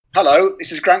Hello,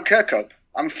 this is Grant Kirkhope.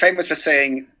 I'm famous for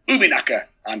saying Ubinaka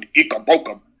and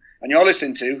Ikabokum. And you're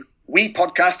listening to We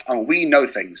Podcast and We Know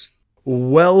Things.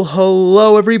 Well,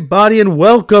 hello everybody and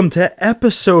welcome to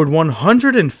episode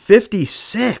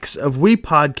 156 of We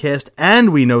Podcast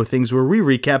and We Know Things, where we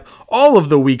recap all of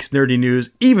the week's nerdy news,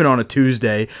 even on a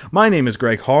Tuesday. My name is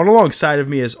Greg Hall, and alongside of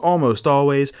me, as almost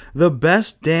always, the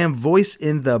best damn voice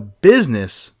in the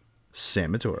business,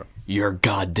 Sam Matura. You're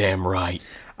goddamn right.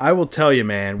 I will tell you,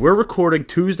 man, we're recording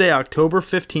Tuesday, October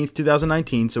 15th,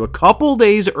 2019, so a couple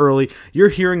days early. You're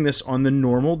hearing this on the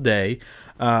normal day,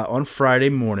 on Friday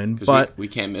morning, but we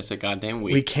can't miss a goddamn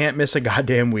week. We can't miss a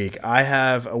goddamn week. I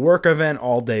have a work event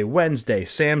all day Wednesday.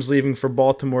 Sam's leaving for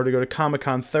Baltimore to go to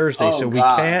Comic-Con Thursday, so we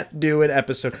can't do an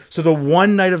episode. So the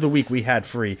one night of the week we had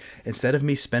free, instead of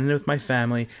me spending it with my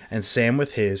family and Sam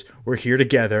with his, we're here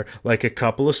together like a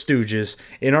couple of stooges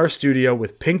in our studio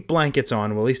with pink blankets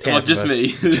on. Well, at least half of us.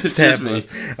 Me. just me.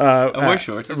 We're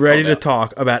short. Ready to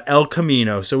talk about El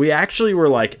Camino. So we actually were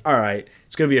like, all right,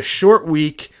 it's going to be a short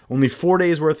week, only 4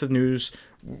 days worth of news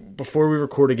before we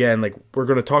record again. Like, we're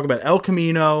going to talk about El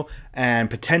Camino and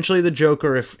potentially the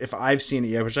Joker if I've seen it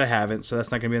yet, which I haven't, so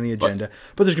that's not going to be on the agenda.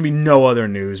 But there's going to be no other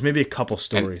news, maybe a couple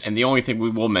stories. And the only thing we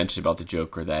will mention about the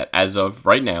Joker, that as of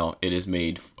right now, it has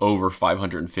made over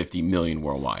 $550 million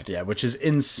worldwide. Yeah, which is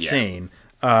insane.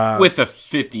 Yeah. With a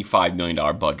 $55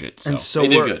 million budget. So they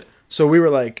did good. So we were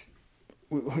like,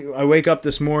 I wake up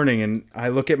this morning and I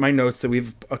look at my notes that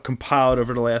we've compiled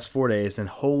over the last 4 days, and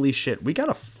holy shit, we got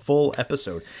a full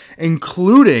episode,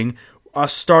 including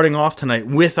us starting off tonight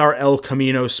with our El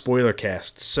Camino spoiler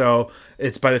cast. So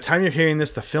it's, by the time you're hearing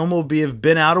this, the film will have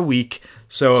been out a week.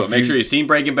 So make sure you've seen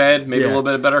Breaking Bad, maybe a little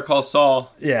bit of Better Call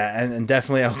Saul. Yeah, and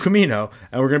definitely El Camino.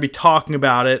 And we're going to be talking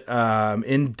about it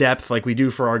in depth like we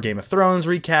do for our Game of Thrones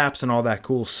recaps and all that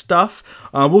cool stuff.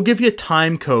 We'll give you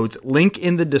time codes, link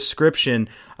in the description.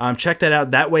 Check that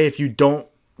out. That way, if you don't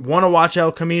want to watch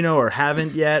El Camino or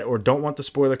haven't yet or don't want the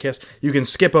spoiler cast, you can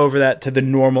skip over that to the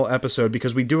normal episode,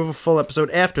 because we do have a full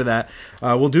episode after that.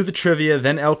 We'll do the trivia,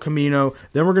 then El Camino,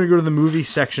 then we're going to go to the movie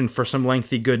section for some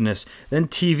lengthy goodness, then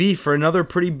TV for another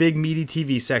pretty big meaty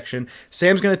TV section.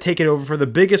 Sam's going to take it over for the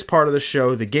biggest part of the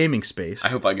show, the gaming space. I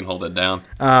hope I can hold it down.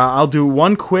 I'll do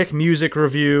one quick music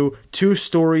review, 2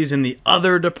 stories in the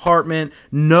other department,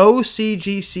 no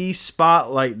CGC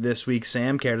spotlight this week.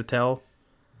 Sam, care to tell?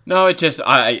 No, it just,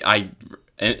 I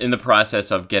in the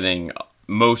process of getting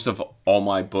most of all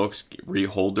my books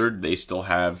reholdered, they still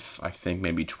have, I think,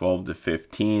 maybe 12 to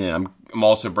 15, and I'm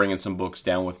also bringing some books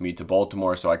down with me to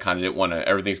Baltimore, so I kind of didn't want to,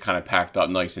 everything's kind of packed up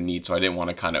nice and neat, so I didn't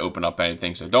want to kind of open up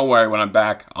anything, so don't worry, when I'm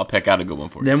back, I'll pick out a good one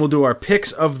for you. Then we'll do our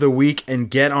picks of the week and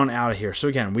get on out of here. So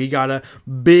again, we got a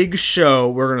big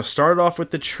show. We're going to start off with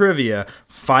the trivia,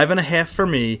 5.5 for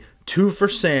me, 2 for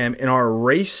Sam, in our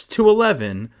race to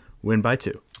 11, win by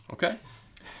 2. Okay.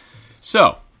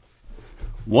 So,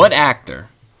 what actor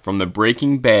from the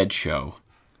Breaking Bad show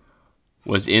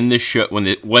was in the show when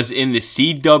it was in the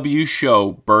CW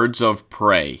show Birds of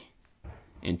Prey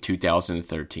in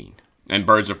 2013? And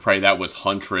Birds of Prey, that was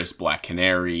Huntress, Black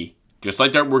Canary, just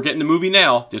like that we're getting the movie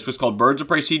now. This was called Birds of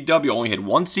Prey CW. Only had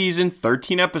 1 season,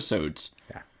 13 episodes.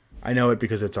 Yeah, I know it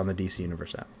because it's on the DC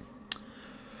Universe app.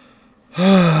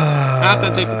 I have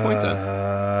to take the point then.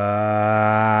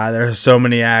 There's so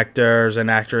many actors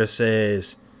and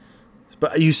actresses.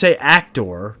 But you say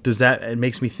actor, it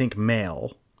makes me think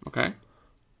male. Okay.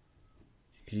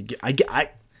 A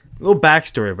little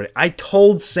backstory, but I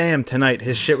told Sam tonight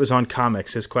his shit was on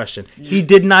comics, his question. He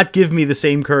did not give me the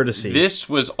same courtesy. This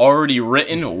was already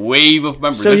written way before.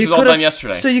 Remember, this was all done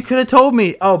yesterday. So you could have told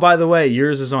me, oh, by the way,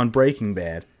 yours is on Breaking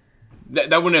Bad.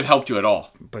 That wouldn't have helped you at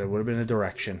all. But it would have been a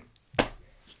direction.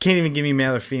 Can't even give me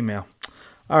male or female.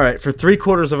 All right, for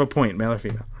 3/4 of a point, male or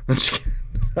female. I'm just kidding.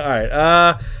 All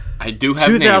right. I do have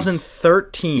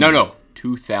 2013. Names. No.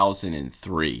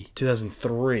 2003.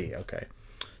 2003. Okay.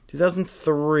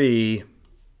 2003.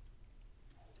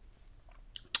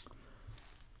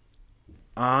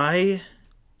 I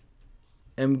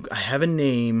have a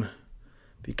name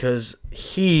because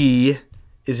he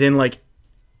is in like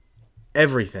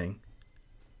everything.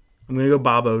 I'm gonna go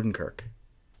Bob Odenkirk.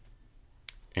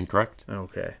 Incorrect.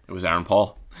 Okay. It was Aaron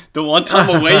Paul. The one time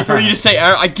I'm waiting for you to say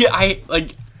Aaron,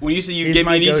 when you say you give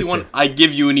me an easy one, I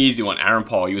give you an easy one. Aaron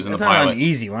Paul, he was in the pilot. That's not an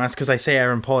easy one. That's because I say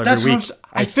Aaron Paul every week.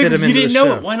 I figured you didn't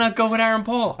know it. Why not go with Aaron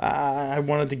Paul? I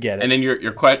wanted to get it. And then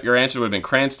your answer would have been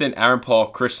Cranston, Aaron Paul,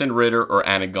 Kristen Ritter, or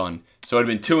Anna Gunn. So it would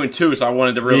have been 2 and 2, so I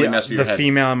wanted to really mess with your head. The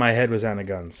female in my head was Anna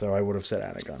Gunn, so I would have said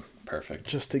Anna Gunn. Perfect.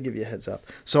 Just to give you a heads up.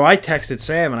 So I texted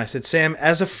Sam and I said, Sam,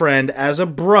 as a friend, as a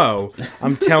bro,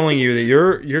 I'm telling you that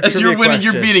your As trivia you're winning,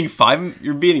 question, you're beating 5.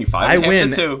 You're beating 5. I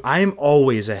win. 2. I'm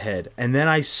always ahead, and then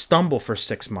I stumble for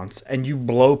 6 months, and you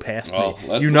blow past Well, me.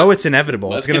 let's- You know it's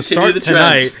inevitable. It's let's going to continue start the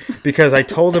trend. tonight because I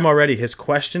told him already. His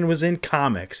question was in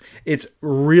comics. It's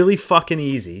really fucking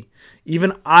easy.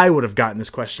 Even I would have gotten this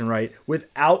question right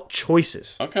without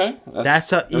choices. Okay. That's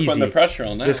how they're easy putting the pressure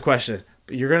on that. this question is.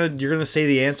 But you're gonna say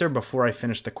the answer before I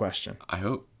finish the question. I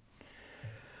hope.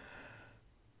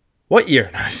 What year?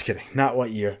 No, just kidding. Not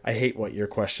what year. I hate what year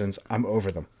questions. I'm over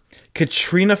them.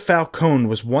 Katrina Falcone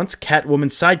was once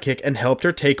Catwoman's sidekick and helped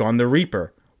her take on the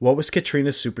Reaper. What was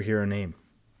Katrina's superhero name?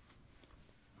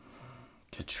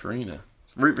 Katrina.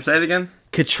 Reaper, say it again.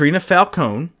 Katrina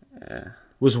Falcone Yeah.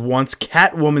 was once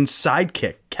Catwoman's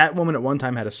sidekick. Catwoman at one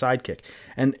time had a sidekick,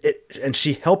 and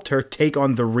she helped her take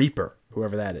on the Reaper,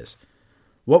 whoever that is.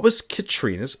 What was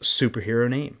Katrina's superhero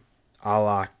name? A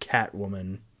la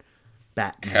Catwoman,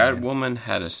 Batman. Catwoman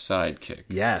had a sidekick.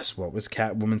 Yes, what was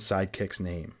Catwoman's sidekick's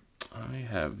name? I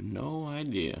have no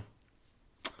idea.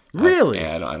 Really?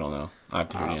 I don't know. I have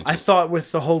to hear the answers. I thought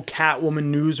with the whole Catwoman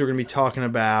news we're going to be talking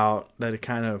about that it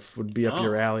kind of would be up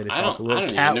your alley to talk a little I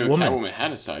don't even know Catwoman. Catwoman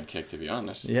had a sidekick, to be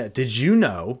honest. Yeah, did you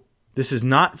know, this is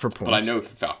not for points. But I know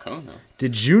Falcone, though.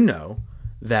 Did you know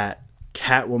that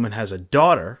Catwoman has a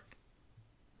daughter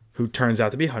who turns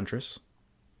out to be Huntress?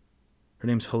 Her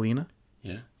name's Helena.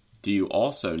 Yeah. Do you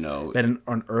also know That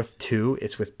on Earth 2,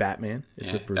 it's with Batman.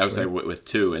 It's with Bruce that was Wayne. like with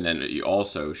 2, and then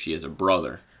she has a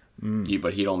brother.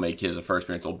 But he don't make his the first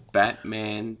appearance until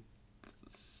Batman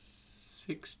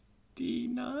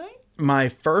 69? My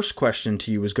first question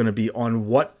to you was going to be on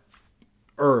what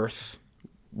Earth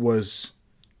was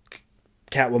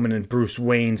Catwoman and Bruce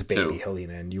Wayne's baby, 2.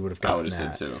 Helena, and you would have I gotten would have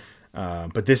that. said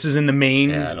 2. But this is in the main.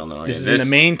 Yeah, I don't know. This Yeah, is in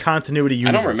the main continuity I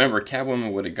universe. don't remember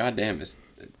Catwoman with a goddamn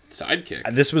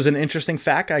sidekick. This was an interesting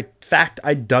fact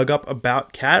I dug up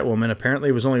about Catwoman. Apparently,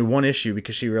 it was only one issue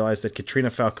because she realized that Katrina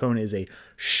Falcone is a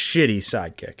shitty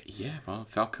sidekick. Yeah, well,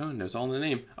 Falcone knows all the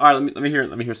name. All right, let me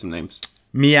hear some names.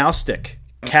 Meowstick,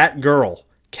 Cat Girl,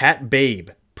 Cat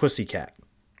Babe, Pussycat.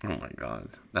 Oh my god,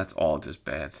 that's all just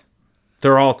bad.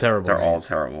 They're all terrible. They're all names.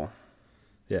 terrible.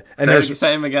 Yeah, and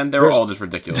Say them again. They're all just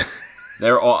ridiculous.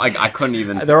 They're all. I couldn't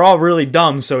even. they're all really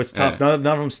dumb, so it's tough. Yeah. None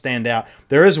of them stand out.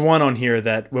 There is one on here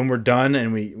that when we're done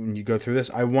and when you go through this,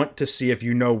 I want to see if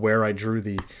you know where I drew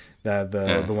the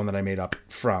one that I made up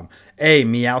from. A,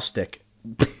 Meowstick.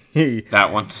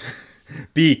 That one.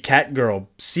 B, Cat Girl.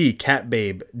 C, Cat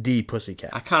Babe. D, Pussycat.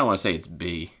 I kind of want to say it's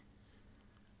B.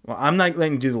 Well, I'm not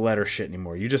letting you do the letter shit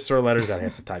anymore. You just throw letters out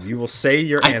half the time. You will say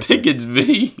your I answer. think it's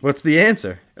B. What's the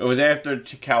answer? It was after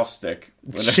Chikowstick.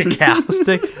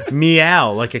 Chikowstick?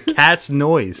 Meow, like a cat's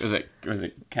noise. Was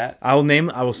it cat? I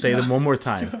will say them one more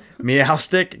time.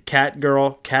 Meowstick, Cat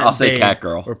Girl, Cat I'll say Babe, Cat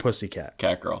Girl. or Pussycat.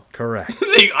 Cat girl. Correct.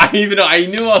 See, I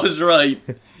knew I was right.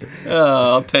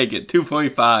 I'll take it.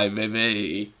 2.5,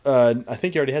 baby. I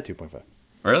think you already had 2.5.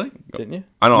 Really? Didn't you?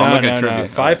 I know. No, I'm looking no, at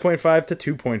trivia. 5.5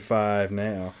 to 2.5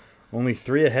 now. Only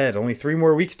 3 ahead. Only 3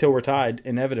 more weeks till we're tied,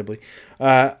 inevitably.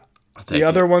 I'll take The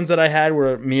other it. ones that I had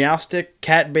were Meowstick,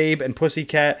 Cat Babe, and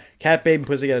Pussycat. Cat Babe and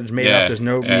Pussycat are just made up. There's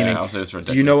no meaning. I'll say it's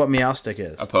ridiculous. Do you know what Meowstick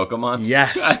is? A Pokemon?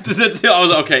 Yes. I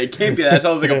was okay. It can't be that. It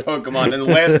sounds like a Pokemon. And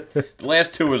the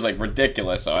last 2 was like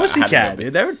ridiculous. So Pussycat, I had to go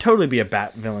dude. There would totally be a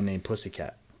bat villain named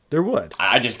Pussycat. There would.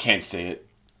 I just can't say it.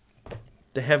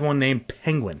 They have one named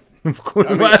Penguin. Of course,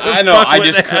 I know, I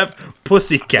just have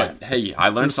Pussycat. But hey, I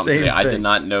learned the something same today. I thing. did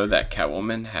not know that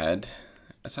Catwoman had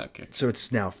a sidekick. So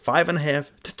it's now 5.5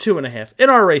 to 2.5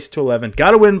 in our race to 11.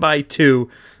 Got to win by 2.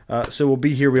 So we'll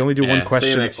be here. We only do one see you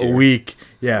question next a year. week.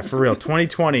 Yeah, for real.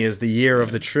 2020 is the year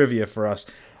of the trivia for us.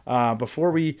 Before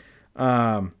we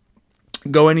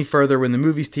go any further, when the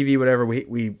movies, TV, whatever, we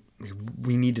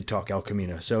need to talk El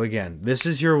Camino. So again, this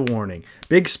is your warning.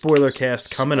 Big spoiler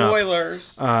cast coming up.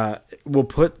 Spoilers. We'll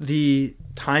put the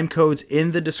time codes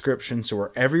in the description, so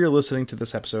wherever you're listening to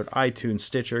this episode, iTunes,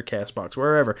 Stitcher, CastBox,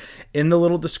 wherever, in the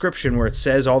little description where it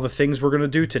says all the things we're going to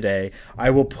do today, I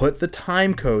will put the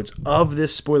time codes of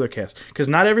this spoiler cast. Because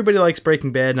not everybody likes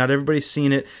Breaking Bad, not everybody's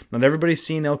seen it, not everybody's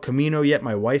seen El Camino yet,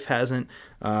 my wife hasn't.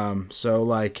 So,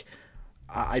 like,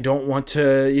 I don't want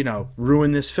to,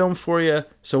 ruin this film for you.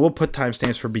 So we'll put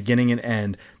timestamps for beginning and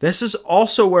end. This is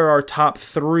also where our top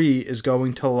 3 is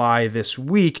going to lie this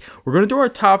week. We're going to do our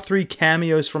top 3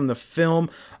 cameos from the film.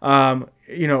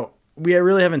 we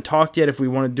really haven't talked yet if we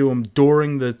want to do them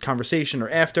during the conversation or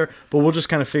after, but we'll just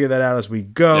kind of figure that out as we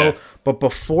go. Yeah. But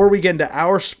before we get into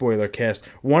our spoiler cast,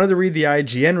 wanted to read the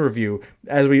IGN review,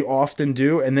 as we often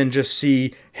do, and then just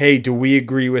see, hey, do we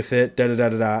agree with it,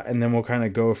 da-da-da-da-da, and then we'll kind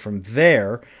of go from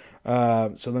there.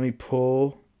 So let me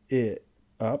pull it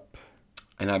up.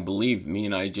 And I believe me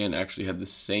and IGN actually had the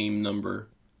same number,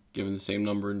 given the same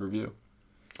number in review.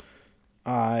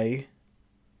 I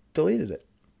deleted it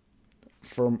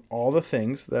from all the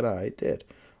things that I did.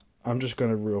 I'm just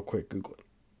going to real quick Google it.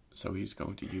 So he's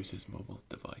going to use his mobile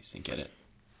device and get it.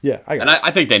 Yeah, I got it. And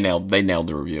I think they nailed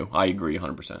the review. I agree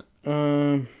 100%.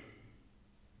 Where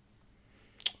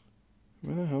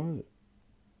the hell is it?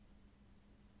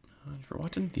 For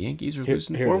watching, the Yankees are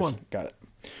losing 4-1. Got it.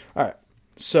 All right.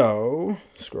 So,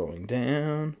 scrolling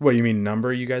down. What, you mean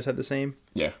number? You guys had the same?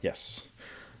 Yeah. Yes.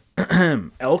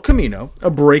 El Camino,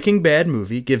 a Breaking Bad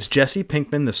movie, gives Jesse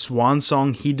Pinkman the swan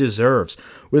song he deserves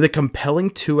with a compelling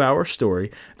 2-hour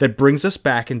story that brings us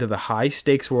back into the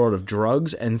high-stakes world of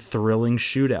drugs and thrilling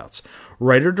shootouts.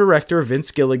 Writer-director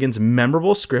Vince Gilligan's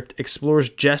memorable script explores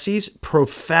Jesse's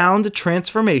profound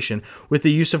transformation with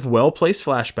the use of well-placed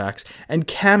flashbacks and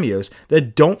cameos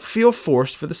that don't feel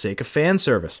forced for the sake of fan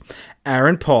service.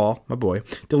 Aaron Paul, my boy,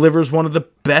 delivers one of the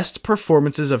best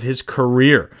performances of his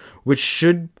career, which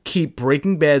should keep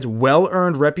Breaking Bad's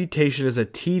well-earned reputation as a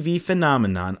TV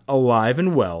phenomenon alive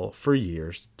and well for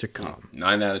years to come.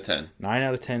 9 out of 10. 9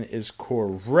 out of 10 is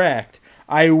correct.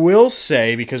 I will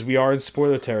say, because we are in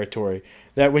spoiler territory,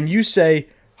 that when you say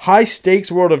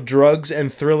high-stakes world of drugs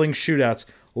and thrilling shootouts,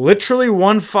 literally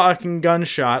one fucking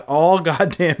gunshot all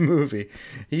goddamn movie.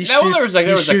 He shoots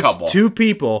a couple. 2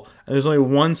 people, and there's only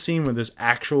one scene where there's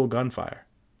actual gunfire.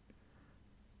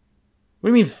 What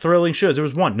do you mean thrilling shows? There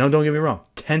was one. No, don't get me wrong.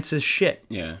 Tense as shit.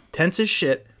 Yeah. Tense as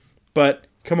shit, but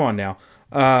come on now.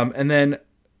 And then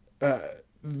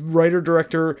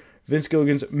writer-director Vince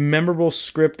Gilligan's memorable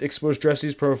script explores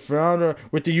Jesse's profound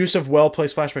with the use of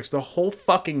well-placed flashbacks. The whole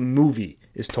fucking movie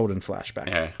is told in flashbacks.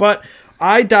 Yeah. But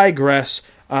I digress.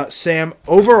 Sam,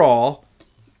 overall,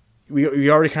 we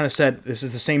already kind of said this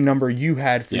is the same number you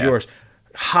had for yours.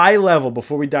 High level,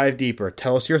 before we dive deeper,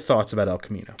 tell us your thoughts about El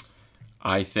Camino.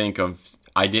 I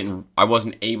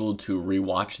wasn't able to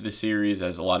rewatch the series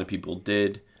as a lot of people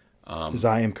did. As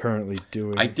I am currently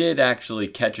doing. I did actually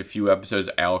catch a few episodes.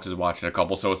 Alex is watching a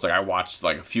couple, so it's like I watched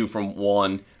like a few from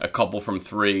 1, a couple from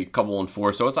 3, a couple from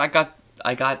 4. So it's I got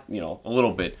a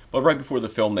little bit. But right before the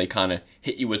film, they kind of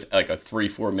hit you with like a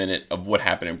 3-4 minute of what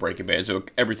happened in Breaking Bad, so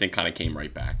everything kind of came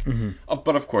right back. Mm-hmm.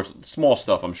 But of course, small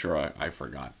stuff I'm sure I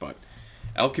forgot. But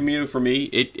El Camino for me,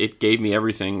 it gave me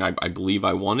everything I believe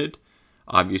I wanted.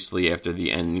 Obviously, after the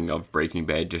ending of Breaking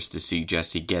Bad, just to see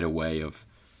Jesse get away of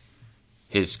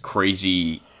his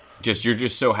crazy, you're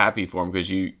just so happy for him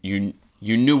because you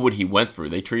knew what he went through.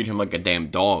 They treated him like a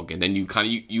damn dog, and then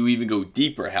you even go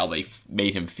deeper how they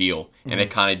made him feel, and it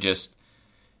kind of just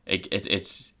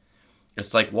it's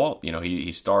like Walt.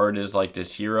 He started as like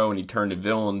this hero, and he turned to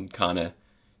villain.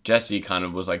 Jesse kind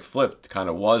of was like flipped. Kind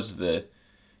of was the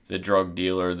drug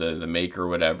dealer, the maker,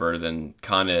 whatever. Then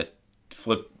kind of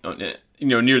flipped.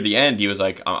 Near the end, he was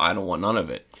like, I don't want none of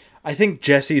it. I think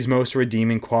Jesse's most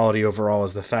redeeming quality overall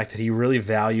is the fact that he really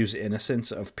values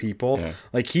innocence of people. Yeah.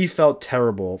 Like, he felt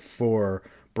terrible for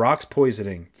Brock's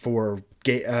poisoning, for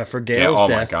Gale's death,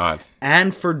 my God.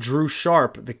 And for Drew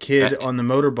Sharp, the kid on the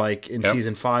motorbike in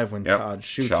season 5 when Todd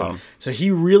shoots him. So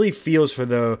he really feels for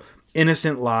the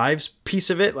innocent lives piece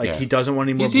of it. Like, he doesn't want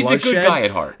any more bloodshed. He's a good guy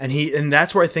at heart. And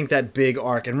that's where I think that big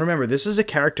arc. And remember, this is a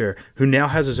character who now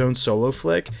has his own solo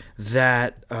flick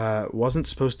that wasn't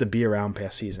supposed to be around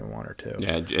past season 1 or 2.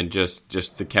 Yeah, and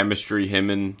just the chemistry him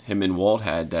and Walt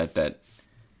had that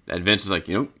Vince was like,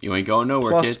 you ain't going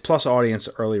nowhere, kid. Plus audience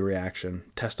early reaction,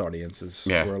 test audiences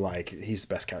were like, he's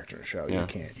the best character in the show. Yeah.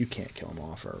 You can't kill him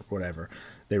off or whatever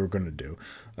they were going to do.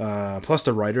 Plus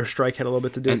the writer's strike had a little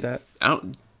bit to do with that.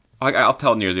 I'll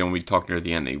tell near the end when we talk near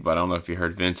the ending, but I don't know if you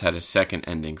heard Vince had a second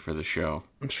ending for the show.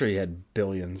 I'm sure he had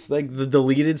billions. Like, the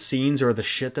deleted scenes or the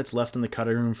shit that's left on the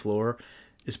cutting room floor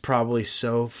is probably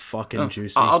so fucking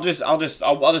juicy. I'll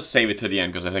just save it to the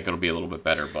end because I think it'll be a little bit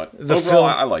better. But overall,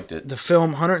 I liked it. The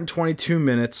film, 122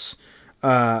 minutes,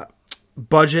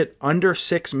 budget under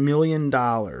 $6 million,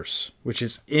 which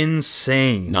is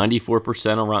insane.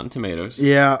 94% on Rotten Tomatoes.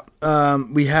 Yeah.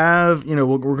 We have,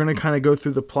 we're going to kind of go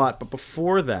through the plot, but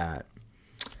before that,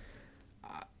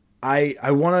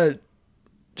 I want to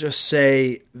just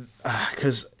say,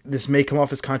 because this may come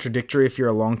off as contradictory if you're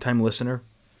a longtime listener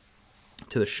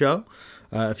to the show.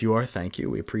 If you are, thank you.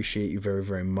 We appreciate you very,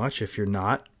 very much. If you're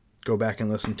not, go back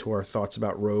and listen to our thoughts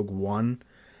about Rogue One.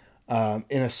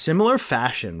 in a similar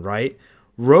fashion, right?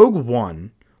 Rogue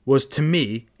One was, to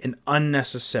me, an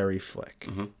unnecessary flick.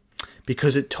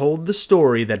 Because it told the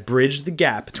story that bridged the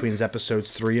gap between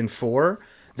episodes 3 and 4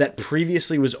 that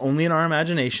previously was only in our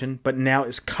imagination, but now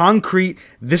is concrete.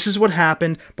 This is what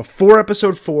happened before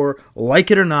episode 4.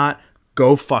 Like it or not,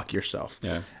 go fuck yourself.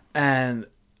 Yeah. And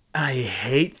I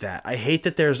hate that. I hate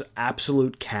that there's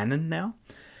absolute canon now.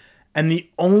 And the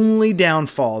only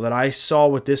downfall that I saw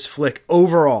with this flick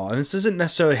overall, and this isn't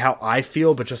necessarily how I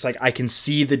feel, but just like I can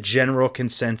see the general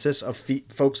consensus of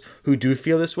folks who do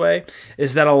feel this way,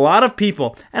 is that a lot of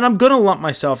people, and I'm going to lump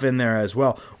myself in there as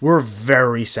well, were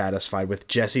very satisfied with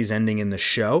Jesse's ending in the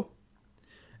show.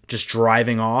 Just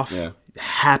driving off. Yeah.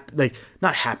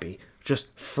 Not happy,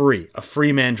 just free. A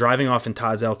free man driving off in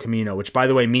Todd's El Camino, which, by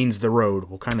the way, means the road.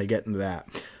 We'll kind of get into that.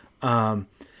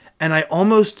 And I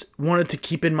almost wanted to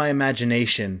keep in my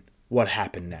imagination what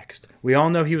happened next. We all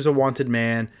know he was a wanted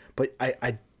man, but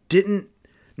I didn't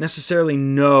necessarily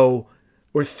know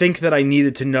or think that I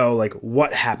needed to know like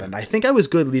what happened. I think I was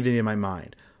good leaving it in my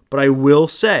mind. But I will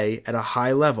say, at a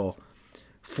high level,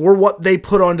 for what they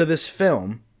put onto this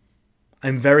film,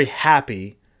 I'm very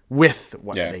happy with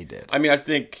what they did. I mean, I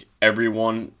think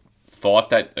everyone thought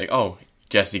that, like, oh,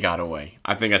 Jesse got away.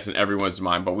 I think that's in everyone's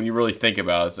mind. But when you really think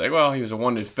about it, it's like, well, he was a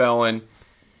wanted felon.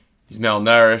 He's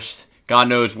malnourished. God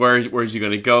knows where's he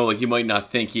going to go. Like, you might not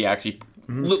think he actually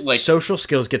looked like... Social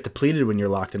skills get depleted when you're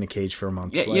locked in a cage for a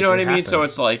month. Yeah, you know what I mean? So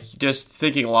it's like, just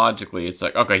thinking logically, it's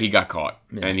like, okay, he got caught.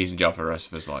 Yeah. And he's in jail for the rest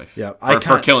of his life. Yeah,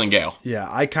 for killing Gale. Yeah,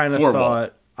 I kind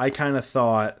of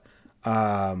thought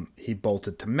he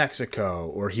bolted to Mexico,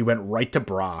 or he went right to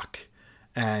Brock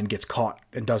and gets caught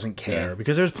and doesn't care. Yeah.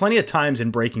 Because there's plenty of times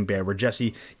in Breaking Bad where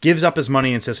Jesse gives up his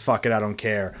money and says, fuck it, I don't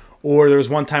care. Or there was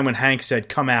one time when Hank said,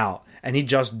 come out, and he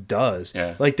just does.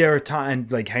 Yeah. Like, there are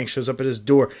times, like, Hank shows up at his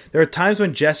door. There are times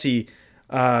when Jesse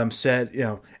said, you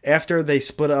know, after they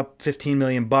split up $15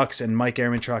 million and Mike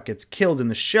Ehrmantraut gets killed in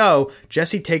the show,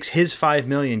 Jesse takes his $5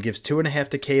 million, gives $2.5 million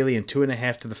to Kaylee and $2.5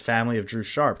 million to the family of Drew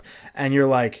Sharp. And you're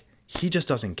like, he just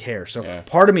doesn't care. So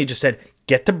part of me just said,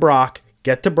 get to Brock,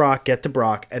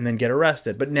 and then get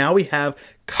arrested. But now we have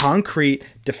concrete,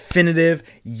 definitive,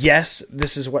 yes,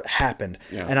 this is what happened.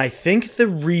 Yeah. And I think the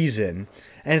reason,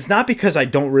 and it's not because I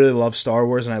don't really love Star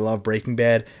Wars and I love Breaking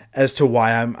Bad as to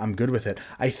why I'm good with it.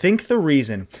 I think the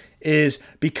reason is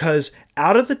because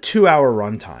out of the 2-hour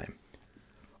runtime,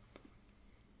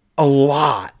 a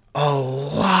lot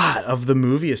of the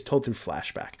movie is told through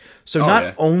flashback.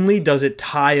 So only does it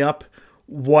tie up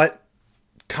what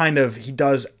kind of he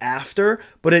does after,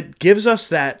 but it gives us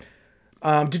that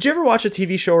did you ever watch a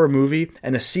TV show or a movie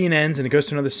and a scene ends and it goes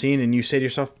to another scene and you say to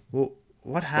yourself, well,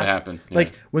 what happened? Yeah.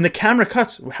 Like when the camera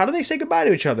cuts, how do they say goodbye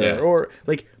to each other? Yeah. Or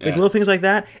like little things like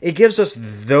that. It gives us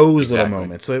those little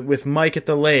moments, like with Mike at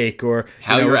the lake, or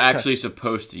how you're actually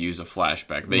supposed to use a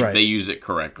flashback. They use it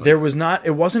correctly.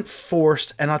 It wasn't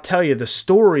forced, and I'll tell you the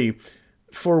story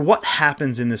for what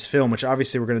happens in this film, which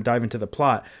obviously we're going to dive into the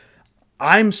plot.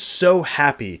 I'm so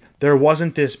happy there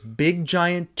wasn't this big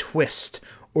giant twist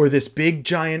or this big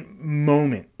giant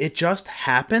moment. It just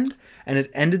happened and it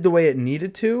ended the way it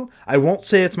needed to. I won't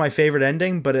say it's my favorite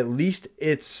ending, but at least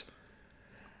it's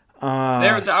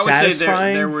satisfying. I would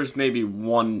say there was maybe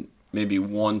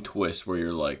one twist where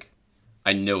you're like,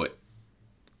 I knew it.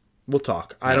 We'll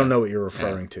talk. I don't know what you're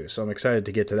referring to, so I'm excited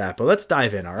to get to that. But let's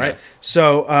dive in, all right? Yeah.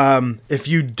 So if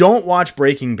you don't watch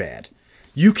Breaking Bad,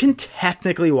 you can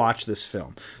technically watch this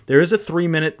film. There is a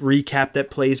 3-minute recap that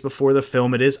plays before the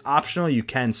film. It is optional. You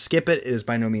can skip it. It is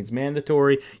by no means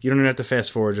mandatory. You don't even have to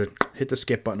fast forward. Just hit the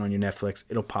skip button on your Netflix.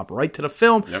 It'll pop right to the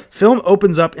film. Yep. Film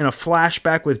opens up in a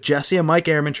flashback with Jesse and Mike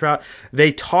Ehrmantraut.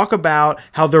 They talk about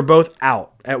how they're both out.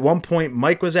 At one point,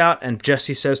 Mike was out, and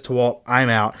Jesse says to Walt, I'm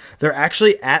out. They're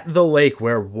actually at the lake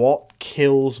where Walt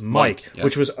kills Mike,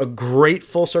 which was a great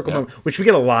full circle moment, which we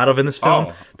get a lot of in this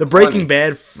film. The Breaking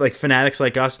Bad fanatics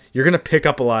like us, you're going to pick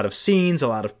up a lot of scenes, a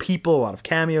lot of people, a lot of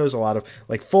cameos, a lot of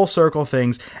full circle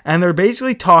things. And they're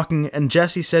basically talking, and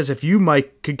Jesse says, if you,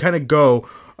 Mike, could kind of go...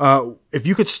 if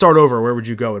you could start over, where would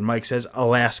you go? And Mike says,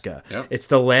 Alaska. Yep. It's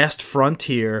the last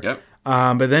frontier. Yep.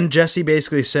 But then Jesse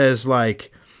basically says,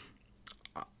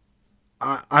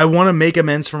 I want to make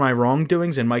amends for my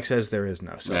wrongdoings, and Mike says there is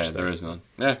no such thing. There is none.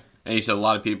 Yeah. And he said a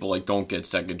lot of people don't get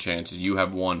second chances. You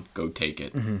have one, go take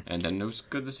it. Mm-hmm. And then it was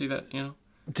good to see that,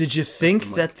 Did you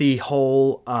think that the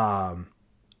whole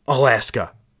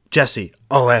Alaska, Jesse,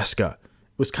 Alaska,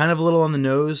 was kind of a little on the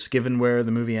nose, given where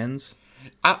the movie ends?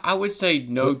 I would say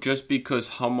no, just because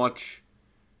how much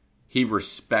he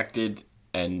respected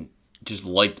and just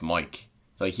liked Mike.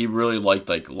 Like, he really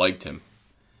liked him.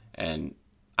 And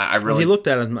I really he looked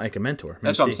at him like a mentor.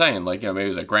 That's what I'm saying. Like, maybe it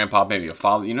was a grandpa, maybe a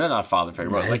father. Not a father figure,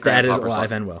 but His like dad is grandpa or alive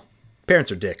something. and well.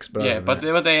 Parents are dicks, but Yeah, but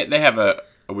they have a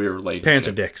weird relationship. parents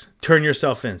are dicks. Turn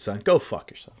yourself in, son. Go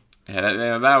fuck yourself.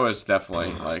 Yeah, that was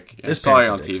definitely like His it's probably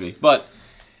on parents are TV, but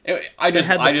I just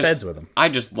feds with them. I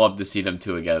just love to see them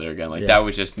two together again. Like that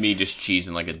was just me just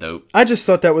cheesing like a dope. I just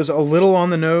thought that was a little on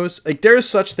the nose. Like there is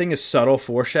such thing as subtle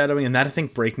foreshadowing, and that I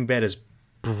think Breaking Bad is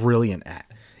brilliant at.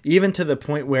 Even to the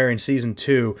point where in season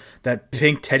 2, that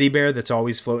pink teddy bear that's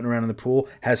always floating around in the pool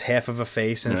has half of a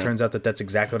face, and it turns out that that's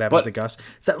exactly what happens to Gus.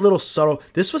 It's that little subtle.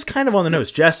 This was kind of on the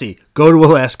nose. Jesse, go to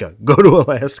Alaska. Go to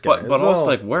Alaska. But also,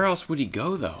 like, where else would he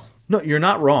go though? No, you're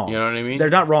not wrong. You know what I mean? They're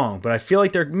not wrong, but I feel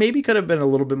like there maybe could have been a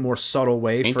little bit more subtle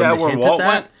way Ain't for that him to where hint Walt at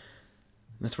that. went?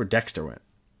 That's where Dexter went.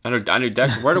 I knew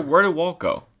Dexter. Where did Walt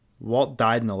go? Walt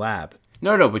died in the lab.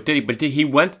 No, but didn't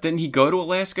he go to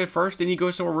Alaska first? Didn't he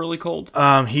go somewhere really cold?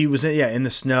 He was in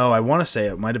the snow. I want to say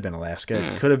it might have been Alaska.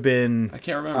 It could have been. I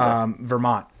can't remember.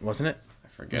 Vermont, wasn't it? I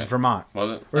forget. It was Vermont.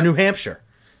 Was it? Or New Hampshire.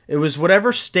 It was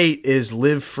whatever state is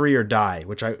live free or die,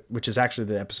 which is actually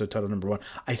the episode title number 1.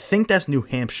 I think that's New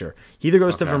Hampshire. He either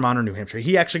goes to Vermont or New Hampshire.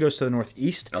 He actually goes to the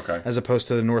northeast, as opposed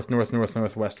to the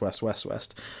northwest,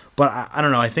 west. But I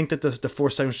don't know. I think that the 4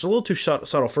 segments is a little too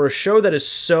subtle for a show that is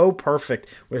so perfect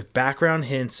with background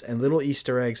hints and little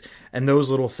Easter eggs and those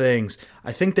little things.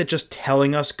 I think that just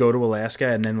telling us go to Alaska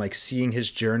and then like seeing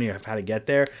his journey of how to get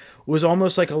there was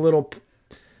almost like a little.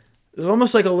 It was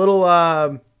almost like a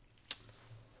little.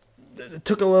 It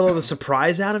took a little of the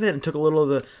surprise out of it and took a little of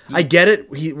the. I get it.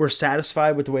 We're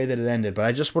satisfied with the way that it ended, but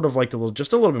I just would have liked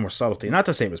just a little bit more subtlety. Not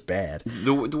to say it was bad.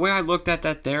 The way I looked at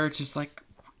that there, it's just like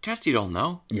Jesse don't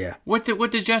know. Yeah. What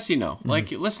did Jesse know? Mm-hmm.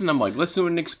 Like listen to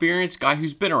an experienced guy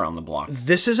who's been around the block.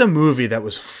 This is a movie that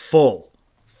was full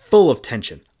of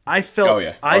tension. I felt.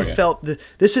 I felt that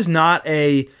this is not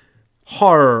a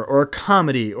horror or a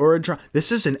comedy or a drama.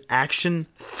 This is an action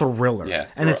thriller. Yeah,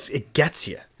 and it gets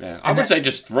you. Yeah. I would say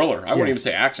just thriller. I wouldn't even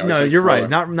say action. No, you're right.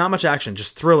 Not much action,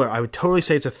 just thriller. I would totally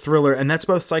say it's a thriller, and that's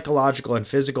both psychological and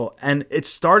physical. And it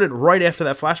started right after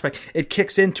that flashback. It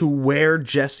kicks into where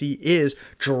Jesse is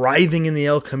driving in the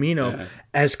El Camino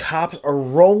as cops are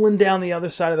rolling down the other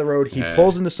side of the road. He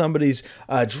pulls into somebody's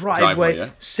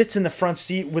driveway, sits in the front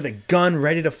seat with a gun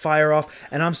ready to fire off,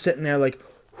 and I'm sitting there like,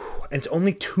 and it's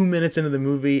only 2 minutes into the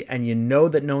movie, and you know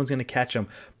that no one's going to catch him.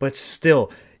 But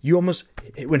still, you almost,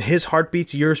 when his heart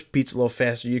beats, yours beats a little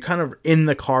faster. You're kind of in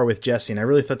the car with Jesse, and I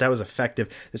really thought that was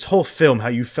effective. This whole film, how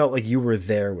you felt like you were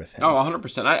there with him. Oh,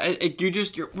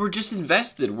 100%. We're just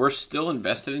invested. We're still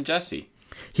invested in Jesse.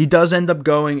 He does end up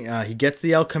going, he gets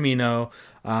the El Camino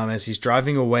as he's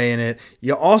driving away in it.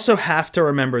 You also have to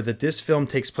remember that this film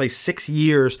takes place 6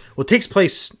 years. Well, it takes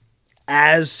place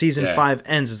as season 5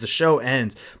 ends, as the show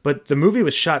ends. But the movie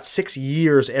was shot 6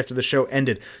 years after the show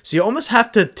ended. So you almost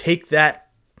have to take that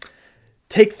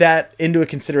into a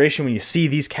consideration when you see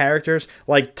these characters.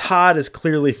 Like, Todd is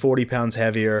clearly 40 pounds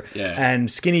heavier. Yeah. And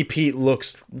Skinny Pete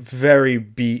looks very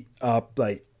beat up.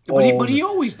 Like, but he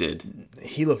always did.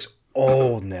 He looks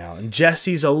old now. And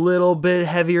Jesse's a little bit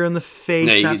heavier in the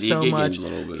face, not so much. A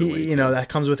little bit of weight, that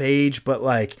comes with age. But,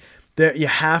 like, you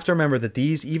have to remember that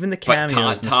even the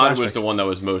cameos. But Todd was the one that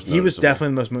was most noticeable. He was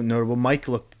definitely the most notable. Mike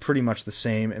looked pretty much the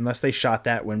same, unless they shot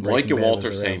that when Breaking Bad Walter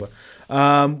was same.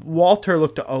 Walter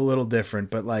looked a little different,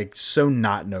 but like so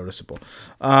not noticeable.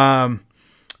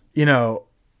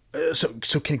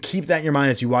 So can keep that in your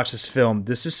mind as you watch this film.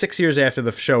 This is 6 years after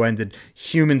the show ended.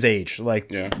 Humans age.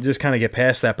 Just kind of get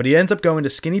past that. But he ends up going to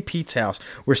Skinny Pete's house,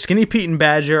 where Skinny Pete and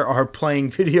Badger are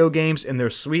playing video games in their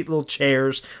sweet little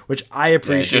chairs, which I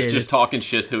appreciate. Just talking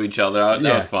shit to each other. That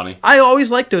was funny. I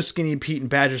always like those Skinny Pete and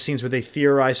Badger scenes where they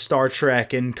theorize Star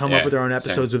Trek and come up with their own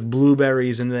episodes with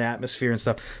blueberries in the atmosphere and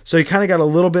stuff. So you kind of got a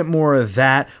little bit more of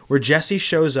that, where Jesse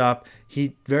shows up.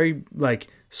 He very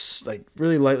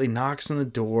really lightly knocks on the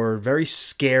door, very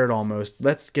scared almost.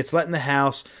 Gets let in the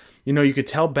house. You could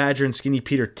tell Badger and Skinny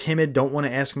Pete are timid, don't want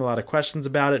to ask him a lot of questions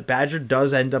about it. Badger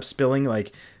does end up spilling,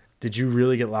 like, did you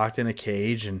really get locked in a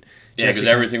cage? And because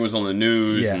everything was on the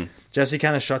news. Yeah. Jesse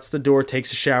kind of shuts the door,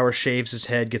 takes a shower, shaves his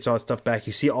head, gets all that stuff back.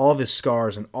 You see all of his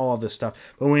scars and all of this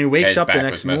stuff. But when he wakes up the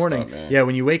next morning,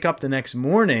 when you wake up the next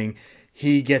morning,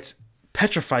 he gets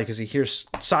petrified because he hears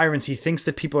sirens. He thinks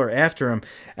that people are after him.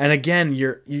 And again,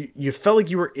 you felt like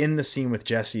you were in the scene with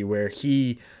Jesse where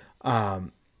he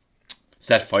it's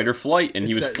that fight or flight, and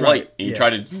he was flight. Right. And he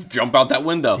tried to jump out that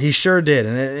window. He sure did.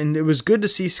 And it was good to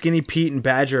see Skinny Pete and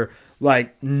Badger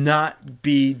like not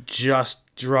be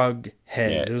just drug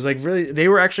heads. Yeah. It was like really, they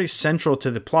were actually central to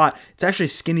the plot. It's actually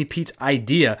Skinny Pete's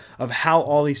idea of how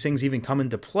all these things even come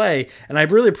into play, and I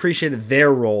really appreciated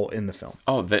their role in the film.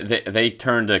 Oh, they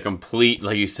turned a complete,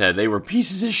 like you said, they were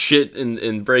pieces of shit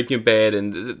in Breaking Bad,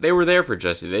 and they were there for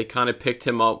Jesse. They kind of picked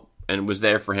him up and was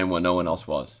there for him when no one else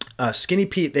was. Skinny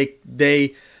Pete,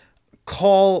 they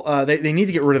call, they need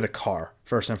to get rid of the car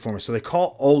first and foremost. So they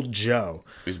call Old Joe.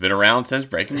 Who's been around since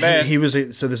Breaking Bad. He was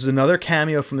so this is another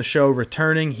cameo from the show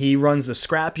returning. He runs the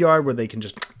scrapyard where they can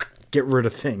just get rid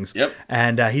of things. Yep.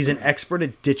 And he's an expert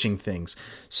at ditching things.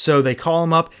 So they call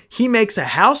him up. He makes a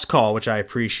house call, which I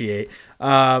appreciate.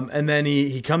 And then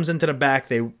he comes into the back.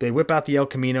 They whip out the El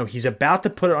Camino. He's about to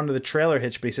put it under the trailer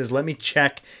hitch, but he says, "Let me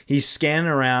check." He's scanning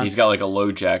around. He's got like a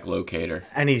low jack locator.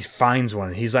 And he finds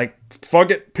one. He's like,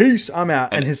 "Fuck it, peace, I'm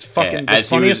out." And his fucking the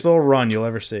funniest little run you'll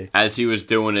ever see. As he was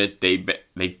doing it, they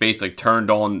basically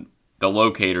turned on the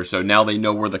locator, so now they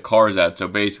know where the car's at. So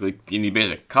basically,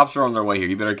 cops are on their way here.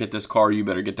 You better get this car. You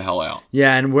better get the hell out.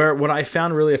 Yeah, and what I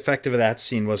found really effective of that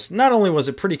scene was not only was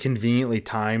it pretty conveniently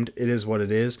timed, it is what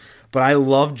it is, but I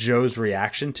love Joe's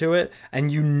reaction to it,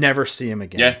 and you never see him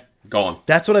again. Yeah, gone.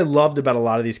 That's what I loved about a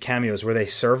lot of these cameos, where they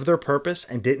served their purpose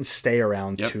and didn't stay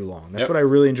around too long. That's what I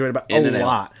really enjoyed about a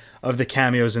lot of the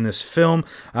cameos in this film.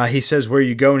 He says, "Where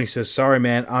you go?" And he says, "Sorry,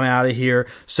 man, I'm out of here."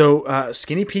 So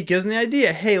Skinny Pete gives him the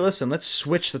idea. Hey, listen, let's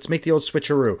switch. Let's make the old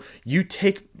switcheroo. You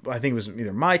take, I think it was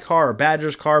either my car or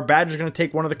Badger's car. Badger's going to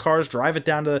take one of the cars, drive it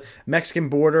down to the Mexican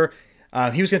border.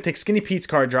 He was going to take Skinny Pete's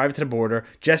car, drive it to the border.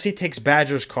 Jesse takes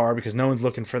Badger's car because no one's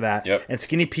looking for that. Yep. And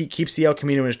Skinny Pete keeps the El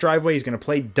Camino in his driveway. He's going to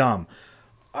play dumb.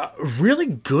 Really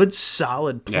good,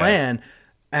 solid plan.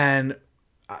 Yeah. And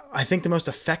I think the most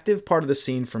effective part of the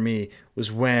scene for me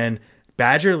was when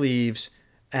Badger leaves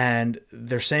and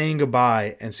they're saying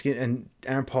goodbye, and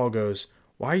Aaron Paul goes,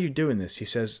 "Why are you doing this?" He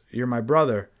says, "You're my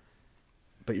brother,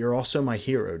 but you're also my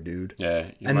hero, dude." Yeah.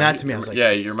 And that to me, I was like,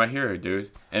 "Yeah, you're my hero,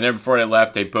 dude." And then before they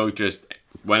left, they both just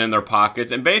went in their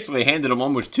pockets and basically handed him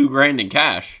almost $2,000 in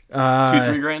cash.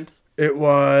 $2,000-3,000. It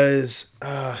was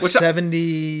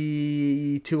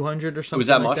 7,200 or something. Was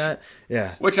that like much? That.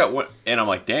 Yeah. And I'm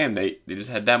like, damn, they just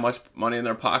had that much money in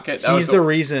their pocket. He's the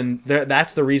reason.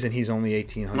 That's the reason he's only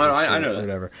 1,800. I know that.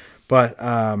 Whatever. But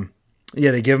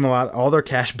yeah, they give him all their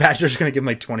cash. Badger's gonna give him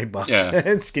like $20. Yeah.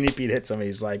 And Skinny Pete hits him.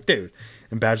 He's like, "Dude."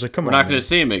 And Badger's like, "Come on." We're not going to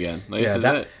see him again. Like, this is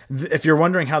it. If you're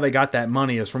wondering how they got that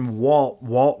money, is from Walt.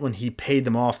 Walt, when he paid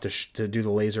them off to do the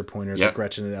laser pointers at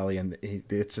Gretchen and Ellie, and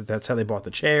that's how they bought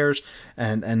the chairs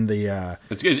and the.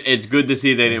 It's good. It's good to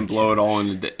see they didn't blow it all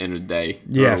in a day.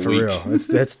 Yeah, for real.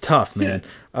 That's tough, man.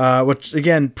 Which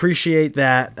again, appreciate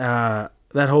that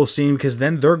whole scene, because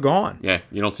then they're gone. Yeah,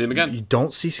 you don't see them again. You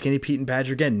don't see Skinny Pete and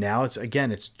Badger again. Now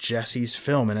it's Jesse's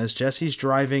film, and as Jesse's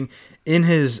driving in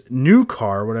his new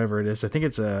car, whatever it is, I think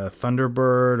it's a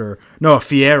Thunderbird a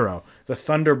Fiero. The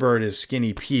Thunderbird is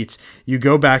Skinny Pete's. You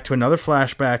go back to another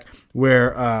flashback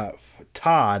where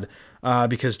Todd,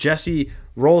 because Jesse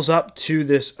rolls up to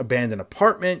this abandoned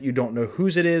apartment. You don't know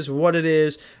whose it is, what it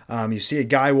is. You see a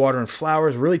guy watering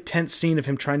flowers. Really tense scene of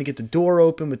him trying to get the door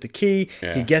open with the key.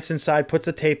 Yeah. He gets inside, puts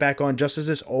the tape back on, just as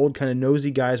this old kind of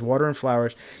nosy guy is watering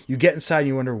flowers. You get inside and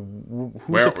you wonder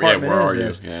whose apartment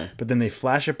is this. Yeah. But then they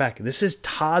flash it back. This is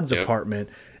Todd's apartment.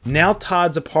 Now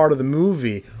Todd's a part of the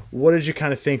movie. What did you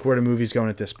kind of think where the movie's going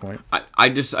at this point?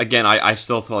 I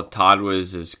still thought Todd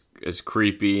was as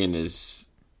creepy and as...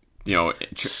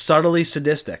 subtly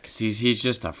sadistic. He's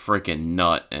just a freaking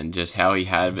nut, and just how he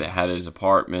had his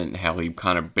apartment, how he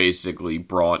kind of basically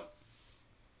brought.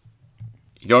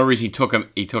 The only reason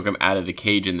he took him out of the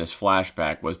cage in this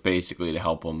flashback was basically to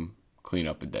help him clean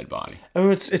up a dead body. I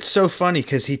mean, it's so funny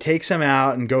because he takes him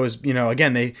out and goes,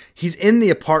 again, he's in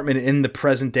the apartment in the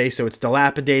present day, so it's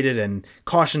dilapidated and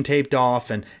caution taped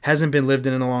off and hasn't been lived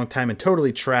in a long time and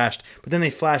totally trashed. But then they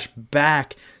flash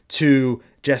back to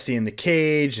Jesse in the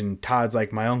cage, and Todd's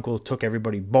like, "My uncle took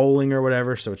everybody bowling or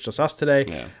whatever, so it's just us today.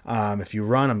 Yeah. If you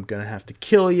run, I'm going to have to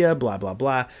kill you, blah, blah,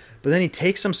 blah." But then he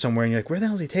takes them somewhere, and you're like, where the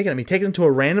hell is he taking them? He takes them to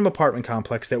a random apartment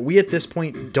complex that we at this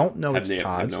point don't know it's Todd's.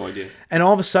 I have no idea. And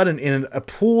all of a sudden, in a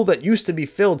pool that used to be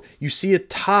filled, you see a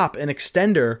top, an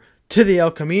extender to the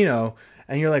El Camino,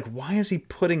 and you're like, why is he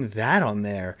putting that on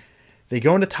there? They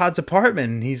go into Todd's apartment,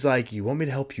 and he's like, "You want me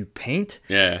to help you paint?"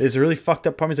 Yeah. It's a really fucked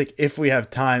up part. He's like, "If we have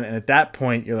time." And at that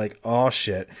point, you're like, oh,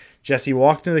 shit. Jesse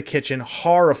walked into the kitchen,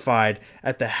 horrified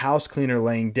at the house cleaner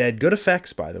laying dead. Good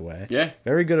effects, by the way. Yeah.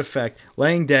 Very good effect.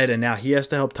 Laying dead, and now he has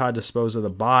to help Todd dispose of the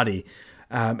body.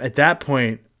 At that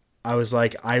point, I was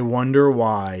like, I wonder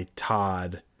why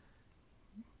Todd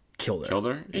killed her. Killed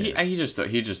her? Yeah. He's just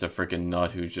a freaking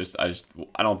nut who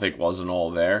I don't think wasn't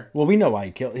all there. Well, we know why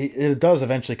he killed. It does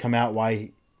eventually come out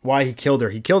why he killed her.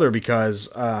 He killed her because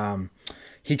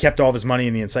he kept all of his money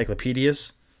in the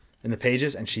encyclopedias, in the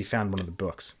pages, and she found one of the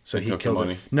books. So he killed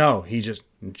her. No,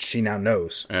 she now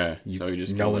knows. Yeah, so he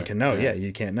just no one can know. Yeah,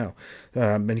 you can't know.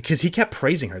 Because he kept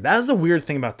praising her. That was the weird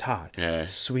thing about Todd. Yeah.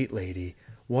 Sweet lady.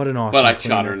 What an awesome But I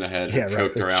cleaner. shot her in the head. Yeah,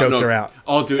 choked her out. Choked her out.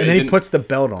 Oh, dude. And then he puts the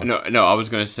belt on. No, I was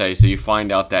going to say, so you find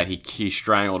out that he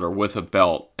strangled her with a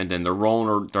belt, and then they're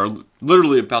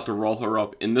literally about to roll her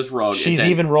up in this rug. She's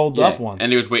even rolled up once.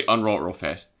 And he goes, wait, unroll it real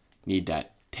fast. Need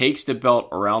that. Takes the belt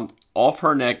off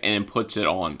her neck and then puts it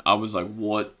on. I was like,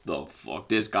 what the fuck?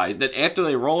 This guy. Then after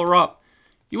they roll her up,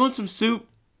 you want some soup?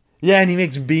 Yeah, and he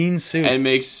makes bean soup. And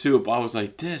makes soup. I was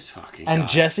like, this fucking guy. And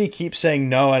Jesse keeps saying,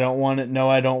 no, I don't want it. No,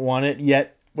 I don't want it.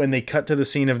 Yet, when they cut to the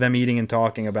scene of them eating and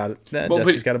talking about it,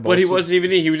 Jesse's got a bowl. But he wasn't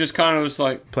even eating. He was just kind of just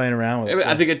like playing around with it.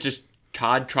 I think it's just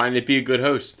Todd trying to be a good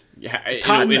host. Yeah,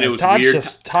 Todd's weird.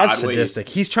 Todd's sadistic.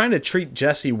 He's trying to treat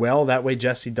Jesse well. That way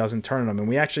Jesse doesn't turn on him. And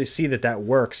we actually see that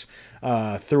works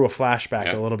through a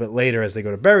flashback a little bit later as they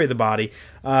go to bury the body.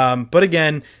 But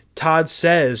again, Todd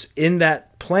says in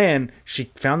that plan, she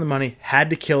found the money, had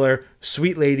to kill her.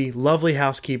 Sweet lady, lovely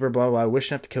housekeeper, blah, blah, blah. Wish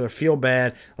to have to kill her, feel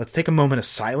bad. Let's take a moment of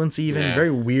silence even. Yeah. Very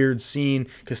weird scene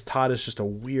because Todd is just a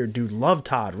weird dude. Love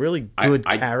Todd. Really good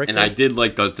character. And I did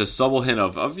like the subtle hint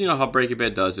of you know how Breaking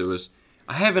Bad does. It was,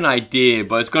 I have an idea,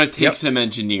 but it's going to take some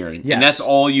engineering. Yes. And that's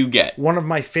all you get. One of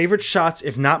my favorite shots,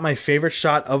 if not my favorite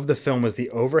shot of the film, was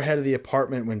the overhead of the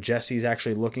apartment when Jesse's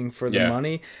actually looking for the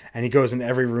money. And he goes in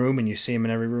every room and you see him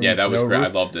in every room. Yeah, that was great. I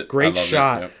loved it. Great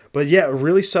shot. Yep. But yeah, a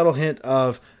really subtle hint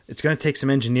of it's going to take some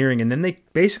engineering. And then they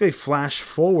basically flash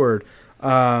forward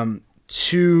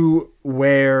to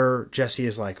where Jesse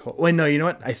is like, wait, no, you know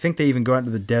what? I think they even go out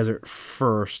into the desert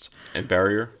first. And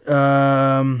bury her?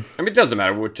 I mean, it doesn't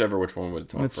matter, which one would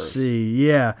talk first. Let's see,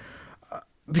 yeah.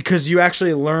 Because you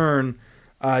actually learn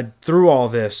through all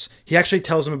this, he actually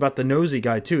tells him about the nosy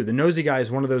guy, too. The nosy guy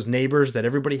is one of those neighbors that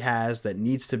everybody has that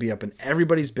needs to be up in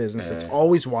everybody's business, that's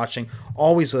always watching,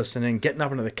 always listening, getting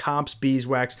up into the cops'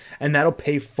 beeswax, and that'll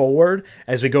pay forward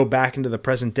as we go back into the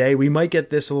present day. We might get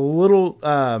this a little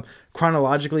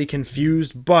chronologically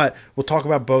confused, but we'll talk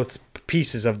about both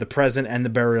pieces of the present and the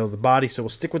burial of the body. So we'll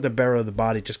stick with the burial of the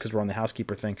body just because we're on the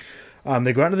housekeeper thing.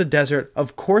 They go out to the desert.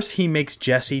 Of course, he makes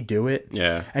Jesse do it.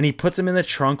 Yeah. And he puts him in the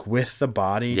trunk with the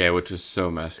body. Yeah, which was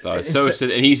so messed up.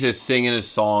 And he's just singing his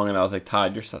song, and I was like,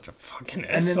 Todd, you're such a fucking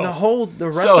asshole. And then the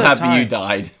rest so of the happy time, you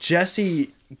died.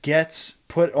 Jesse gets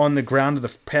put on the ground of the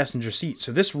passenger seat.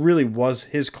 So this really was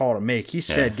his call to make. He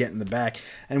said, get in the back.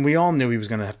 And we all knew he was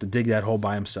going to have to dig that hole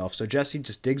by himself. So Jesse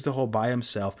just digs the hole by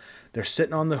himself. They're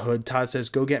sitting on the hood. Todd says,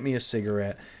 go get me a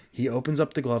cigarette. He opens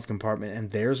up the glove compartment,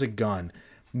 and there's a gun.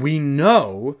 We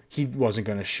know he wasn't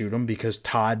going to shoot him because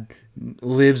Todd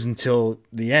lives until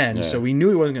the end. Yeah. So we knew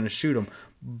he wasn't going to shoot him.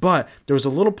 But there was a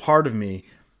little part of me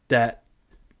that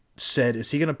said,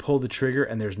 is he going to pull the trigger?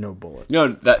 And there's no bullets. No,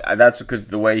 that's because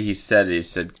the way he said it, he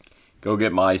said, go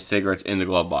get my cigarettes in the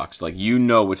glove box. Like, you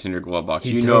know what's in your glove box.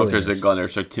 You know if there's a gun there.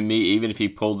 So to me, even if he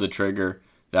pulled the trigger,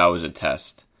 that was a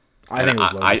test. I think it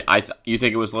was loaded. You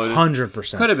think it was loaded?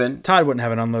 100%. Could have been. Todd wouldn't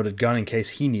have an unloaded gun in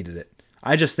case he needed it.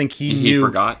 I just think he knew. He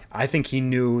forgot? I think he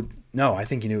knew. No, I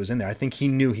think he knew it was in there. I think he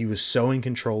knew he was so in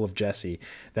control of Jesse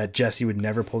that Jesse would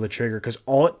never pull the trigger because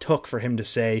all it took for him to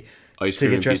say ice cream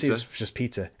to get Jesse pizza? was just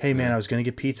pizza. Hey, man, I was going to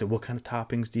get pizza. What kind of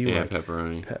toppings do you like?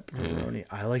 Pepperoni. Pepperoni. Yeah.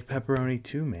 I like pepperoni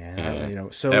too, man. Yeah.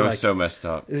 So that was so messed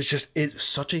up. It was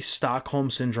such a Stockholm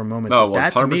syndrome moment. No,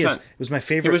 that 100%. To me it was my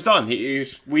favorite. He was done. He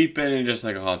was weeping and just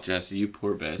like, oh, Jesse, you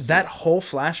poor bastard. That whole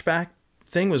flashback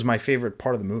thing was my favorite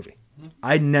part of the movie.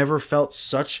 I never felt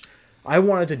such. I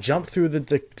wanted to jump through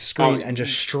the screen and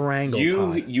just strangle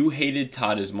Todd. You hated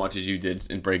Todd as much as you did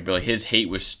in Breaking Bad. Like, his hate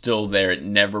was still there. It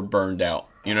never burned out.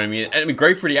 You know what I mean? I mean,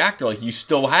 great for the actor. Like, you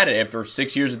still had it after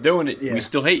 6 years of doing it. Yeah. We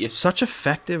still hate you. Such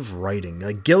effective writing.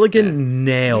 Like, Gilligan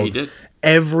nailed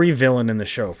every villain in the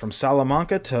show, from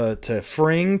Salamanca to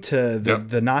Fring to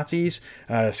the Nazis,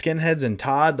 skinheads, and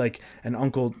Todd, like, and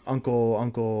Uncle.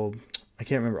 I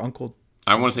can't remember Uncle.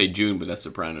 I want to say June, but that's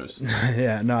Sopranos.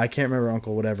 Yeah, no, I can't remember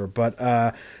Uncle whatever, but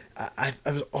I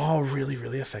was all really,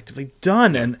 really effectively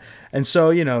done. Yeah. And so,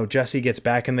 you know, Jesse gets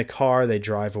back in the car, they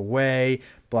drive away,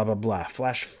 blah, blah, blah.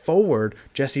 Flash forward,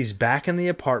 Jesse's back in the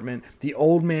apartment, the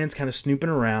old man's kind of snooping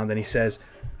around, and he says,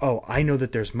 oh, I know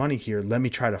that there's money here, let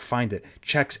me try to find it.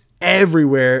 Checks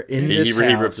everywhere in this house.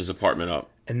 He ripped his apartment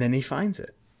up. And then he finds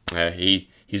it. Yeah,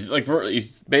 He's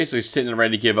basically sitting there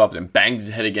ready to give up, and bangs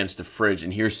his head against the fridge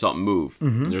and hears something move.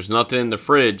 Mm-hmm. And there's nothing in the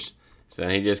fridge, so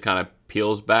then he just kind of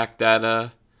peels back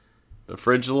that the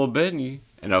fridge a little bit,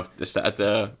 and at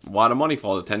the wad of money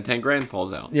falls, the 10 grand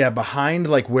falls out. Yeah, behind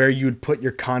like where you'd put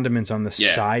your condiments on the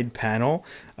side panel,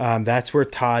 that's where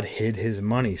Todd hid his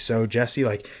money. So Jesse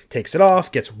like takes it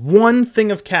off, gets one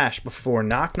thing of cash before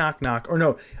knock. Or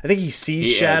no, I think he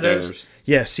sees shadows.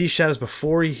 Yeah, sees shadows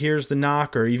before he hears the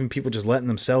knock, or even people just letting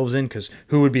themselves in, because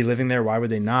who would be living there? Why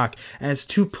would they knock? And it's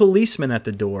 2 policemen at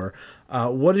the door.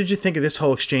 What did you think of this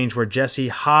whole exchange where Jesse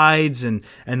hides and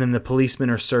then the policemen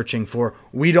are searching for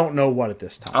we don't know what at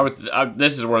this time?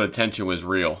 This is where the tension was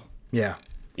real. Yeah.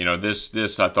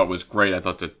 This I thought was great. I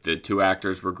thought that the 2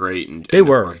 actors were great, and they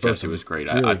were. Jesse was great.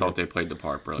 Really I thought they played the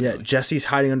part brilliantly. Yeah, Jesse's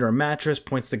hiding under a mattress,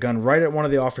 points the gun right at one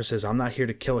of the officers. I'm not here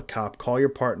to kill a cop. Call your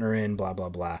partner in. Blah blah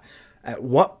blah. At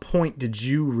what point did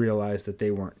you realize that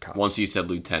they weren't cops? Once he said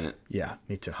lieutenant. Yeah,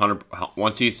 me too.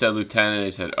 Once he said lieutenant,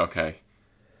 they said, okay,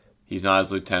 he's not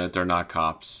his lieutenant. They're not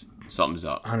cops. Something's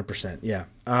up. 100%. Yeah.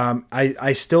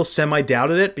 I still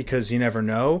semi-doubted it because you never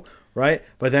know, right?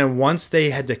 But then once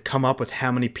they had to come up with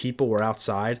how many people were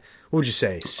outside, what would you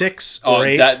say? 6 or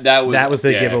 8? That was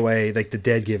the giveaway, like the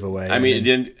dead giveaway. I mean,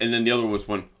 and then the other was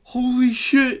one. Holy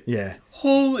shit! Yeah.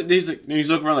 He's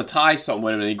looking around to tie something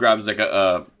with him, and he grabs like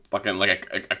a fucking like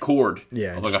a cord,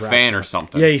 like a fan or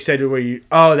something. Yeah, he said,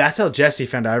 "Oh, that's how Jesse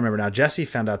found out." I remember now. Jesse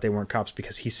found out they weren't cops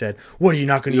because he said, "What, are you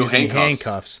not going to use any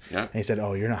handcuffs?" Yeah. And he said,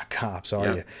 "Oh, you're not cops,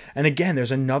 are you?" And again,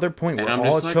 there's another point where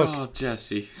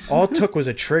Jesse, all it took was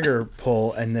a trigger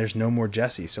pull, and there's no more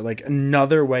Jesse. So like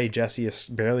another way Jesse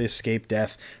barely escaped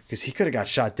death because he could have got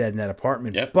shot dead in that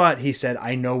apartment. Yep. But he said,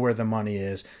 "I know where the money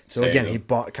is." So again, he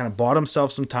bought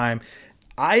himself some time.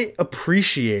 I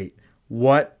appreciate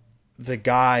what the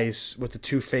guys with the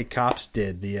 2 fake cops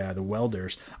did, the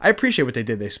welders. I appreciate what they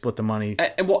did. They split the money.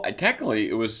 And well, technically,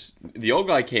 it was the old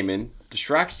guy came in,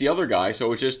 distracts the other guy, so it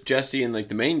was just Jesse and like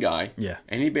the main guy. Yeah.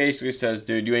 And he basically says,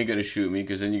 "Dude, you ain't gonna shoot me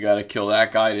because then you gotta kill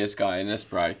that guy, and this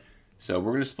guy. So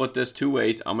we're gonna split this 2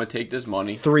 ways. I'm gonna take this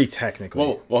money." 3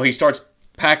 technically. Well, he starts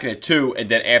packing it 2, and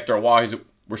then after a while,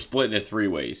 we're splitting it 3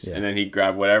 ways, and then he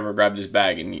grabbed his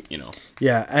bag, and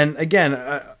Yeah, and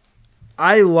again,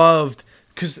 I loved.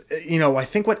 Because, I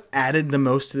think what added the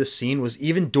most to the scene was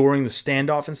even during the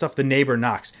standoff and stuff, the neighbor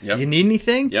knocks. Yep. You need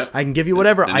anything? Yep. I can give you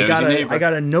whatever. I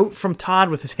got a note from Todd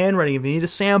with his handwriting. If you need a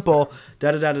sample,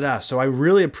 da-da-da-da-da. So I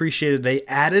really appreciated they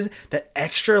added that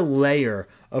extra layer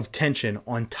of tension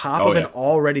on top of an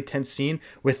already tense scene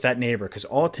with that neighbor. Because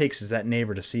all it takes is that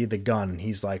neighbor to see the gun. And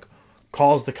he's like,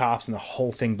 calls the cops, and the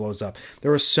whole thing blows up.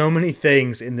 There were so many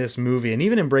things in this movie, and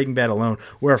even in Breaking Bad alone,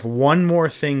 where if one more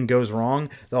thing goes wrong,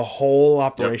 the whole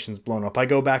operation's blown up. I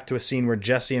go back to a scene where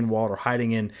Jesse and Walt are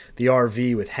hiding in the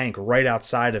RV with Hank right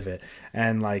outside of it,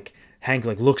 and like Hank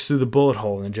like looks through the bullet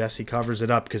hole, and Jesse covers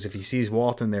it up because if he sees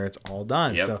Walt in there, it's all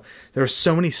done. Yep. So there are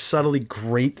so many subtly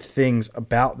great things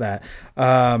about that.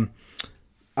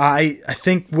 I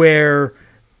think where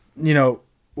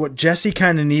what Jesse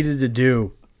kind of needed to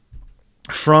do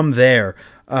from there,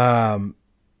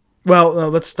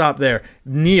 let's stop there.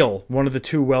 Neil, one of the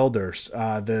 2 welders,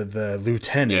 the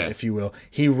lieutenant, if you will,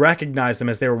 he recognized them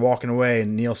as they were walking away,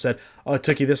 and Neil said, "Oh, it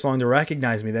took you this long to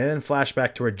recognize me." They then flash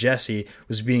back to where Jesse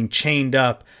was being chained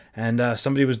up, and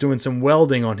somebody was doing some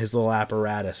welding on his little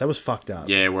apparatus. That was fucked up.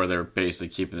 Yeah, where they're basically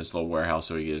keeping this little warehouse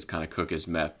so he could just kind of cook his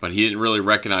meth. But he didn't really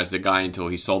recognize the guy until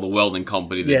he saw the welding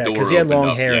company. The door because he had long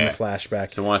up. hair in the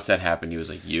flashback. So once that happened, he was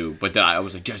like, "You." But then I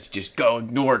was like, just go,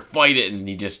 ignore it, fight it, and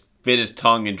he just bit his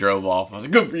tongue and drove off. I was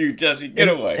like, "Good for you, Jesse. Get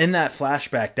away." In that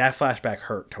flashback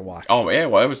hurt to watch. Oh yeah,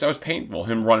 well that was painful.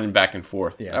 Him running back and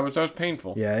forth. Yeah, that was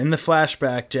painful. Yeah, in the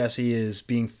flashback, Jesse is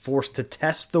being forced to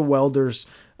test the welder's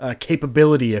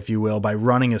capability, if you will, by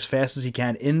running as fast as he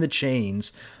can in the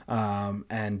chains,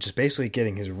 and just basically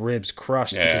getting his ribs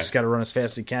crushed because he's got to run as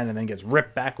fast as he can, and then gets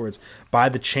ripped backwards by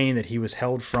the chain that he was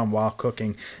held from while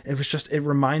cooking. It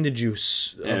reminded you.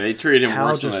 They treated him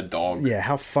worse than a dog. Yeah,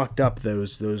 how fucked up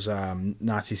those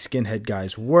Nazi skinhead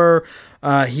guys were.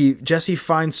 Jesse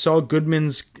finds Saul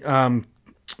Goodman's.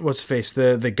 What's his face?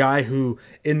 The guy who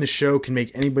in the show can make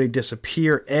anybody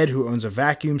disappear. Ed, who owns a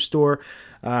vacuum store.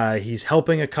 He's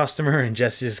helping a customer, and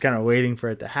Jesse's just kind of waiting for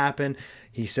it to happen.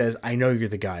 He says, "I know you're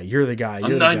the guy. You're the guy.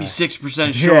 I'm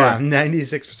 96% sure. Yeah, I'm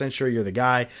 96% sure you're the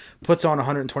guy." Puts on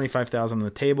 $125,000 on the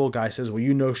table. Guy says,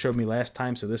 "Well, showed me last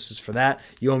time, so this is for that.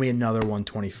 You owe me another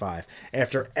 $125."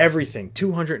 After everything,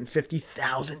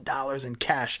 $250,000 in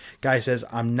cash. Guy says,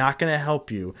 "I'm not going to help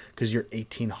you because you're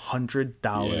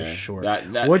 $1,800 short."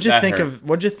 What'd you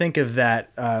think of that?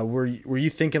 Were you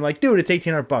thinking like, dude, it's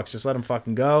 $1,800, just let him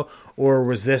fucking go, or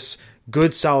was this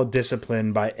good solid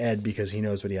discipline by Ed because he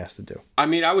knows what he has to do? I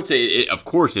mean, I would say, of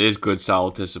course, it is good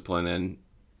solid discipline, and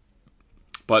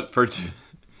But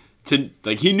to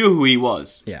like, he knew who he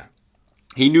was. Yeah.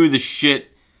 He knew the shit.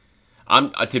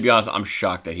 To be honest, I'm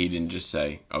shocked that he didn't just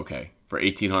say, okay, for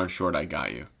 1,800 short, I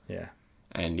got you. Yeah.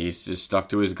 And he's just stuck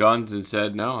to his guns and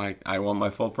said, no, I want my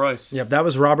full price. Yep, that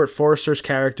was Robert Forster's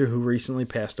character, who recently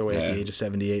passed away at Yeah. the age of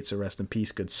 78. So rest in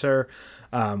peace, good sir.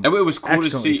 And it was cool to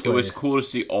Excellently see. It was played. cool to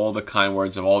see all the kind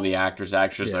words of all the actors,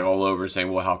 actors, Yeah. like all over, saying,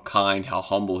 "Well, how kind, how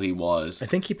humble he was." I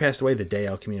think he passed away the day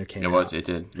El Camino came out. It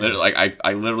did. Literally, like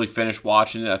I literally finished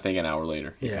watching it. I think an hour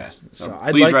later. He Yeah, passed. so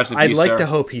please rest in I'd peace, like sir. to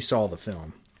hope he saw the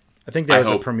film. I think there was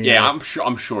a premiere. Yeah,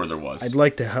 I'm sure there was. I'd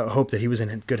like to hope that he was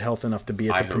in good health enough to be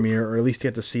at the hope. premiere, or at least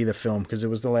get to see the film, because it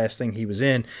was the last thing he was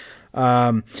in.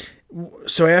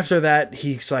 So after that,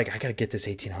 he's like, I gotta get this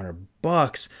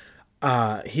 $1,800.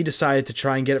 He decided to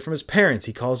try and get it from his parents.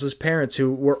 He calls his parents,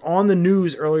 who were on the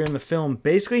news earlier in the film,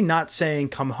 basically not saying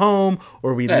 "come home"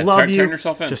 or "we love you." Turn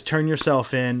yourself in. Just turn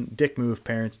yourself in. Dick move,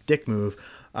 parents. Dick move.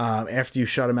 After you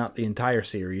shut him out the entire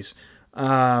series,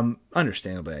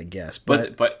 understandably, I guess.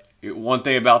 But one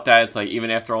thing about that, it's like,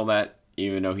 even after all that,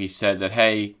 even though he said that,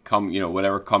 hey, come,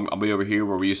 whatever, come, I'll be over here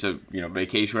where we used to,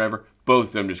 vacation, whatever. Both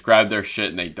of them just grabbed their shit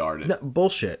and they darted. No,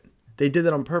 bullshit. They did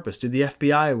that on purpose, dude. The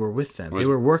FBI were with them. They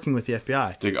were working with the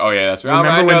FBI. Oh yeah, that's right.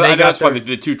 Remember when they got that's why their-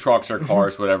 the two trucks or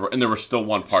cars, whatever, and there was still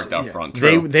one parked out front.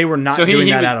 True. They were not so doing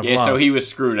that was, out of love. So he was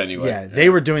screwed anyway. Yeah, they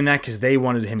were doing that because they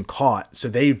wanted him caught. So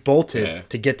they bolted Yeah.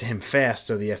 to get to him fast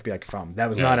so the FBI could follow him. That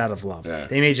was not out of love. Yeah.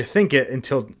 They made you think it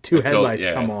until headlights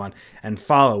come on and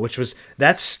follow, which was,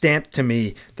 that's stamped to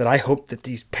me that I hope that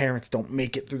these parents don't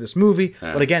make it through this movie.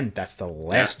 Yeah. But again, that's the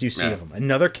last you see Yeah. of them.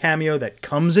 Another cameo that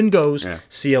comes and goes. Yeah.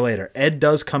 See you later. Ed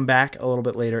does come back a little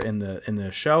bit later in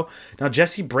the show. Now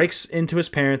Jesse breaks into his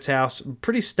parents' house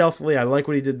pretty stealthily. I like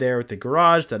what he did there with the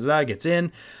garage. Gets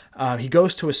in. He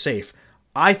goes to a safe.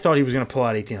 I thought he was going to pull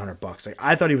out $1,800. Like,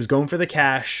 I thought he was going for the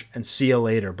cash and see you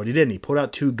later, but he didn't. He pulled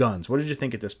out 2 guns. What did you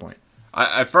think at this point?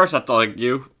 At first, I thought like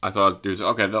you. I thought, dude,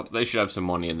 okay, they should have some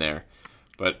money in there.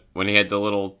 But when he had the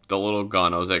little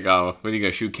gun, I was like, oh, what are you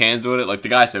gonna shoot cans with it? Like the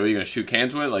guy said, what are you gonna shoot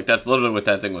cans with it? Like that's literally what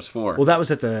that thing was for. Well, that was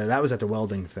at the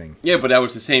welding thing. Yeah, but that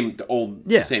was the same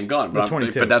same gun. But, the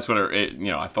 22. but that's what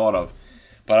I thought of.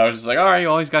 But I was just like, all right,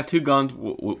 he's got 2 guns.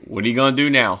 What are you gonna do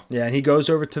now? Yeah, and he goes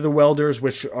over to the welders,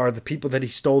 which are the people that he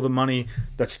stole the money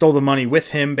with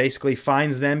him. Basically,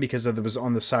 finds them because it was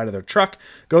on the side of their truck.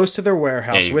 Goes to their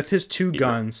warehouse with his 2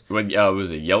 guns. Was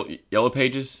it Yellow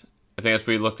Pages? I think that's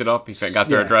where he looked it up. He got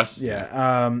their address.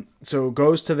 Yeah. So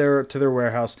goes to their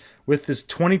warehouse with his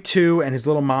 22 and his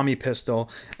little mommy pistol,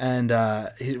 and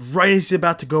right as he's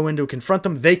about to go in to confront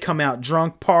them, they come out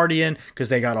drunk, partying because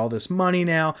they got all this money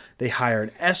now. They hire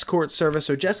an escort service.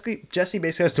 So Jesse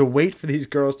basically has to wait for these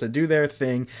girls to do their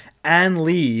thing and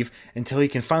leave until he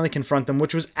can finally confront them,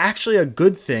 which was actually a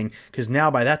good thing because now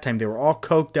by that time they were all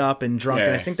coked up and drunk,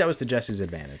 and I think that was to Jesse's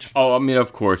advantage. Oh, I mean,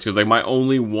 of course, because like my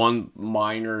only one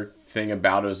minor thing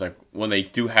about it is like when they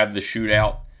do have the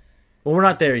shootout. Well, we're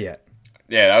not there yet.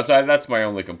 Yeah, that's my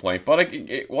only complaint. But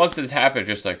like, once it happened,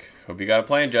 just like, hope you got a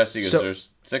plan, Jesse, because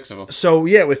there's 6 of them. So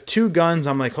yeah, with 2 guns,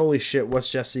 I'm like, holy shit, what's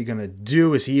Jesse gonna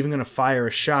do? Is he even gonna fire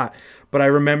a shot? But I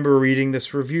remember reading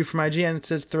this review from IGN. It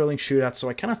says thrilling shootout, so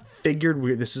I kind of figured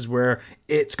this is where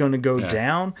it's gonna go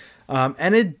down.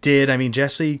 And it did. I mean,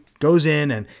 Jesse goes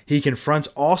in and he confronts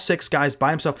all 6 guys by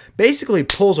himself. Basically,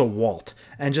 pulls a Walt.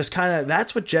 And just kind of,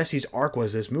 that's what Jesse's arc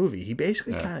was this movie. He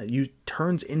basically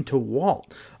turns into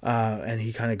Walt. And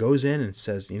he kind of goes in and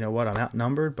says, you know what, I'm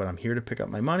outnumbered, but I'm here to pick up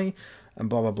my money, and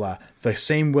blah, blah, blah. The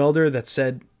same welder that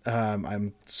said,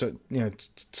 it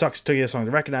sucks, took you this long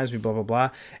to recognize me, blah, blah, blah.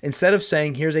 Instead of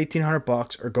saying, here's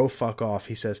 $1,800 or go fuck off,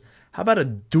 he says, how about a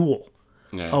duel?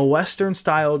 Yeah. A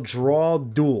Western-style draw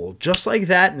duel. Just like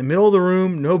that, in the middle of the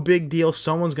room, no big deal,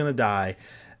 someone's going to die.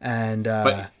 And...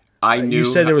 I knew you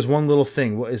said there was one little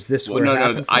thing. What is this? Where it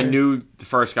happened for I you? knew the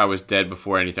first guy was dead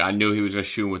before anything. I knew he was going to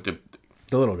shoot him with the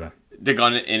little gun. The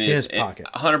gun in his pocket.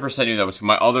 100% knew that was.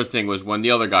 My other thing was when the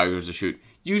other guy goes to shoot.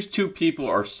 Use 2 people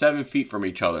are 7 feet from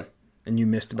each other. And you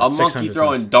missed about 600 monkey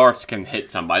throwing darts can hit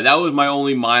somebody. That was my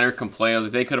only minor complaint.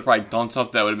 Like, they could have probably done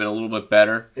something that would have been a little bit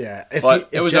better. Yeah, it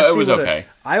was okay.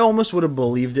 I almost would have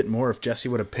believed it more if Jesse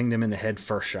would have pinged him in the head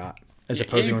first shot. As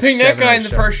opposed to ping that guy in the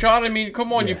first shot. I mean,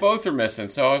 come on, you both are missing.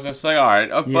 So I was just like, all right,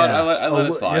 but I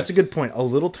let it slide. That's a good point. A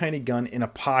little tiny gun in a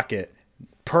pocket,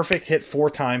 perfect hit 4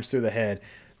 times through the head,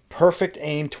 perfect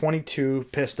aim, 22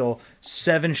 pistol,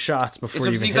 7 shots before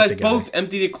you even hit the guy. You guys both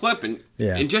emptied a clip, and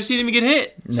Jesse didn't even get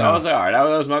hit. So I was like, all right,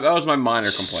 that was my minor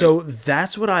complaint. So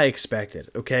that's what I expected.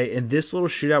 Okay, in this little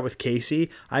shootout with Casey,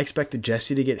 I expected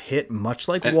Jesse to get hit much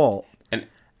like Walt.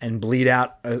 and bleed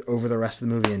out over the rest of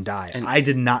the movie and die. And I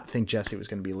did not think Jesse was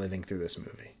going to be living through this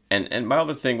movie. And my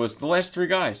other thing was the last 3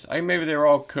 guys. Maybe they were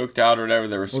all coked out or whatever.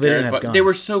 They were scared, but they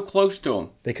were so close to him.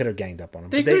 They could have ganged up on him.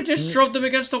 They could have just shoved him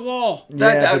against the wall.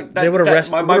 They would have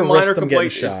arrested. My minor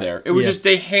complaint is there. It was just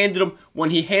they handed him when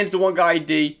he hands the one guy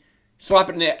ID. Slap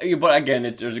it in the... But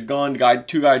again, there's a gun.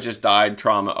 2 guys just died.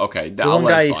 Trauma. Okay. The one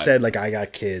guy, he said, like, I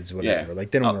got kids, whatever. Yeah.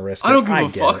 Like, they don't want to risk it. I don't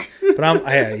give a fuck.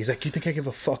 But he's like, you think I give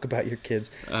a fuck about your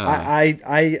kids?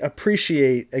 I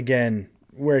appreciate, again,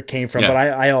 where it came from, but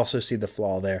I also see the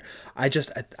flaw there. I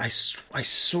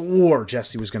swore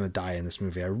Jesse was going to die in this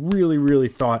movie. I really, really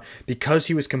thought, because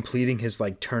he was completing his,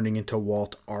 like, turning into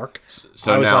Walt arc,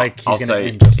 so I was now, like, he's going to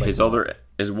end just like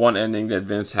his one ending that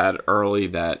Vince had early,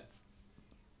 that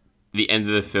the end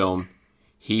of the film,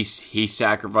 he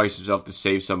sacrificed himself to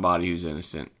save somebody who's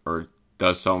innocent, or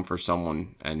does something for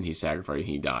someone, and he sacrifices,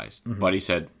 he dies. Mm-hmm. But he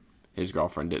said his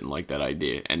girlfriend didn't like that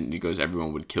idea, and he goes,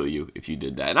 everyone would kill you if you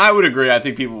did that. And I would agree. I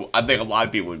think a lot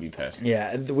of people would be pissed.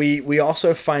 Yeah, we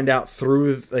also find out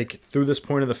through this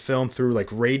point of the film, through like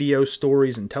radio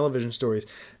stories and television stories,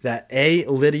 that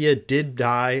Lydia did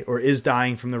die or is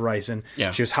dying from the ricin.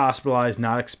 Yeah. She was hospitalized,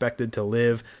 not expected to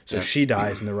live, so she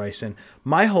dies in the ricin.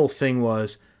 My whole thing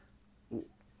was,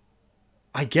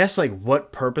 I guess, like,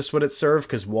 what purpose would it serve?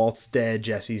 Because Walt's dead,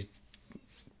 Jesse's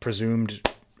presumed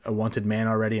a wanted man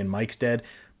already, and Mike's dead.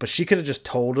 But she could have just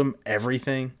told him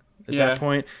everything at that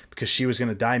point, because she was going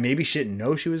to die. Maybe she didn't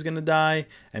know she was going to die,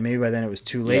 and maybe by then it was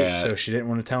too late, so she didn't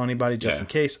want to tell anybody just in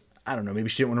case. I don't know. Maybe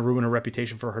she didn't want to ruin her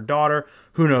reputation for her daughter.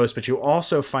 Who knows? But you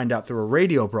also find out through a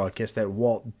radio broadcast that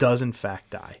Walt does in fact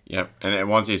die. Yep. And then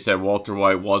once he said Walter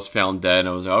White was found dead,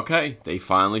 I was like, okay, they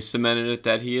finally cemented it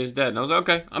that he is dead. And I was like,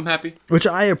 okay, I'm happy. Which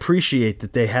I appreciate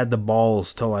that they had the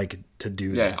balls to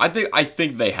do that. Yeah, I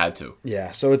think they had to. Yeah.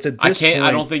 So it's at this point,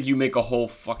 I don't think you make a whole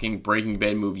fucking Breaking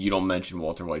Bad movie you don't mention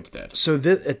Walter White's dead. So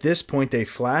at this point, they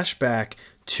flash back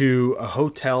to a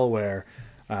hotel where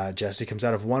Jesse comes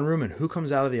out of one room, and who comes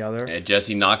out of the other? Yeah,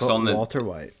 Jesse knocks on the... Walter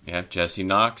White. Yeah, Jesse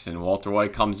knocks, and Walter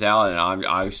White comes out, and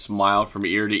I smiled from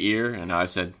ear to ear, and I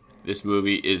said, this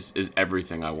movie is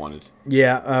everything I wanted.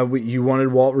 Yeah, you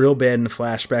wanted Walt real bad in the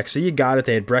flashback, so you got it.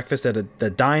 They had breakfast at the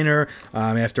diner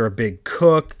after a big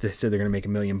cook. They said they're going to make $1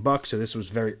 million, so this was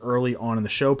very early on in the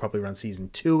show, probably around season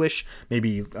 2-ish,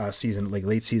 maybe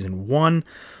late season 1.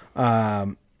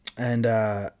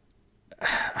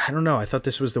 I don't know. I thought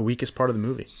this was the weakest part of the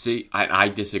movie. See, I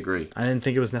disagree. I didn't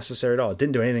think it was necessary at all. It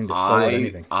didn't do anything to forward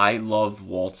anything. I loved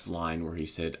Walt's line where he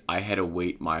said, I had to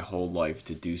wait my whole life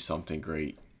to do something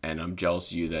great, and I'm jealous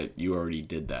of you that you already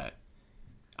did that.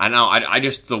 I know. I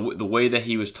just, the way that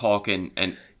he was talking,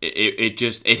 and it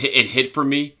hit for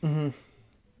me. Mm-hmm.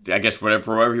 I guess for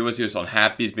whatever he was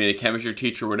unhappy. He's being a chemistry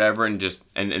teacher or whatever, and just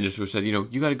said,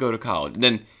 you got to go to college. And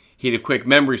then he had a quick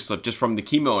memory slip just from the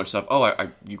chemo and stuff. Oh,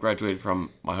 you graduated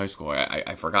from my high school.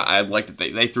 I forgot. I liked that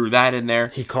they threw that in there.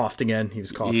 He coughed again. He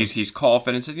was coughing. He's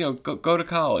coughing and said, go to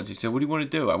college. He said, what do you want to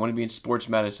do? I want to be in sports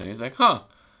medicine. He's like, huh.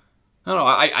 I don't know.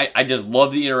 I just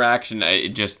love the interaction.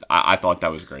 I thought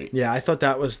that was great. Yeah, I thought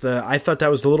that was the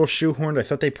little shoehorned. I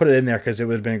thought they put it in there because it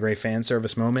would have been a great fan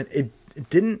service moment. It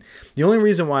didn't. The only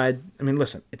reason why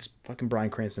listen, it's fucking Bryan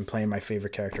Cranston playing my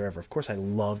favorite character ever. Of course, I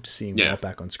loved seeing Walt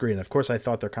back on screen. Of course, I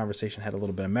thought their conversation had a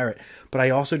little bit of merit, but I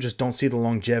also just don't see the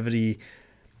longevity.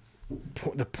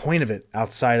 The point of it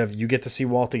outside of you get to see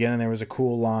Walt again, and there was a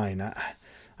cool line. I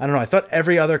don't know. I thought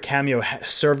every other cameo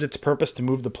served its purpose to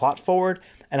move the plot forward.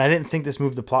 And I didn't think this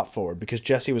moved the plot forward because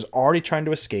Jesse was already trying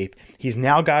to escape. He's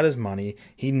now got his money.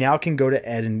 He now can go to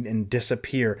Ed and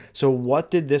disappear. So what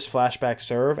did this flashback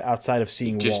serve outside of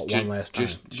seeing Walt one last time?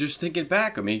 Just thinking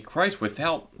back, Christ,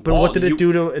 without But Walt, what did it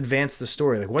do to advance the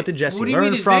story? Like, what did Jesse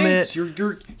learn from it?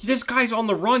 This guy's on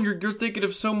the run. You're thinking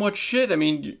of so much shit.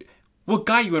 What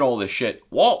got you in all this shit?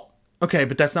 Walt. Okay,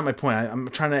 but that's not my point. I'm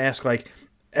trying to ask,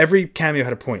 every cameo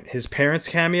had a point. His parents'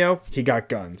 cameo, he got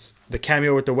guns. The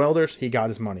cameo with the welders, he got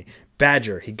his money.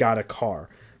 Badger, he got a car.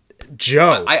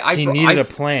 Joe, he needed a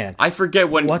plan. I forget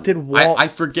when. What did Walt? I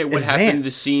forget what happened in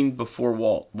the scene before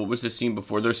Walt. What was the scene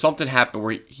before? There's something happened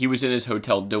where he was in his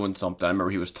hotel doing something. I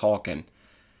remember he was talking,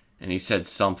 and he said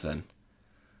something.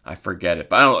 I forget it,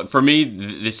 but I don't know. For me,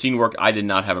 the scene worked. I did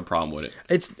not have a problem with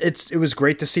it. It was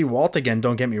great to see Walt again.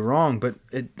 Don't get me wrong, but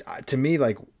to me,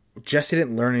 Jesse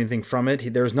didn't learn anything from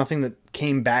it. There was nothing that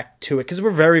came back to it because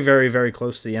we're very, very, very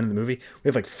close to the end of the movie.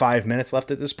 We have 5 minutes left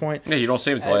at this point. Yeah, you don't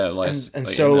see him until the last. And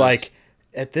so,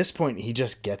 at this point, he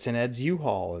just gets in Ed's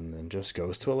U-Haul and then just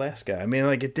goes to Alaska.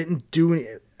 It didn't do any.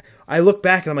 I look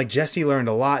back and I'm like, Jesse learned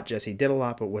a lot. Jesse did a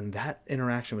lot. But when that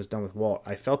interaction was done with Walt,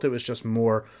 I felt it was just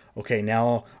more, okay,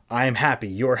 now I'm happy.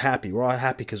 You're happy. We're all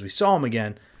happy because we saw him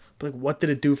again. But like, what did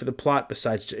it do for the plot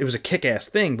besides, it was a kick-ass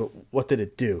thing, but what did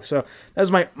it do? So that was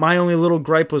my only little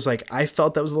gripe was like, I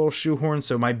felt that was a little shoehorned.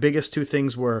 So my biggest two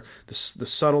things were the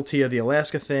subtlety of the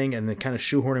Alaska thing and then kind of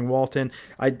shoehorning Walton.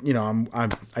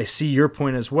 I see your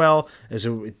point as well, as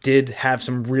it did have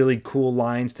some really cool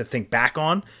lines to think back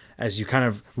on as you kind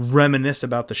of reminisce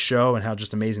about the show and how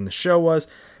just amazing the show was.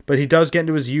 But he does get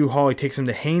into his U-Haul. He takes him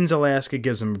to Haines, Alaska,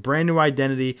 gives him a brand new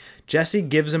identity. Jesse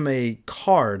gives him a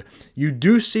card. You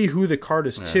do see who the card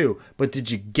is to, but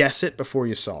did you guess it before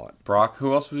you saw it? Brock.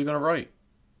 Who else was he going to write?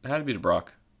 It had to be to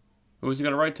Brock. Who was he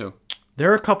going to write to?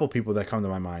 There are a couple people that come to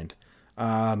my mind.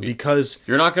 Because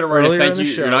you're not going to write a thank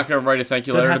you. You're not going to write a thank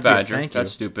you letter to Badger.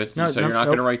 That's stupid. No, you're not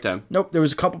going to write them. Nope. There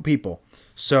was a couple people.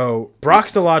 So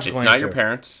Brock's the logical answer. It's not your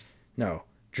parents. No,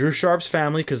 Drew Sharp's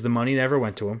family because the money never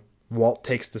went to him. Walt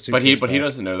takes the suitcase. But he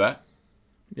doesn't know that.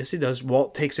 Yes, he does.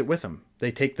 Walt takes it with him.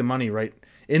 They take the money right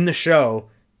in the show.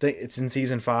 It's in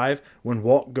season 5 when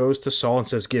Walt goes to Saul and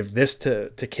says, "Give this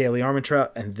to Kaylee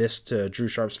Armentrout and this to Drew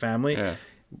Sharp's family." Yeah.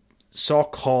 Saul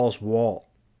calls Walt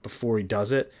before he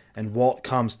does it, and Walt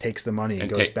comes, takes the money, and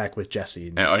goes back with Jesse.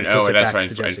 That's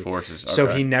right. Enforces. Okay.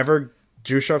 So he never.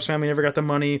 Drew Sharp's family never got the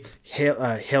money.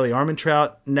 Haley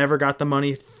Armentrout never got the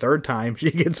money. Third time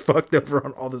she gets fucked over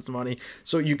on all this money.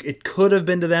 So it could have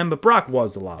been to them, but Brock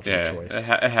was the logical choice. It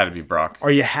had to be Brock.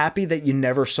 Are you happy that you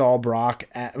never saw Brock?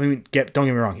 Don't get me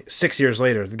wrong. 6 years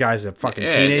later, the guy's a fucking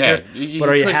teenager. Yeah. But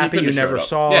are you happy you never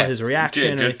saw his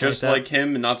reaction? Just like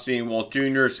him and not seeing Walt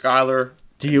Jr., Skyler,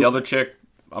 the other chick.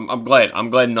 I'm glad. I'm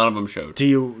glad none of them showed. Do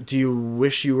you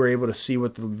wish you were able to see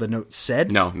what the note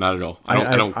said? No, not at all.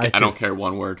 I don't care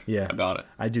one word about it.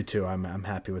 I do too. I'm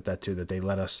happy with that too. That they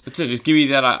let us. Just give me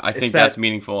that. I think that's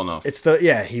meaningful enough.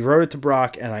 He wrote it to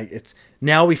Brock, and it's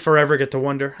now we forever get to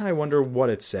wonder. I wonder what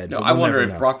it said. No, I wonder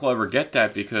if Brock will ever get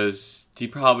that because he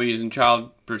probably is in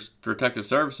Child Protective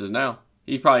Services now.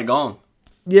 He's probably gone.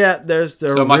 Yeah,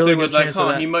 so my thing was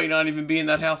like, he might not even be in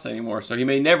that house anymore, so he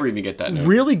may never even get that note.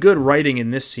 Really good writing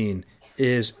in this scene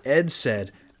is Ed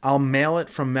said, "I'll mail it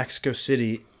from Mexico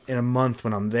City in a month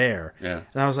when I'm there." Yeah.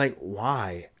 And I was like,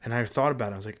 why? And I thought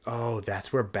about it. I was like, oh,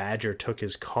 that's where Badger took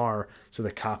his car, so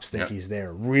the cops think he's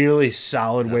there. Really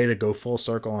solid way to go full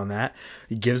circle on that.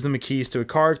 He gives them the keys to a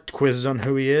car, quizzes on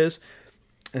who he is,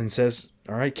 and says,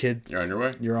 "All right, kid. You're on your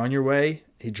way. You're on your way."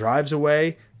 He drives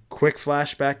away. Quick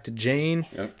flashback to Jane.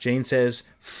 Yep. Jane says,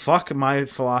 "Fuck my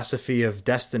philosophy of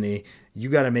destiny. You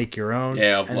got to make your own."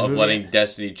 Yeah, of letting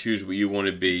destiny choose what you want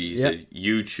to be. He said,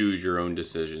 "You choose your own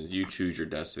decisions. You choose your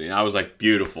destiny." And I was like,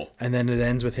 beautiful. And then it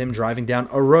ends with him driving down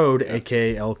a road,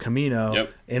 a.k.a. El Camino,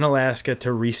 in Alaska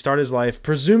to restart his life,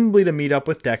 presumably to meet up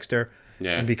with Dexter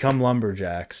and become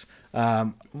lumberjacks.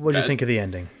 What do you think of the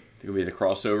ending? It could be the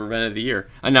crossover event of the year.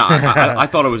 I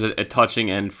thought it was a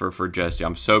touching end for Jesse.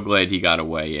 I'm so glad he got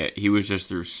away. He was just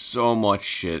through so much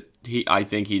shit. I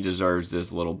think he deserves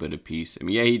this little bit of peace. I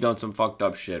mean, he done some fucked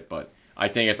up shit, but I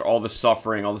think after all the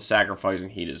suffering, all the sacrificing,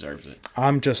 he deserves it.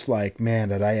 I'm just like, man,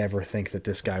 did I ever think that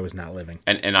this guy was not living?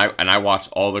 And I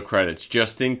watched all the credits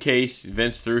just in case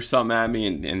Vince threw something at me,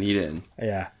 and he didn't.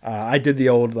 Yeah, I did the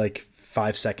old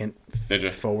 5-second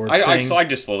forward thing. I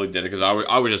just slowly did it because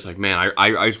I was just like, man,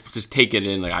 I just take it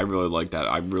in. Like, I really like that.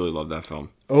 I really love that film.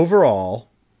 Overall,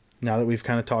 now that we've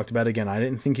kind of talked about it again, I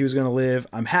didn't think he was going to live.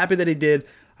 I'm happy that he did.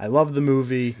 I love the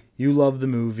movie. You love the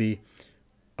movie.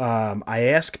 I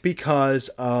ask because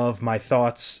of my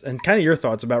thoughts and kind of your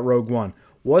thoughts about Rogue One.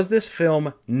 Was this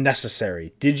film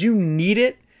necessary? Did you need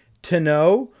it to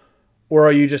know? Or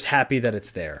are you just happy that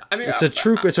it's there? I mean, it's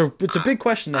a big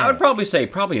question. I would probably say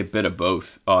a bit of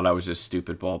both. Oh, that was just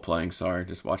stupid ball playing. Sorry,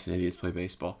 just watching idiots play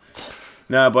baseball.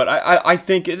 No, but I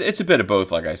think it's a bit of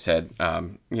both. Like I said,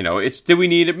 do we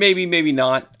need it? Maybe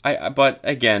not. But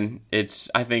again,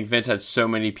 I think Vince had so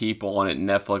many people on it.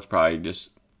 Netflix probably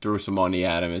just threw some money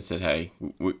at him and said, "Hey,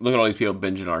 look at all these people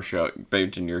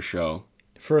binging your show."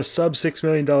 For a sub $6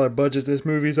 million budget, this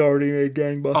movie's already made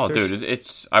gangbusters. Oh, dude,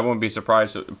 I wouldn't be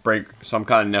surprised to break some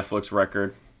kind of Netflix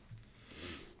record.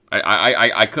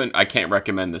 I can't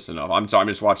recommend this enough. I'm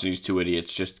just watching these two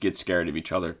idiots just get scared of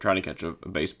each other trying to catch a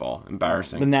baseball.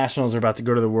 Embarrassing. The Nationals are about to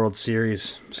go to the World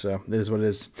Series, so it is what it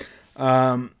is.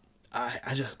 I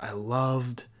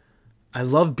loved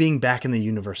being back in the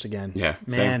universe again. Yeah,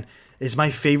 man. Same. It's my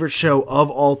favorite show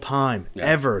of all time,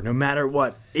 ever, no matter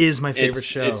what, is my favorite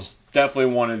show. It's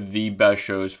definitely one of the best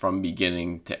shows from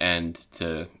beginning to end.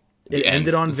 It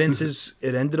ended on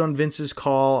Vince's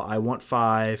call. I want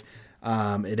 5.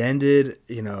 It ended,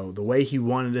 the way he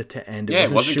wanted it to end.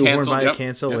 It wasn't shoehorned canceled, by a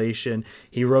cancellation.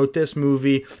 He wrote this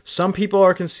movie. Some people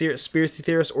are conspiracy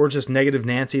theorists or just negative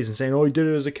Nancy's and saying, oh, he did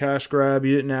it as a cash grab.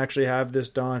 He didn't actually have this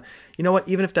done. You know what?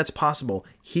 Even if that's possible,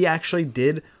 he actually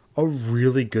did a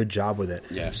really good job with it.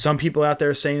 Yeah. Some people out there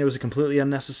are saying it was a completely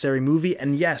unnecessary movie.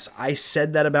 And yes, I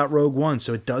said that about Rogue One.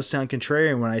 So it does sound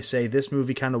contrarian when I say this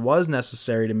movie kind of was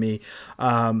necessary to me.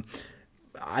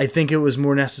 I think it was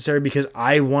more necessary because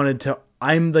I'm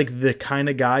like the kind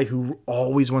of guy who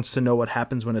always wants to know what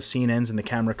happens when a scene ends and the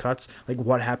camera cuts, like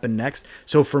what happened next.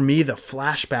 So for me, the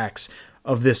flashbacks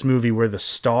of this movie were the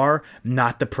star,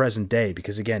 not the present day.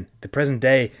 Because again, the present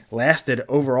day lasted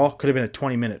overall, could have been a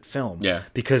 20-minute film. Yeah.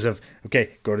 Because of,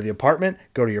 okay, go to the apartment,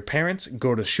 go to your parents,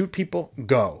 go to shoot people,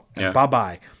 go. And Yeah.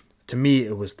 bye-bye. To me,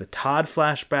 it was the Todd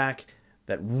flashback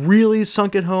that really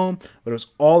sunk it home, but it was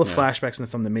all the flashbacks in the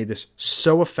film that made this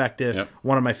so effective. Yep.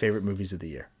 One of my favorite movies of the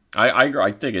year. I agree.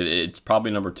 I think it's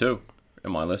probably number 2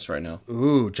 in my list right now.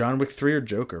 Ooh, John Wick 3 or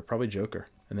Joker? Probably Joker.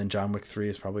 And then John Wick 3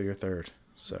 is probably your third.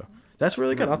 So that's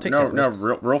really good. I'll take that list.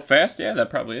 Real fast. Yeah, that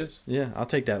probably is. Yeah, I'll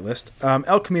take that list.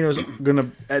 El Camino's going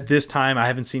to, at this time, I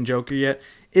haven't seen Joker yet,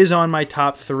 is on my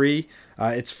top 3.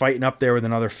 It's fighting up there with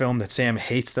another film that Sam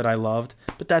hates that I loved,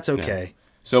 but that's okay.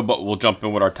 So, but we'll jump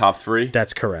in with our top 3.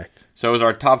 That's correct. So it was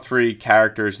our top 3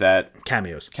 characters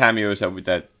Cameos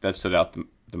that stood out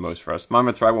the most for us. My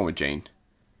number 3, I went with Jane.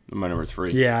 My number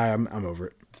 3. Yeah, I'm over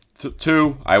it.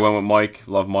 2, I went with Mike.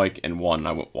 Love Mike. And 1,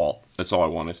 I went Walt. That's all I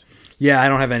wanted. Yeah, I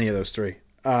don't have any of those 3.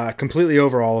 Completely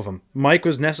over all of them. Mike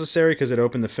was necessary because it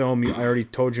opened the film. I already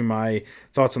told you my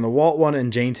thoughts on the Walt one,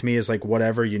 and Jane to me is like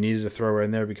whatever. You needed to throw her in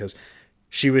there because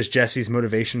she was Jesse's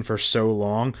motivation for so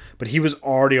long, but he was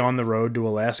already on the road to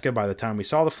Alaska by the time we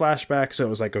saw the flashback, so it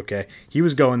was like, okay, he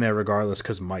was going there regardless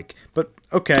because Mike. But,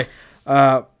 okay,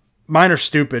 mine are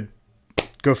stupid.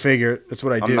 Go figure. That's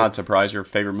what I do. I'm not surprised your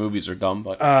favorite movies are dumb,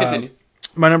 but continue.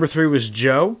 My number 3 was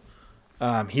Joe.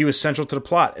 He was central to the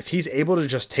plot. If he's able to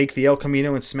just take the El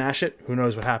Camino and smash it, who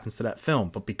knows what happens to that film.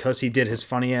 But because he did his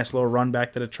funny-ass little run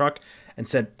back to the truck and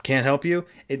said, can't help you,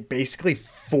 it basically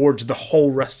forged the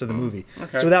whole rest of the movie.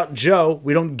 Okay. So without Joe,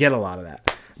 we don't get a lot of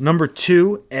that. Number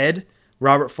 2, Ed,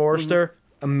 Robert Forster.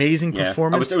 Amazing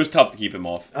performance. It was tough to keep him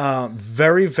off.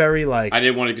 Very, very like... I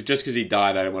didn't want to, just because he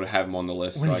died, I didn't want to have him on the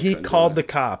list. When he called the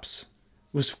cops,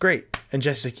 it was great. And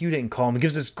Jesse's like, you didn't call him. He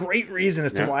gives this great reason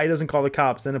as to why he doesn't call the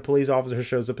cops. Then a police officer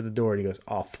shows up at the door and he goes,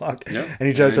 oh, fuck. Yep. And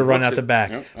he tries to run out the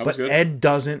back. Yep, but Ed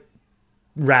doesn't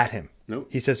rat him. Nope.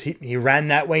 He says he ran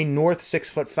that way north,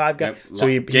 6'5" guy. Yep. So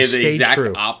he gave stayed the exact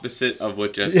true. opposite of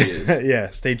what Jesse is.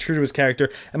 Yeah, stayed true to his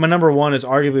character. And my number 1 is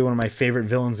arguably one of my favorite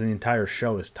villains in the entire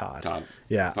show is Todd.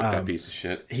 Yeah. Fuck that piece of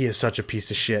shit. He is such a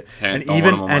piece of shit. Don't And want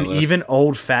him on my list. even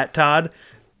old fat Todd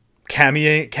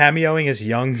cameoing as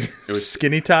young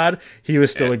skinny Todd, he was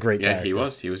still a great character. Yeah,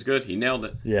 he was good. He nailed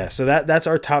it. Yeah, so that's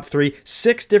our top 3.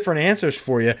 6 different answers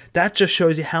for you. That just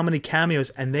shows you how many cameos,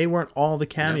 and they weren't all the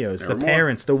cameos. Yeah, the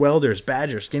parents, the welders,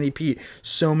 Badger, Skinny Pete,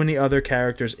 so many other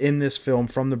characters in this film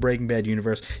from the Breaking Bad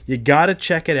universe. You gotta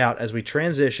check it out as we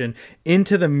transition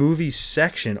into the movie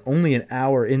section, only an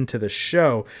hour into the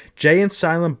show. Jay and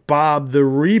Silent Bob, the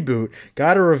reboot,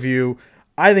 got a review.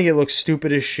 I think it looks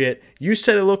stupid as shit. You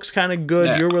said it looks kind of good.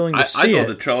 Yeah, You're willing to see it. I thought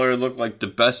the trailer looked like the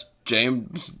best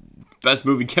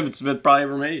movie Kevin Smith probably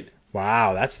ever made.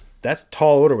 Wow, that's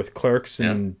tall order with Clerks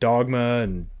and Dogma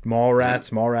and Mallrats.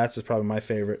 Mallrats is probably my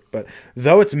favorite. But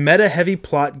though its meta-heavy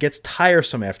plot gets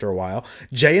tiresome after a while,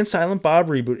 Jay and Silent Bob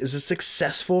Reboot is a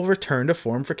successful return to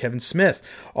form for Kevin Smith.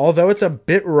 Although it's a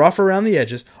bit rough around the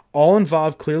edges, all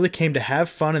involved clearly came to have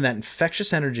fun, and that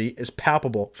infectious energy is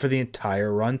palpable for the entire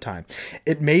runtime.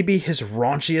 It may be his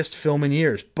raunchiest film in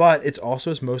years, but it's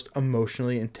also his most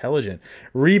emotionally intelligent.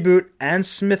 Reboot and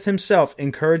Smith himself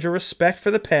encourage a respect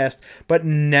for the past, but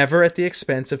never at the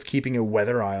expense of keeping a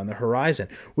weather eye on the horizon,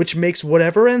 which makes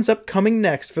whatever ends up coming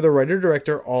next for the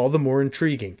writer-director all the more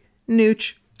intriguing.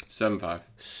 Nooch. 7.5.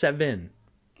 7.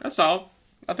 That's all.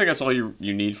 I think that's all you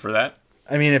need for that.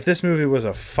 I mean, if this movie was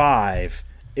a 5...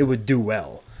 it would do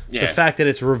well. Yeah. The fact that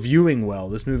it's reviewing well,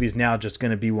 this movie is now just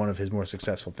going to be one of his more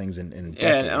successful things in decades.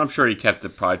 Yeah, and I'm sure he kept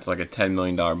it probably to like a $10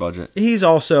 million budget. He's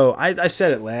also, I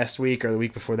said it last week or the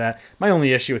week before that, my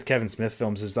only issue with Kevin Smith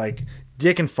films is like,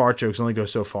 dick and fart jokes only go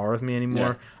so far with me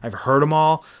anymore. Yeah. I've heard them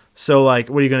all. So, like,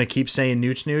 what are you going to keep saying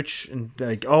nooch nooch? And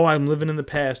like, oh, I'm living in the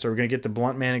past, or we're going to get the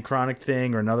Blunt Man and Chronic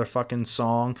thing, or another fucking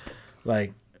song.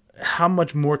 Like, how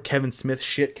much more Kevin Smith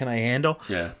shit can I handle?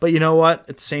 Yeah. But you know what?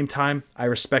 At the same time, I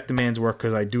respect the man's work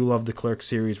because I do love the Clerks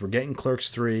series. We're getting Clerks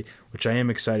 3, which I am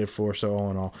excited for. So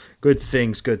all in all, good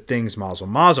things, mazel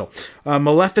mazel.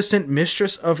 Maleficent,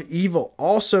 Mistress of Evil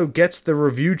also gets the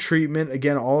review treatment.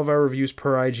 Again, all of our reviews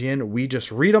per IGN, we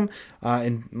just read them.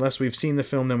 Unless we've seen the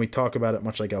film, then we talk about it,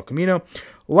 much like El Camino.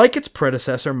 Like its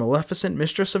predecessor, Maleficent,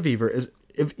 Mistress of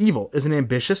Evil is an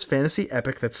ambitious fantasy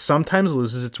epic that sometimes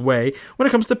loses its way when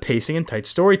it comes to pacing and tight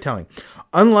storytelling.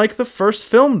 Unlike the first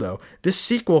film, though, this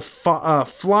sequel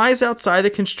flies outside the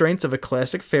constraints of a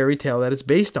classic fairy tale that it's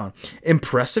based on.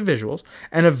 Impressive visuals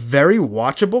and a very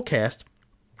watchable cast,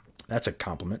 that's a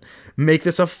compliment, make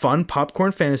this a fun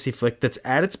popcorn fantasy flick that's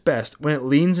at its best when it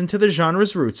leans into the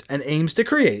genre's roots and aims to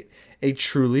create a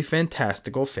truly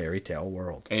fantastical fairy tale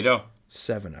world. 8-0.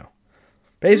 7-0.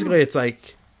 Basically, it's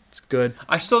like... It's good.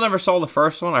 I still never saw the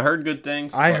first one. I heard good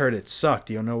things. I heard it sucked.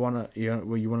 You want to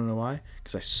know why?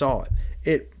 Because I saw it.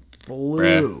 It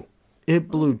blew. It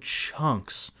blew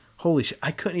chunks. Holy shit!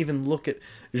 I couldn't even look at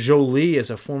Jolie as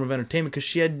a form of entertainment because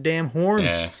she had damn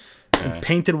horns and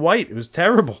painted white. It was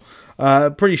terrible.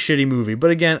 Pretty shitty movie.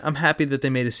 But again, I'm happy that they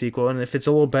made a sequel, and if it's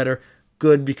a little better,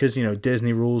 good, because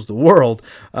Disney rules the world.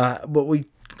 But we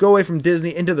go away from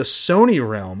Disney into the Sony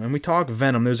realm, and we talk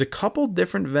Venom. There's a couple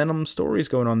different Venom stories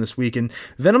going on this week, and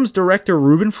Venom's director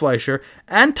Ruben Fleischer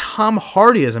and Tom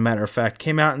Hardy, as a matter of fact,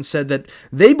 came out and said that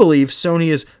they believe Sony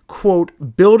is, quote,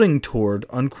 building toward,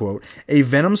 unquote, a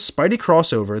Venom Spidey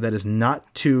crossover that is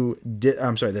not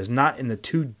that's not in the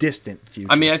too distant future.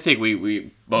 I mean, I think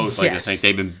we both like to think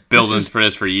they've been building for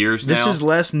this for years now. This is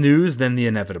less news than the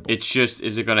inevitable. It's just,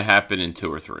 is it going to happen in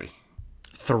 2 or 3?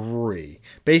 3.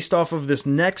 Based off of this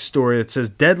next story that says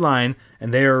Deadline,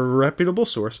 and they are a reputable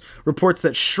source, reports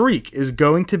that Shriek is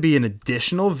going to be an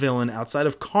additional villain outside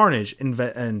of Carnage in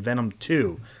Venom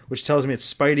 2, which tells me that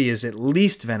Spidey is at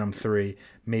least Venom 3,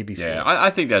 maybe 4. Yeah, I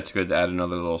think that's good to add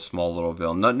another small little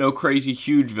villain. No crazy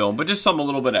huge villain, but just something a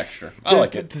little bit extra. I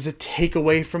like it. Does it take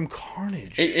away from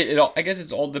Carnage? I guess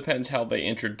it all depends how they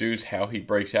introduce how he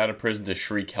breaks out of prison. Does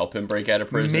Shriek help him break out of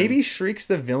prison? Maybe Shriek's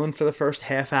the villain for the first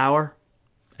half hour.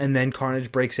 And then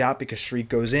Carnage breaks out because Shriek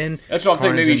goes in. That's what I'm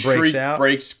thinking. Maybe Shriek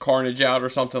breaks Carnage out or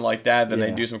something like that. Then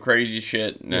they do some crazy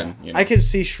shit. And then, I could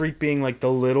see Shriek being like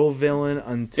the little villain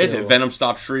until... If Venom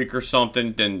stops Shriek or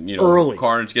something, then early.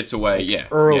 Carnage gets away.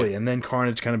 Early. And then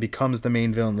Carnage kind of becomes the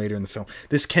main villain later in the film.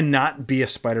 This cannot be a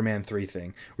Spider-Man 3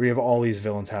 thing where you have all these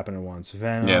villains happen at once.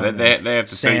 Venom, they have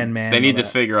to Sandman. They need to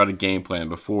figure out a game plan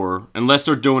before... Unless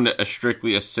they're doing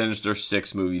strictly a Sinister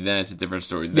Six movie, then it's a different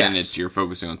story. Then you're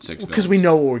focusing on 6 villains. Because we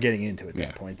know what we're getting into at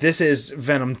that point. This is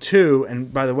Venom 2,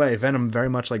 and by the way, Venom, very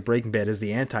much like Breaking Bad, is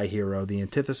the anti-hero, the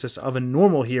antithesis of a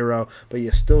normal hero, but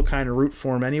you still kind of root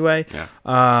for him anyway. Yeah.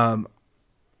 Are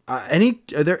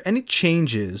there any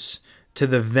changes to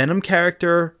the Venom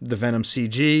character, the Venom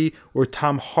CG, or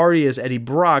Tom Hardy as Eddie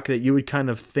Brock that you would kind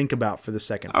of think about for the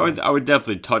second film? I would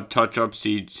definitely touch up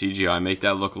CGI, make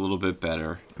that look a little bit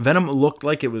better. Venom looked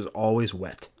like it was always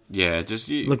wet. Yeah, just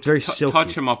looked very silky.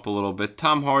 Touch him up a little bit.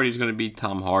 Tom Hardy's going to be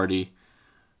Tom Hardy.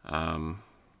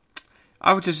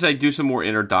 I would just say do some more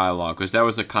inner dialogue because that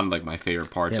was kind of like my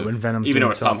favorite parts of Venom. Even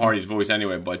though it's Tom Hardy's voice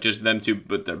anyway, but just them two,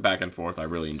 but the back and forth, I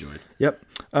really enjoyed. Yep.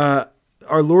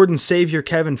 Our Lord and Savior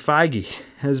Kevin Feige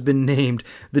has been named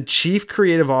the Chief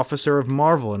Creative Officer of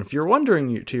Marvel, and if you're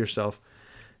wondering to yourself,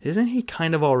 isn't he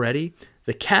kind of already?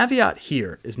 The caveat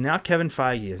here is now Kevin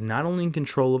Feige is not only in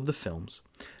control of the films,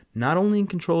 not only in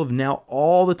control of now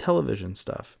all the television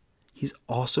stuff, he's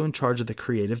also in charge of the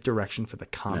creative direction for the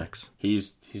comics. Yeah,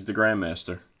 he's the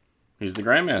Grandmaster. He's the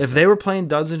Grandmaster. If they were playing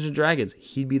Dungeons and Dragons,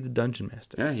 he'd be the Dungeon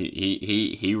Master. Yeah,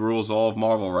 he rules all of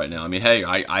Marvel right now. I mean, hey,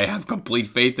 I have complete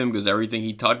faith in him because everything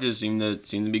he touches seem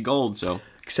to be gold. So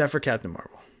except for Captain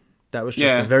Marvel. That was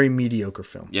just a very mediocre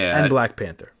film. Yeah, and Black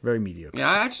Panther, very mediocre. Yeah,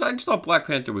 I just thought Black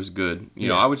Panther was good. You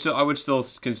know, I would still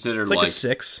consider it's like a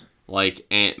 6. Like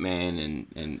Ant-Man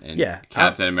and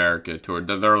Captain America.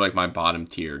 They're like my bottom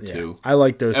tier too. I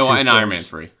like those two. And Iron Man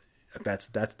 3. That's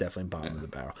definitely bottom of the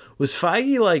barrel. Was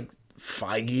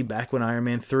Feige back when Iron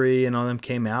Man 3 and all them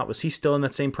came out? Was he still in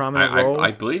that same prominent role?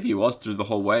 I believe he was through the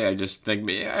whole way. I just think,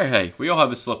 hey, we all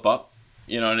have a slip up.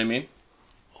 You know what I mean?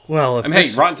 Well,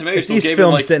 Rotten Tomatoes if these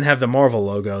films didn't have the Marvel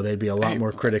logo, they'd be a lot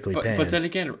more critically panned. But then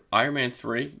again, Iron Man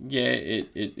 3,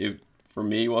 it for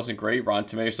me wasn't great. Rotten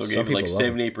Tomatoes still gave it like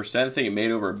 78%. I think it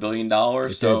made over $1 billion.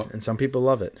 Did, and some people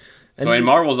love it. So in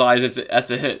Marvel's eyes,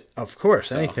 that's a hit. Of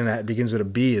course, anything that begins with a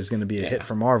B is going to be a hit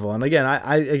for Marvel. And again,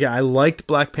 I liked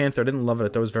Black Panther. I didn't love it. I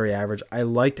thought it was very average. I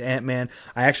liked Ant-Man.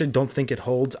 I actually don't think it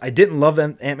holds. I didn't love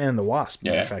Ant-Man and the Wasp.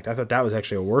 In fact, I thought that was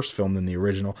actually a worse film than the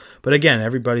original. But again,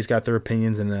 everybody's got their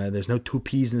opinions, and there's no two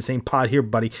peas in the same pot here,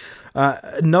 buddy.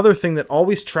 Another thing that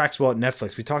always tracks well at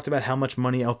Netflix, we talked about how much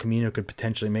money El Camino could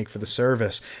potentially make for the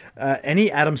service.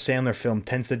 Any Adam Sandler film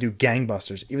tends to do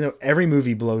gangbusters. Even though every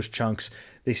movie blows chunks,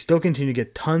 they still continue to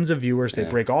get tons of viewers. They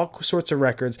break all sorts of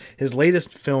records. His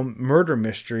latest film, Murder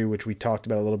Mystery, which we talked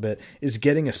about a little bit, is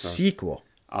getting a sequel.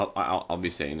 I'll be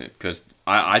saying it because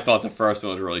I thought the first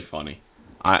one was really funny.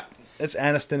 It's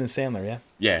Aniston and Sandler, yeah?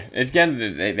 Yeah. Again,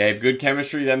 they have good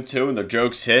chemistry, them two, and their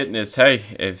jokes hit, and it's, hey,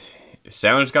 if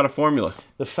Sandler's got a formula.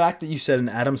 The fact that you said an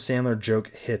Adam Sandler joke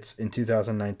hits in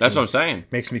 2019. That's what I'm saying.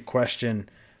 Makes me question.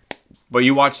 But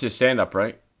you watched his stand-up,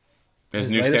 right? His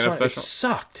new stand-up special? It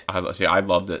sucked. I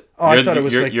loved it. Oh, I thought it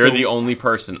was you're the only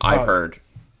person I've heard.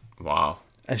 Wow.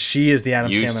 And she is the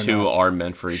Adam Sandler. You two are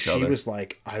meant for each other. She was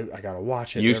like, I gotta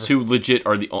watch it. You two legit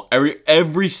are the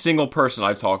every single person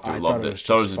I've talked to loved it.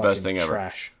 Thought it was his best thing ever.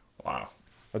 Trash. Wow.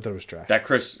 I thought it was trash. That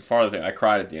Chris Farley thing, I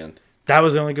cried at the end. That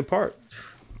was the only good part.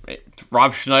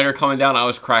 Rob Schneider coming down, I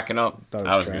was cracking up. That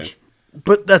was trash. Good.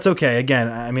 But that's okay. Again,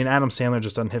 I mean, Adam Sandler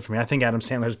just doesn't hit for me. I think Adam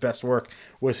Sandler's best work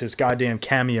was his goddamn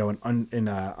cameo in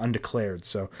Undeclared.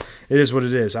 So it is what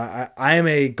it is. I am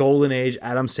a golden age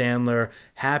Adam Sandler,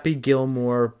 Happy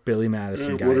Gilmore, Billy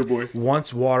Madison guy. Waterboy.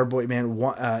 Once Waterboy, man.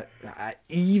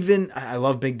 I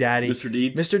love Big Daddy. Mr.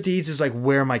 Deeds. Mr. Deeds is like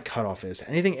where my cutoff is.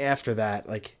 Anything after that,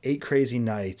 like 8 Crazy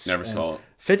Nights. Never saw it.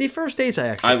 50 First Dates,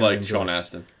 I like Sean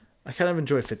Astin. I kind of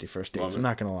enjoy 50 First Dates. I'm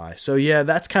not going to lie. So, yeah,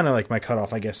 that's kind of like my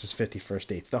cutoff, I guess, is 50 First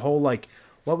Dates. The whole, like,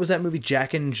 what was that movie?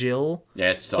 Jack and Jill?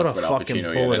 Yeah, it sucked, but Al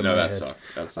Pacino, that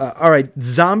sucked. All right,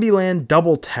 Zombieland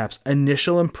Double Taps.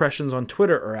 Initial impressions on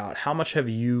Twitter are out. How much have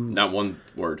you... Not one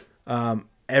word.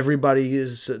 Everybody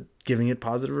is giving it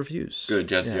positive reviews. Good.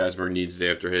 Jesse Eisenberg needs it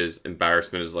after his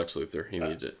embarrassment as Lex Luthor. He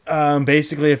needs it.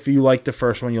 Basically, if you like the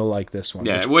first one, you'll like this one.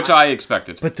 Yeah, which I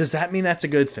expected. But does that mean that's a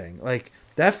good thing? Like...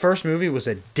 That first movie was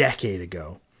a decade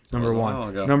ago, number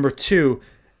one. Number two,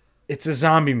 it's a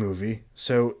zombie movie.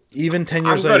 So even 10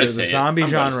 years later, the zombie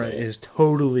genre is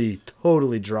totally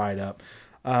dried up.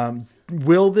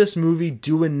 Will this movie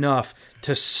do enough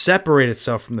to separate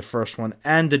itself from the first one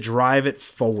and to drive it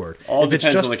forward? All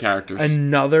depends on the characters.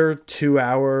 Another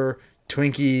 2-hour...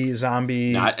 Twinkie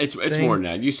zombie. It's more than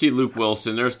that. You see Luke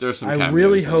Wilson. There's some. I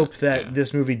really hope that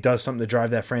this movie does something to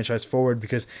drive that franchise forward,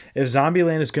 because if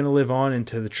Zombieland is going to live on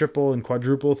into the triple and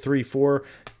quadruple 3, 4,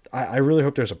 I really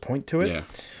hope there's a point to it.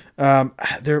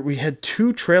 Yeah. We had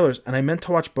 2 trailers, and I meant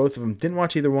to watch both of them. Didn't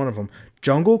watch either one of them.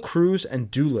 Jungle Cruise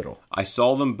and Doolittle. I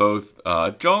saw them both.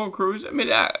 Jungle Cruise. I mean.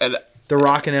 The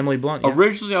Rock and Emily Blunt. Yeah.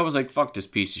 Originally, I was like, fuck this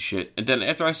piece of shit. And then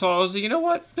after I saw it, I was like, you know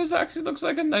what? This actually looks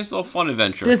like a nice little fun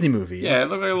adventure. Disney movie. Yeah, it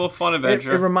looked like a little fun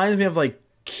adventure. It reminds me of, like,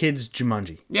 kids'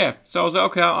 Jumanji. Yeah. So I was like,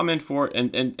 okay, I'm in for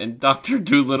it. And Dr.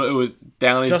 Doolittle, it was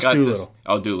down. He's got Doolittle. This.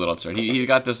 Oh, Doolittle, sorry. He's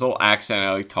got this little accent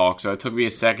how he talks. So it took me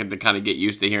a second to kind of get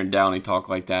used to hearing Downey talk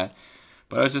like that.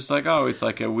 But I was just like, oh, it's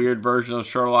like a weird version of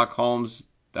Sherlock Holmes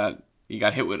that... He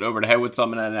got hit over the head with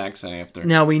something and an accent after.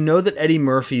 Now, we know that Eddie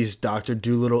Murphy's Dr.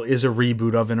 Doolittle is a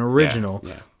reboot of an original.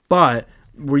 Yeah. But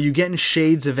were you getting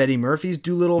shades of Eddie Murphy's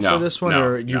Doolittle for this one?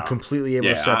 Or are you completely able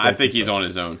to separate? I think he's on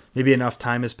his own. Maybe enough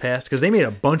time has passed? Because they made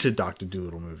a bunch of Dr.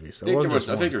 Doolittle movies. I think there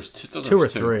was 2 or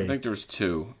 3. I think there was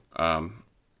 2.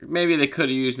 Maybe they could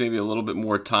have used maybe a little bit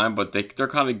more time, but they're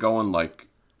kind of going like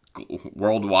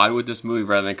worldwide with this movie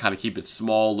rather than kind of keep it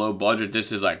small, low budget.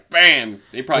 This is like, bam!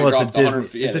 They probably dropped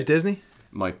 150. Is it Disney?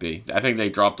 Might be. I think they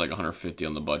dropped like 150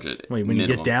 on the budget. Wait, when you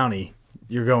get Downey,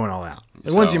 you're going all out.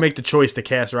 And once you make the choice to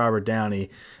cast Robert Downey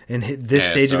in this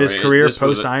stage of his career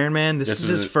post Iron Man, this is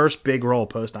his first big role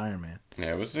post Iron Man.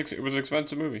 Yeah, it was an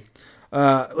expensive movie.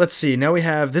 Let's see. Now we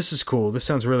have, this is cool. This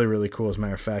sounds really, really cool, as a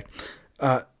matter of fact.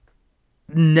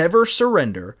 Never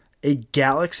Surrender, a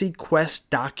Galaxy Quest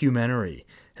documentary,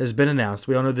 has been announced.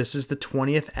 We all know this is the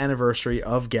 20th anniversary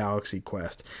of Galaxy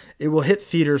Quest. It will hit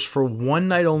theaters for one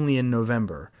night only in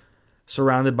November,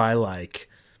 surrounded by like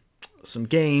some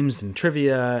games and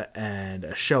trivia and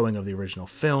a showing of the original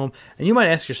film. And you might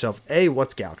ask yourself, A,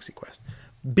 what's Galaxy Quest?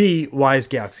 B, why is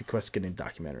Galaxy Quest getting a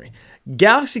documentary?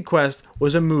 Galaxy Quest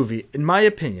was a movie, in my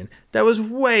opinion, that was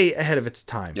way ahead of its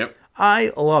time. Yep.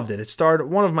 I loved it. It starred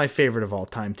one of my favorite of all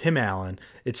time, Tim Allen.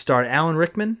 It starred Alan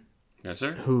Rickman. Yes,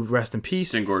 sir. Who, rest in peace.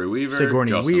 Sigourney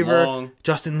Weaver.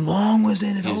 Justin Long was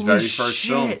in it. His very first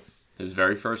film. His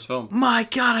very first film. My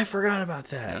God, I forgot about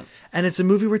that. Yeah. And it's a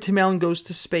movie where Tim Allen goes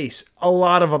to space. A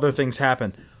lot of other things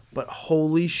happen. but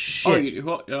holy shit.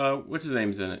 What's his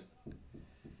name's in it?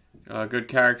 Good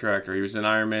character actor. He was in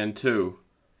Iron Man 2.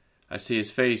 I see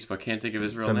his face, but I can't think of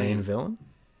his real name. The main villain?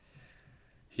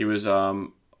 He was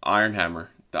Iron Hammer.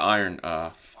 The Iron...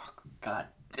 fuck. God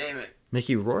damn it.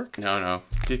 Mickey Rourke? No.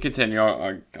 Continue.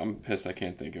 I'm pissed I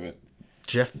can't think of it.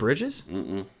 Jeff Bridges?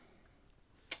 Mm-mm.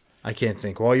 I can't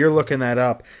think. While you're looking that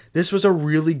up, this was a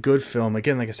really good film.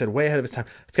 Again, like I said, way ahead of its time.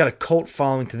 It's got a cult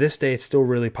following to this day. It's still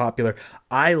really popular.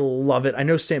 I love it. I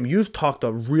know, Sam, you've talked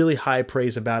a really high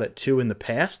praise about it, too, in the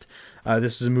past.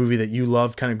 This is a movie that you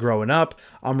loved kind of growing up.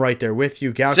 I'm right there with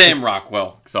you. Sam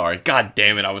Rockwell. Sorry. God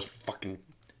damn it. I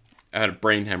had a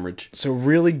brain hemorrhage. So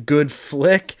really good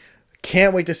flick.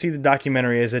 Can't wait to see the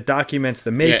documentary as it documents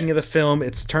the making of the film,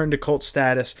 its turn to cult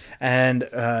status, and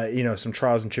some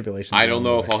trials and tribulations. I don't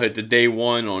know if I'll hit the day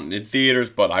one in theaters,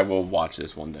 but I will watch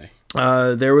this one day.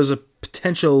 There was a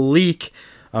potential leak.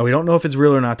 We don't know if it's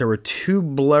real or not. There were 2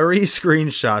 blurry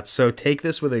screenshots, so take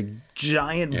this with a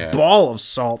giant ball of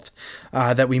salt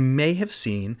that we may have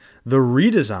seen the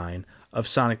redesign of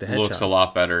Sonic the Hedgehog. Looks a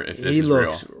lot better if this is real. real. He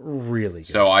looks really good.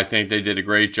 So I think they did a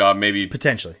great job. Maybe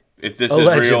potentially. If this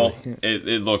Allegedly. is real,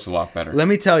 it looks a lot better. Let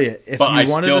me tell you, if you wanted I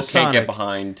still can't Sonic, get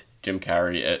behind Jim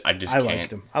Carrey. I just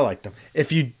can't. I liked him.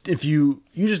 If you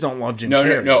just don't love Jim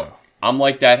Carrey. No. Though. I'm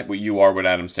like that. What you are with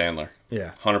Adam Sandler.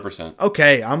 Yeah, 100%.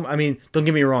 Okay, I mean, don't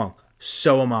get me wrong.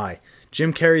 So am I.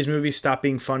 Jim Carrey's movies stopped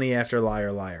being funny after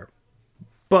Liar Liar.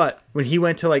 But when he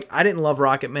went to I didn't love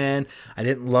Rocket Man. I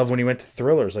didn't love when he went to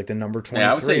Thrillers, like the number 23.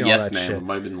 Yeah, I would say and Yes all that Man shit.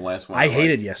 might have been the last one. I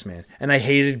hated Yes Man, and I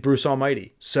hated Bruce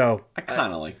Almighty. So I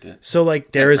kind of liked it. So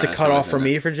there is a Prentice cutoff was for in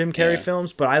me it. for Jim Carrey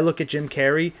films, but I look at Jim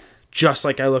Carrey just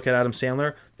like I look at Adam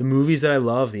Sandler. The movies that I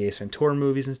love, the Ace Ventura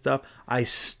movies and stuff, I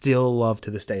still love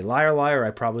to this day. Liar Liar,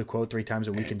 I probably quote 3 times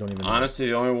a week and don't even know. Honestly,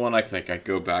 the only one I think I'd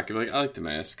go back and be like, I like The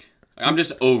Mask. I'm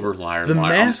just over Liar Liar. The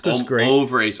Mask was great.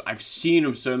 Over Ace. I've seen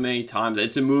him so many times.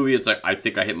 It's a movie. It's like I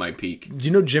think I hit my peak. Do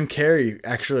you know Jim Carrey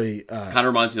actually? Kind of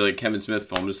reminds me of like Kevin Smith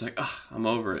film. I'm just like, I'm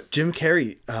over it. Jim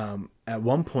Carrey. At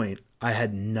one point, I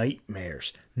had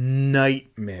nightmares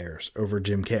over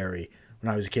Jim Carrey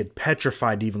when I was a kid.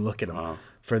 Petrified to even look at him.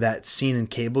 For that scene in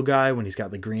Cable Guy when he's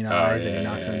got the green eyes and he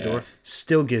knocks on the door,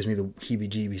 still gives me the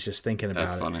heebie-jeebies just thinking about it.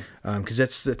 That's funny. Because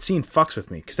that scene fucks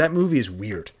with me. Because that movie is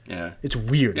weird. Yeah, it's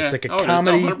weird. Yeah. It's like a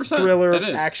comedy, 100%. thriller,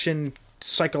 action,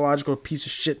 psychological piece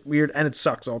of shit, weird, and it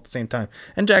sucks all at the same time.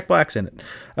 And Jack Black's in it.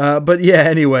 But yeah,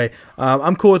 anyway,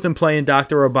 I'm cool with him playing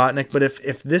Dr. Robotnik. But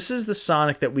if this is the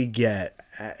Sonic that we get,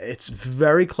 it's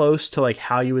very close to like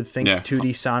how you would think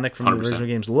 2D Sonic from 100%. The original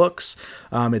games looks.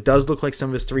 It does look like some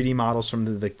of his 3D models from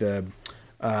the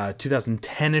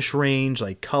 2010-ish range,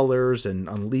 like Colors and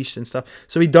Unleashed and stuff.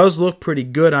 So he does look pretty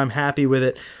good. I'm happy with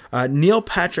it. Neil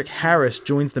Patrick Harris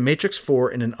joins the Matrix 4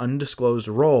 in an undisclosed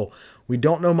role. We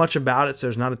don't know much about it, so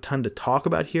there's not a ton to talk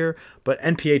about here. But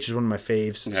NPH is one of my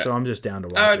faves, so I'm just down to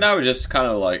watch it. I was just kind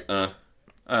of like,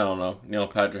 I don't know, Neil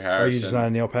Patrick Harris. Are you just not a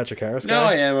Neil Patrick Harris guy? No,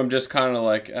 I am. I'm just kind of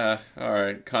like, all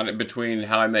right, kind of between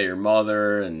How I Met Your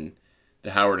Mother and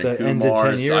the Howard and Kumar.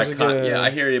 I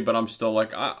hear you, but I'm still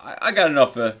like, I got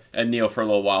enough of Neil for a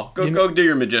little while. Go do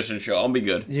your magician show. I'll be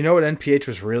good. You know what NPH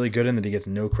was really good in that he gets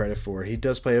no credit for? He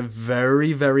does play a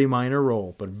very, very minor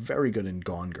role, but very good in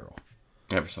Gone Girl.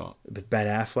 Never saw it. With Ben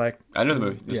Affleck. I know the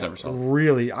movie. Just never saw it.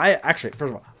 Really, first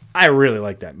of all, I really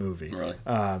like that movie. Really?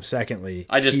 Secondly,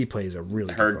 he plays a really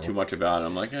good heard role. too much about it.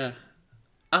 I'm like,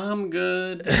 I'm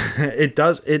good. It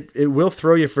does. It will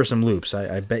throw you for some loops.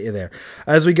 I bet you there.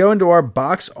 As we go into our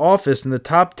box office in the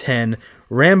top 10,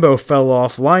 Rambo fell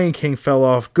off, Lion King fell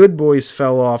off, Good Boys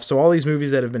fell off. So all these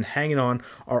movies that have been hanging on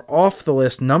are off the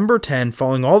list. Number 10,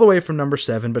 falling all the way from number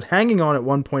 7, but hanging on at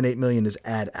 1.8 million is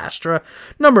Ad Astra.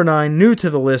 Number 9, new to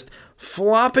the list,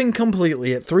 flopping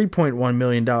completely at $3.1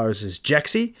 million is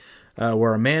Jexy,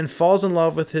 where a man falls in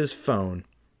love with his phone.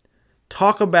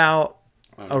 Talk about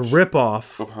a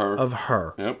ripoff of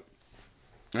her. Yep.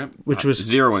 Which was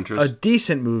zero interest. A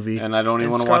decent movie. And I don't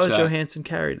even want to watch that. Scarlett Johansson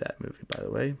carried that movie, by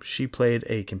the way. She played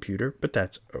a computer, but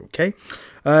that's okay.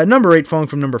 Number 8, falling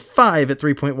from number 5 at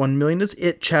 $3.1 million is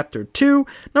It Chapter 2.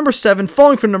 Number 7,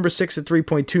 falling from number 6 at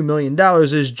 $3.2 million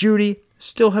is Judy.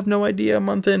 Still have no idea a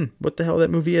month in what the hell that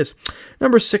movie is.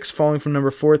 Number 6, falling from number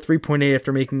 4 at 3.8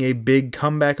 after making a big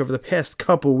comeback over the past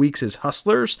couple weeks is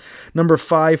Hustlers. Number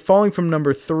 5, falling from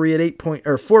number 3 at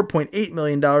 $4.8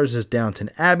 million is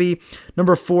Downton Abbey.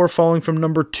 Number 4, falling from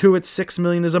number 2 at $6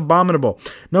 million is Abominable.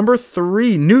 Number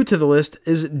 3, new to the list,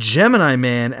 is Gemini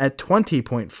Man at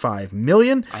 $20.5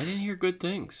 million. I didn't hear good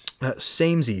things.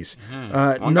 Samesies.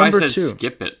 One number guy said 2.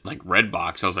 Skip it, like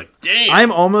Redbox. I was like, damn.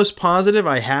 I'm almost positive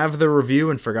I have the review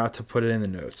and forgot to put it in the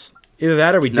notes. Either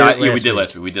that or we did No, it yeah, we last did week.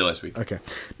 last week. We did last week. Okay.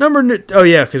 Oh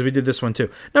yeah, because we did this one too.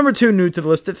 Number 2, new to the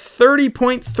list at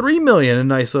 $30.3 million. A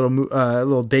nice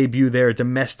little debut there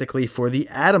domestically for the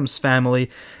Addams Family.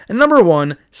 And number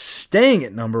 1, staying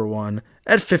at number 1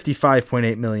 at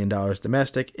 $55.8 million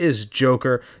domestic, is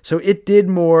Joker. So it did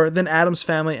more than Addams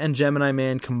Family and Gemini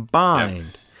Man combined.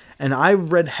 Yep. And I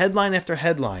read headline after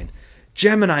headline.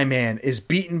 Gemini Man is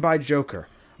beaten by Joker.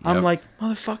 I'm Yep. like,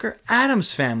 motherfucker,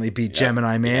 Addams Family beat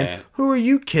Gemini Man. Yeah. Who are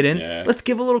you kidding? Yeah. Let's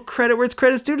give a little credit where it's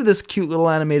credit's due to this cute little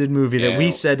animated movie that Yeah.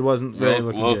 we said wasn't really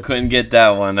looking Will good. couldn't get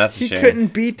that one. That's a He shame.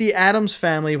 couldn't beat the Addams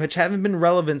Family, which haven't been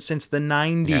relevant since the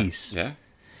 90s. Yeah.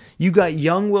 You got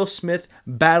young Will Smith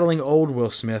battling old Will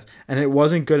Smith, and it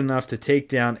wasn't good enough to take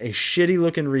down a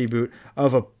shitty-looking reboot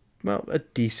of a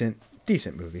decent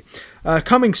movie.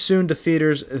 Coming soon to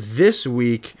theaters this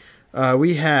week,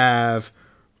 we have,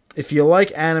 if you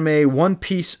like anime, One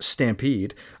Piece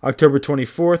Stampede. October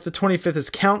 24th. The 25th is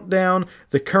Countdown,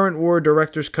 The Current War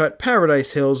Director's Cut,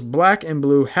 Paradise Hills, Black and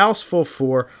Blue, Houseful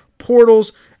 4,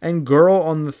 Portals, and Girl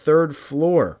on the Third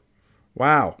Floor.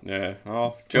 Wow. Yeah.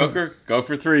 Well, Joker, go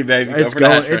for 3, baby. It's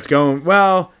going.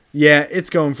 Well, yeah, it's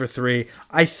going for 3.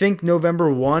 I think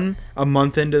November 1, a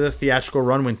month into the theatrical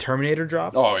run when Terminator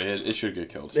drops. Oh, it should get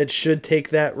killed. It should take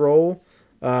that role.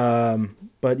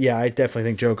 But yeah, I definitely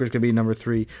think Joker's going to be number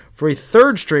 3 for a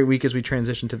third straight week as we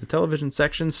transition to the television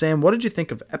section. Sam, what did you think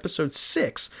of episode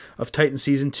 6 of Titan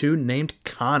season 2 named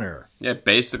Connor? Yeah,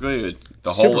 basically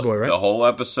Superboy, right? the whole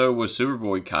episode was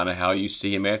Superboy, kind of how you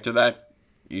see him after that.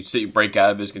 You see break out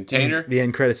of his container. The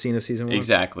end credit scene of season 1.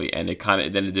 Exactly, and it kind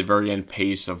of then at the very end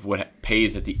pays of what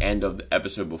pays at the end of the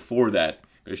episode before that,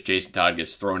 because Jason Todd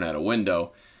gets thrown out a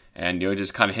window, and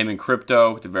just kind of him and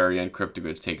Crypto at the very end. Crypto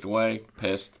gets taken away,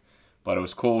 pissed, but it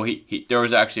was cool. There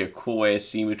was actually a cool ass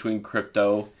scene between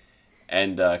Crypto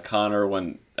and Connor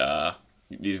when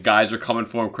these guys are coming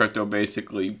for him. Crypto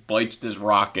basically bites this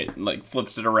rocket and like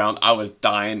flips it around. I was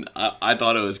dying. I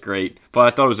thought it was great, but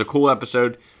I thought it was a cool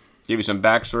episode. Give you some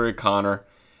backstory of Connor,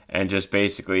 and just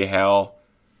basically how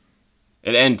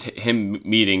it ends him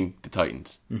meeting the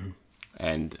Titans. Mm-hmm.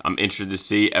 And I'm interested to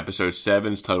see episode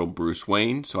 7 is titled Bruce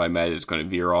Wayne, so I imagine it's going to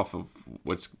veer off of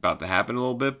what's about to happen a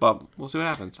little bit, but we'll see what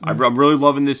happens. Mm-hmm. I'm really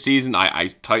loving this season.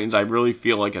 Titans, I really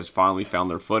feel like has finally found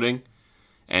their footing,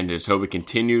 and just hope it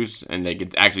continues and they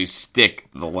can actually stick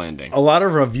the landing. A lot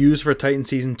of reviews for Titan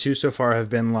season 2 so far have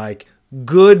been like,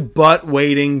 good butt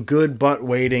waiting,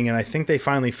 and I think they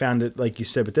finally found it, like you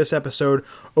said, with this episode.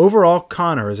 Overall,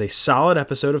 Connor is a solid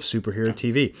episode of superhero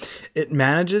TV. It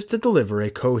manages to deliver a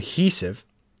cohesive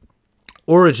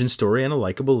origin story and a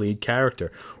likable lead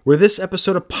character. Were this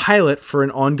episode a pilot for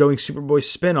an ongoing Superboy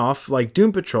spin-off like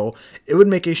Doom Patrol, it would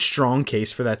make a strong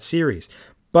case for that series.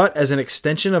 But as an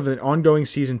extension of an ongoing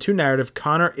Season 2 narrative,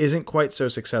 Connor isn't quite so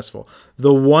successful.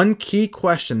 The one key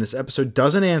question this episode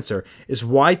doesn't answer is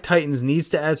why Titans needs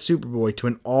to add Superboy to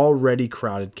an already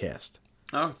crowded cast.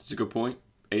 Oh, that's a good point.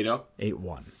 8-0?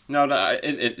 8-1. No,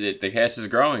 the cast is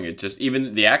growing. It just,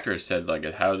 even the actors said, like,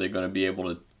 how are they going to be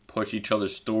able to push each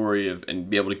other's story and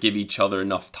be able to give each other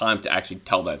enough time to actually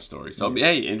tell that story. So,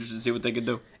 hey, interested to see what they could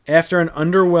do. After an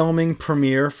underwhelming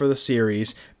premiere for the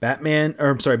series, Batwoman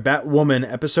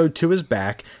Episode 2 is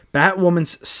back.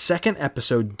 Batwoman's second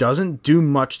episode doesn't do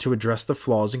much to address the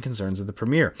flaws and concerns of the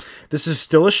premiere. This is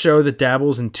still a show that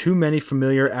dabbles in too many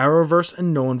familiar Arrowverse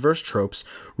and Nolanverse tropes.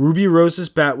 Ruby Rose's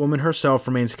Batwoman herself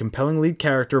remains a compelling lead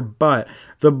character, but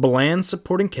the bland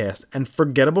supporting cast and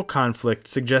forgettable conflict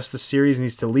suggest the series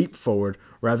needs to leap forward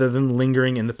rather than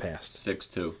lingering in the past.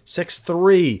 6-2.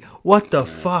 6-3. What the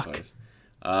fuck? Place.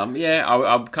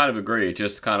 I kind of agree. It's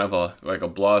just kind of a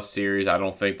blah series. I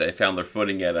don't think they found their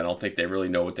footing yet. I don't think they really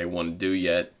know what they want to do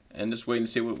yet. And just wait and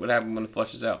see what happens when it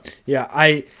flushes out.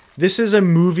 Yeah, this is a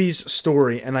movie's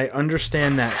story, and I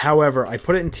understand that. However, I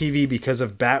put it in TV because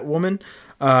of Batwoman,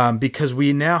 because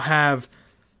we now have...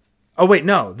 Oh, wait,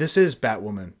 no, this is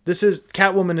Batwoman.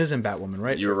 Catwoman isn't Batwoman,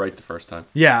 right? You were right the first time.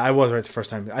 Yeah, I was right the first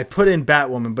time. I put in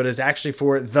Batwoman, but it's actually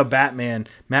for The Batman,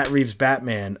 Matt Reeves'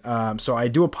 Batman. So I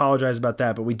do apologize about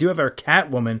that, but we do have our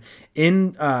Catwoman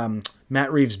in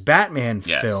Matt Reeves' Batman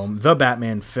film, The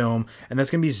Batman film, and that's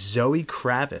going to be Zoe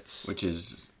Kravitz. Which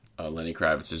is Lenny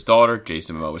Kravitz's daughter,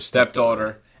 Jason Momoa's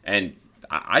stepdaughter, and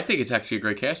I think it's actually a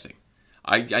great casting.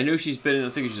 I know she's been in, I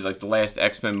think she's like the last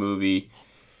X-Men movie.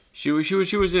 She was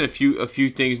in a few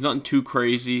things, nothing too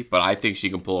crazy, but I think she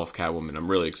can pull off Catwoman. I'm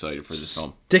really excited for this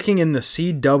film. Sticking in the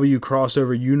CW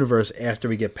crossover universe after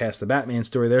we get past the Batman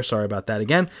story there, sorry about that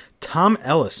again, Tom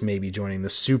Ellis may be joining the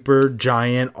super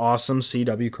giant awesome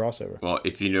CW crossover. Well,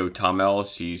 if you know Tom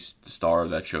Ellis, he's the star of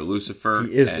that show Lucifer.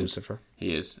 He is Lucifer.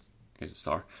 He's a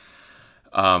star.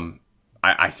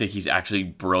 I think he's actually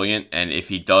brilliant, and if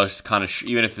he does kind of,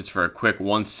 even if it's for a quick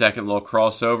 1 second little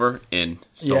crossover,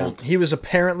 sold. Yeah, he was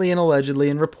apparently and allegedly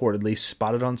and reportedly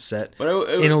spotted on set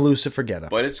in a Lucifer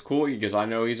getup. But it's cool because I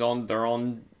know they're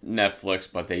on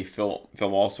Netflix, but they film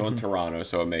also in Toronto,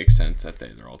 so it makes sense that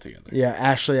they're all together. Yeah,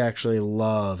 Ashley actually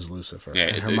loves Lucifer. Yeah,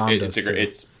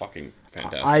 it's fucking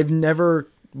fantastic. I've never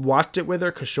watched it with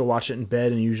her because she'll watch it in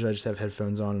bed, and usually I just have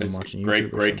headphones on and I'm watching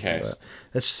YouTube. Great cast.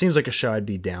 That seems like a show I'd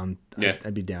be down. Yeah.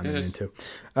 I'd be down and into.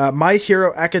 My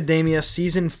Hero Academia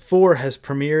season 4 has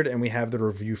premiered, and we have the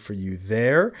review for you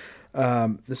there.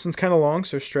 This one's kind of long,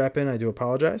 so strap in. I do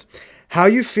apologize. How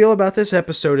you feel about this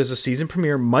episode as a season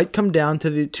premiere might come down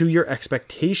to your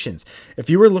expectations. If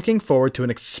you were looking forward to an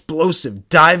explosive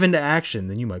dive into action,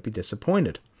 then you might be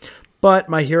disappointed. But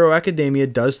My Hero Academia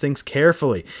does things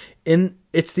carefully.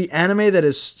 It's the anime that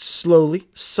has slowly,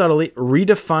 subtly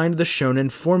redefined the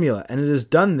shonen formula, and it has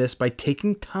done this by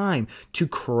taking time to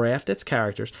craft its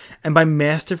characters and by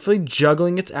masterfully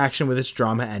juggling its action with its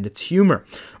drama and its humor.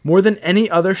 More than any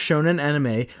other shonen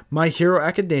anime, My Hero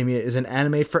Academia is an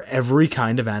anime for every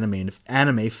kind of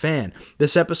anime fan.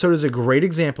 This episode is a great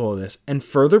example of this, and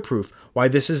further proof why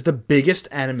this is the biggest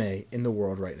anime in the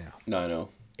world right now. No, I know.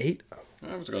 8-0.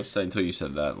 I was going to say until you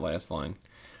said that last line.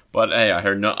 But hey, I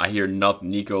hear nothing.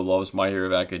 Nico loves My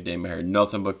Hero Academia. I hear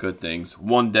nothing but good things.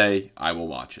 One day, I will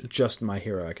watch it. Just My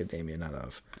Hero Academia, not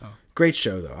of. Oh. Great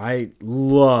show, though. I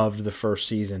loved the first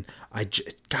season.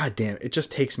 God damn, it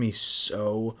just takes me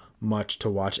so much to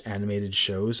watch animated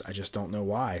shows. I just don't know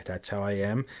why. That's how I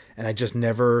am. And I just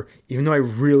never, even though I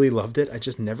really loved it, I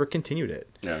just never continued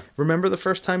it. Yeah. Remember the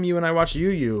first time you and I watched Yu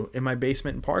Yu in my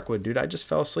basement in Parkwood, dude? I just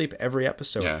fell asleep every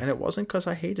episode. Yeah. And it wasn't because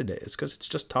I hated it. It's because it's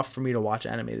just tough for me to watch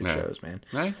animated shows, man.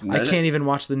 Right. I can't even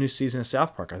watch the new season of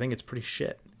South Park. I think it's pretty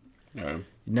shit. Yeah.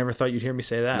 You never thought you'd hear me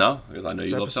say that. No, because I know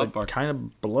you love South Park. Kind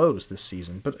of blows this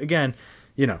season. But again,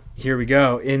 here we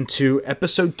go into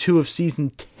episode 2 of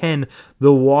season 10,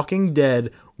 The Walking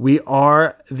Dead. We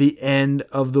Are the End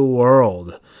of the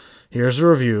World. Here's a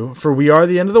review. For We Are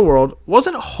the End of the World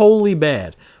wasn't wholly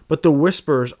bad, but the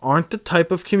Whispers aren't the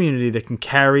type of community that can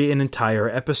carry an entire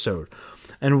episode.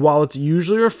 And while it's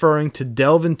usually refreshing to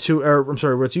delve into a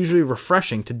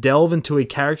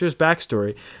character's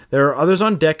backstory, there are others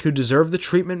on deck who deserve the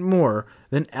treatment more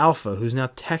than Alpha, who's now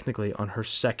technically on her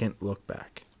second look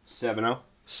back. 7-0?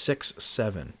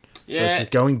 6-7. Yeah. So she's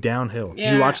going downhill.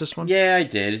 Yeah. Did you watch this one? Yeah, I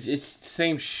did. It's the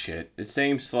same shit. It's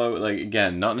same slow. Like,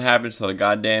 again, nothing happens till the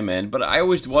goddamn end. But I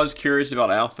always was curious about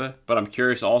Alpha. But I'm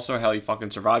curious also how he fucking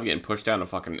survived getting pushed down a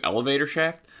fucking elevator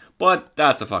shaft. But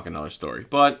that's a fucking other story.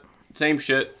 But same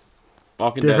shit.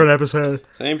 Walking Different Dead. episode.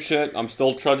 Same shit. I'm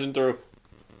still trudging through.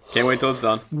 Can't wait till it's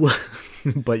done.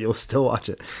 But you'll still watch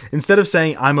it. Instead of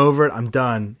saying, I'm over it, I'm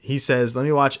done, he says, let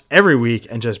me watch every week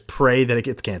and just pray that it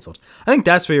gets canceled. I think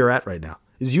that's where you're at right now.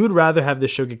 Is you would rather have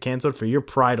this show get canceled for your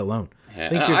pride alone.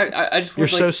 Yeah, I just you're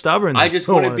so stubborn. I just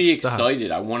want to be excited.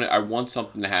 I want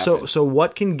something to happen. So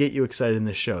what can get you excited in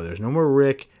this show? There's no more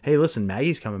Rick. Hey, listen,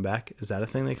 Maggie's coming back. Is that a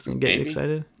thing that can get you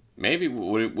excited? Maybe.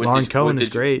 Lauren Cohen is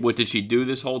great. What did she do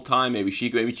this whole time? Maybe she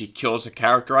kills a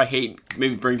character I hate.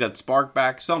 Maybe brings that spark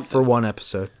back. Something for one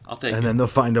episode. I'll take it. And then they'll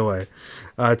find a way.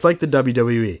 It's like the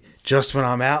WWE. Just when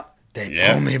I'm out, they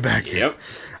pull me back in. Yep.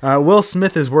 Will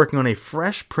Smith is working on a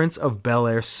Fresh Prince of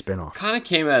Bel-Air spinoff. Kind of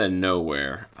came out of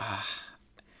nowhere.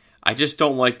 I just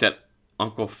don't like that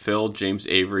Uncle Phil, James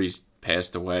Avery's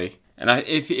passed away. And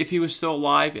if he was still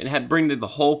alive and had bring the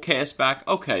whole cast back,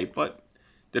 okay, but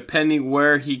depending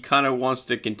where he kind of wants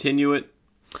to continue it.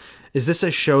 Is this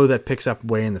a show that picks up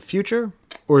way in the future?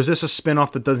 Or is this a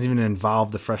spinoff that doesn't even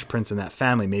involve the Fresh Prince and that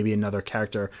family? Maybe another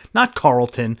character, not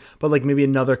Carlton, but like maybe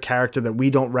another character that we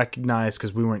don't recognize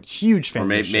because we weren't huge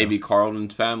fans of the show. Maybe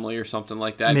Carlton's family or something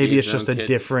like that. Maybe it's just a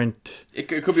different it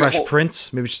could be Fresh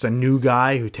Prince. Maybe it's just a new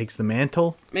guy who takes the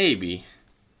mantle. Maybe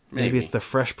it's the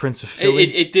Fresh Prince of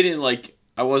Philly. It didn't like...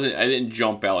 I didn't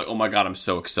jump out like, oh my god, I'm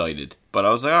so excited. But I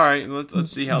was like, all right,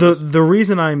 let's see how the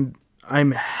reason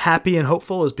I'm happy and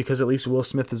hopeful is because at least Will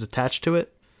Smith is attached to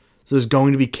it. So there's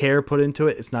going to be care put into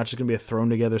it. It's not just going to be a thrown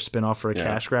together spinoff for a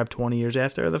cash grab 20 years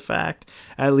after the fact.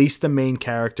 At least the main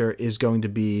character is going to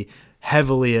be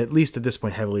heavily, at least at this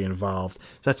point, heavily involved. So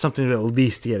that's something to at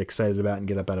least get excited about and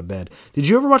get up out of bed. Did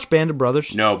you ever watch Band of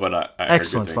Brothers? No, but I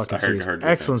excellent fucking series.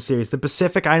 Excellent series. The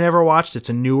Pacific I never watched. It's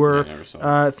a newer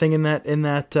thing in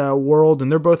that world,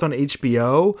 and they're both on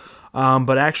HBO.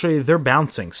 But actually, they're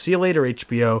bouncing. See you later,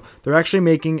 HBO. They're actually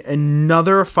making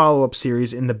another follow-up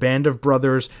series in the Band of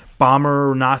Brothers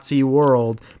bomber Nazi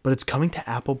world, but it's coming to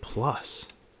Apple Plus.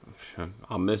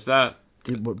 I'll miss that.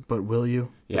 But will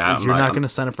you? Yeah, you're not going to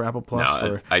sign up for Apple Plus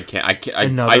for. I can't.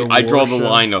 I draw the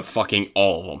line of fucking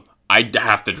all of them. I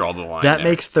have to draw the line. That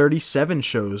makes 37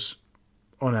 shows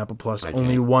on Apple Plus.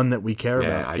 Only one that we care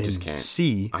about. I just can't.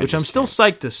 C, which I'm still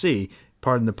psyched to see.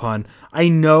 Pardon the pun. I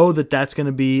know that's going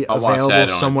to be available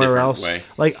somewhere else.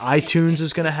 Like iTunes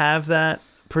is going to have that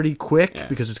pretty quick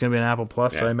because it's going to be an Apple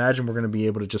Plus. So I imagine we're going to be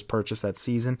able to just purchase that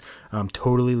season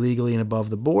totally legally and above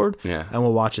the board. Yeah. And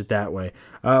we'll watch it that way.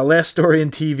 Last story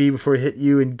in TV before we hit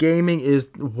you in gaming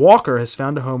is Walker has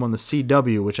found a home on the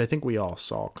CW, which I think we all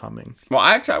saw coming. Well,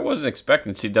 I wasn't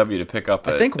expecting CW to pick up.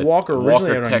 I think Walker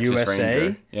originally out on Texas USA.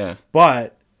 Ranger. Yeah.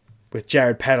 But with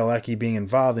Jared Padalecki being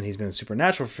involved, and he's been in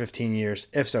Supernatural for 15 years,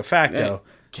 if so facto,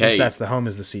 since that's the home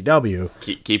is the CW.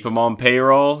 Keep him on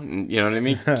payroll, you know what I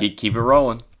mean? keep it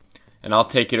rolling. And I'll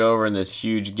take it over in this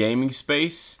huge gaming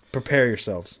space. Prepare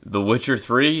yourselves. The Witcher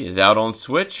 3 is out on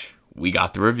Switch. We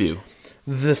got the review.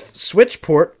 The Switch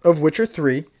port of Witcher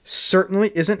 3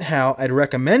 certainly isn't how I'd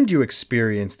recommend you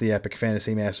experience the epic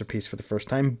fantasy masterpiece for the first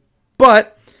time,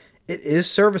 but it is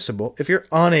serviceable if you're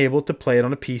unable to play it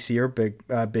on a PC or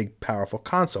big powerful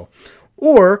console.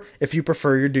 Or if you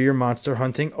prefer do your monster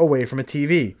hunting away from a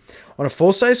TV. On a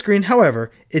full-size screen,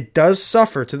 however, it does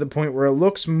suffer to the point where it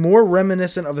looks more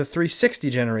reminiscent of the 360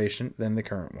 generation than the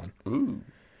current one. Ooh,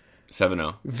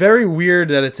 7-0. Very weird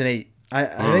that it's an 8.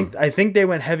 I think they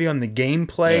went heavy on the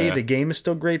gameplay. Yeah. The game is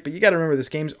still great, but you got to remember this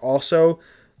game's also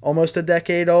almost a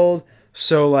decade old.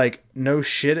 So, like, no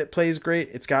shit, it plays great.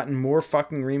 It's gotten more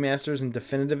fucking remasters and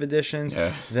definitive editions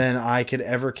than I could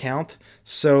ever count.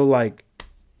 So, like,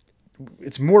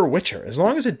 it's more Witcher. As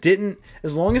long as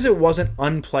it wasn't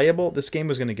unplayable, this game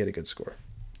was going to get a good score.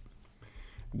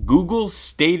 Google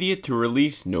Stadia to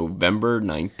release November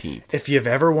 19th. If you've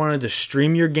ever wanted to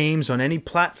stream your games on any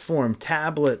platform,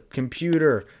 tablet,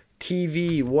 computer,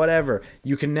 TV, whatever,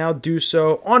 you can now do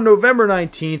so on November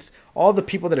 19th. All the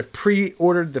people that have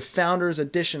pre-ordered the Founders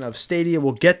Edition of Stadia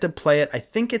will get to play it. I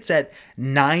think it's at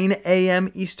 9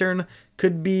 a.m. Eastern.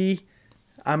 Could be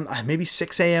maybe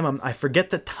 6 a.m. I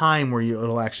forget the time where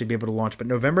it'll actually be able to launch, but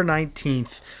November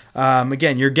 19th.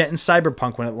 Again, you're getting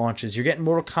Cyberpunk when it launches. You're getting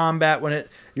Mortal Kombat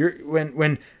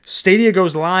when Stadia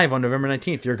goes live on November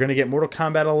 19th. You're going to get Mortal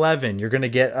Kombat 11. You're going to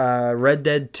get Red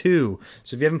Dead 2.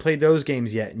 So if you haven't played those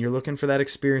games yet and you're looking for that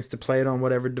experience to play it on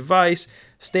whatever device,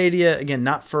 Stadia, again,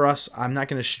 not for us. I'm not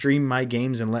going to stream my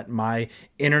games and let my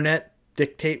internet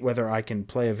dictate whether I can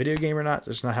play a video game or not.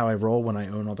 That's not how I roll when I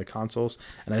own all the consoles.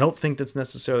 And I don't think that's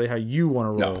necessarily how you want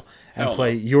to roll and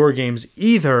play your games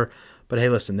either. But hey,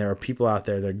 listen, there are people out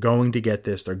there that are going to get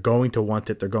this. They're going to want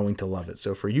it. They're going to love it.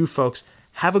 So for you folks,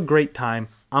 have a great time.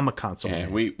 I'm a console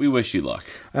man. We wish you luck.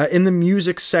 In the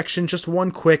music section, just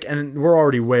one quick, and we're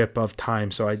already way above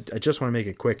time, so I just want to make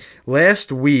it quick.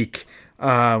 Last week,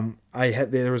 there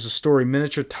was a story,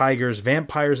 Miniature Tigers,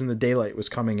 Vampires in the Daylight was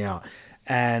coming out.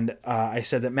 And I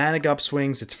said that Manic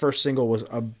Upswings, its first single, was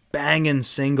a banging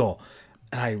single.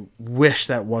 And I wish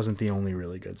that wasn't the only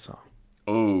really good song.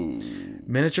 Oh.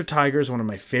 Miniature Tigers, one of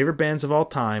my favorite bands of all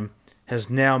time, has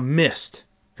now missed,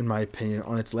 in my opinion,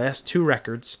 on its last 2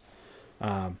 records.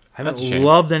 I haven't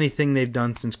loved anything they've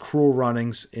done since Cruel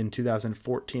Runnings in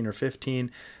 2014 or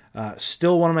 15.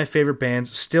 Still one of my favorite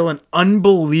bands. Still an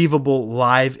unbelievable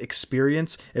live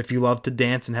experience. If you love to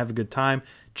dance and have a good time,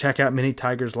 check out Mini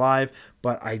Tigers live.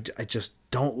 But I just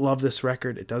don't love this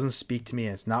record. It doesn't speak to me,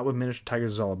 and it's not what Miniature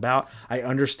Tigers is all about. I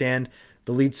understand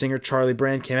the lead singer, Charlie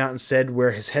Brand, came out and said where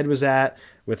his head was at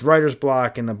with writer's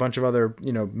block and a bunch of other,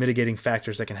 mitigating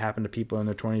factors that can happen to people in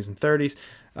their 20s and 30s.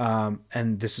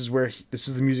 And this is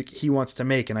the music he wants to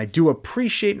make. And I do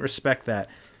appreciate and respect that.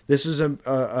 This is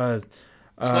a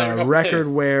record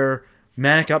where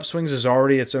Manic Upswings is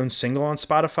already its own single on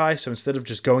Spotify. So instead of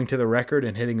just going to the record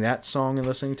and hitting that song and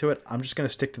listening to it, I'm just going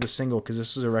to stick to the single because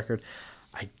this is a record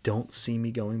I don't see me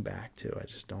going back to. I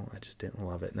just didn't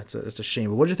love it. And that's a shame.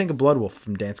 But what did you think of Bloodwolf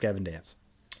from Dance Gavin Dance?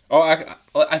 Oh,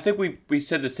 I think we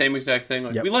said the same exact thing.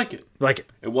 We like it. Like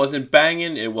it. It wasn't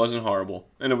banging. It wasn't horrible.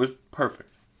 And it was perfect.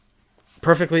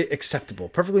 Perfectly acceptable.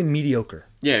 Perfectly mediocre.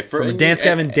 Yeah. From a Dance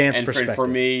Gavin Dance perspective. For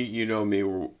me, you know me,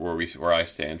 where I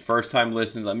stand. First time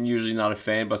listens, I'm usually not a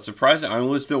fan, but surprisingly, I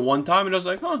only listened to it one time and I was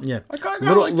like, yeah. I kind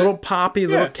of like little poppy,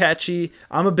 little catchy.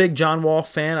 I'm a big John Wall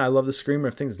fan. I love the screamer.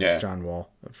 I think it's John Wall.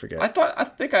 I forget. I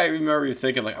think I remember you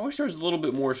thinking, I wish there was a little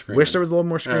bit more screaming. Wish there was a little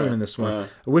more screaming in this one.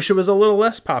 I wish it was a little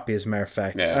less poppy, as a matter of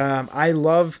fact. Yeah. I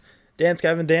love Dance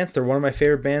Gavin Dance. They're one of my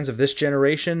favorite bands of this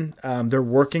generation. They're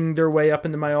working their way up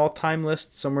into my all-time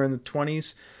list, somewhere in the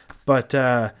 20s. But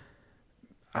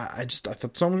I thought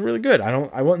the song was really good.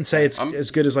 I wouldn't say it's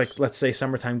as good as, like, let's say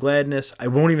Summertime Gladness. I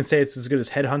won't even say it's as good as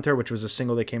Headhunter, which was a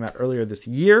single that came out earlier this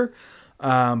year.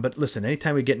 But listen,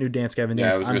 anytime we get new Dance Gavin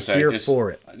Dance, I'm here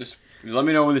for it. Just let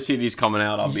me know when the CD's coming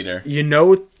out. I'll be there. You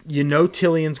know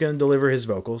Tillian's going to deliver his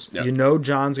vocals. Yep. You know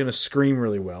John's going to scream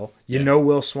really well. You know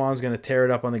Will Swan's going to tear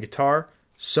it up on the guitar.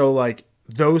 So, like,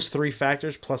 those three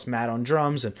factors, plus Matt on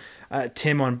drums and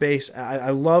Tim on bass, I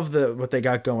love what they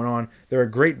got going on. They're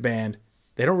a great band.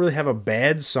 They don't really have a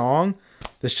bad song.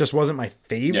 This just wasn't my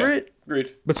favorite. Yeah,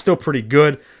 agreed. But still pretty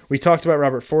good. We talked about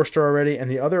Robert Forster already, and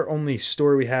the other only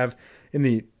story we have in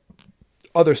the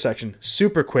other section,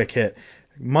 super quick hit.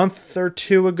 A month or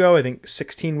two ago, I think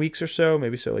 16 weeks or so,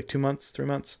 maybe so, like 2 months, 3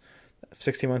 months.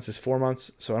 16 months is 4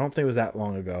 months, so I don't think it was that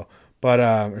long ago. But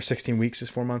or 16 weeks is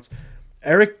 4 months.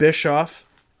 Eric Bischoff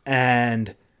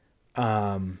and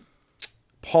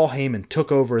Paul Heyman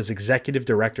took over as executive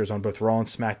directors on both Raw and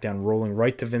SmackDown, rolling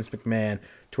right to Vince McMahon,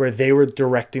 to where they were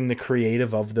directing the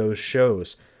creative of those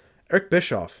shows. Eric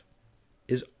Bischoff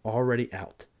is already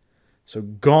out. So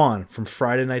gone from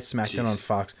Friday Night SmackDown on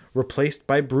Fox, replaced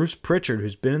by Bruce Pritchard,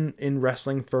 who's been in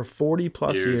wrestling for 40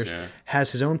 plus years,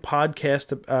 has his own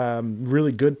podcast,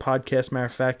 really good podcast, matter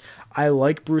of fact. I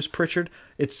like Bruce Pritchard.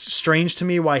 It's strange to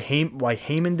me why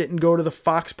Heyman didn't go to the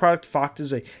Fox product. Fox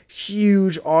is a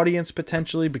huge audience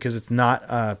potentially because it's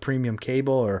not premium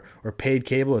cable or paid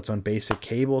cable. It's on basic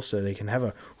cable, so they can have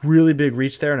a really big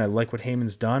reach there, and I like what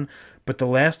Heyman's done. But the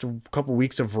last couple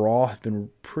weeks of Raw have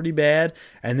been pretty bad,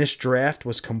 and this draft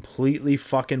was completely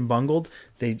fucking bungled.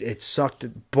 It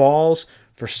sucked balls.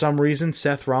 For some reason,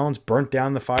 Seth Rollins burnt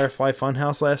down the Firefly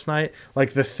Funhouse last night.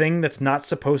 Like, the thing that's not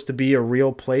supposed to be a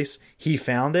real place, he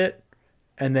found it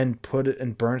and then put it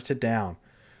and burnt it down.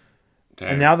 Damn.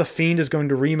 And now The Fiend is going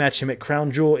to rematch him at Crown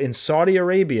Jewel in Saudi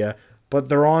Arabia, but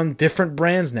they're on different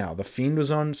brands now. The Fiend was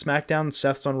on SmackDown,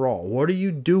 Seth's on Raw. What are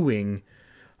you doing?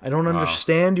 I don't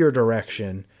understand your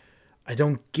direction. I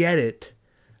don't get it.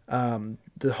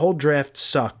 The whole draft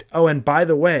sucked. Oh, and by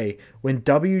the way, when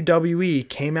WWE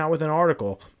came out with an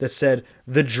article that said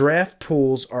the draft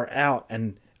pools are out,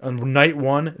 and on night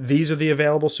 1, these are the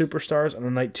available superstars, and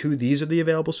on night 2, these are the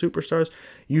available superstars,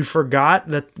 you forgot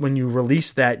that when you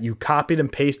released that, you copied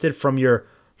and pasted from your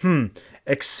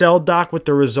Excel doc with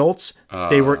the results.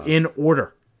 They were in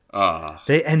order.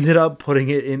 They ended up putting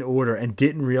it in order and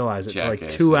didn't realize it for like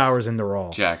 2 hours into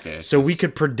Raw. Jackasses. So we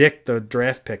could predict the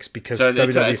draft picks because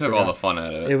WWE took all the fun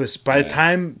out of it. It was by the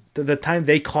time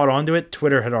they caught onto it,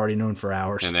 Twitter had already known for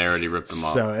hours, and they already ripped them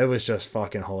off. So it was just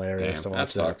fucking hilarious to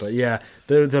watch that. Sucks. But yeah,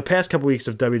 the past couple weeks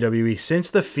of WWE since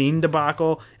the Fiend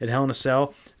debacle at Hell in a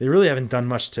Cell, they really haven't done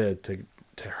much to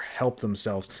help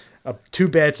themselves. 2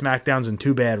 bad SmackDowns and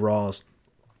 2 bad Raws.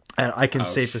 And I can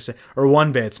safely say, or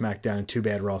 1 bad SmackDown and 2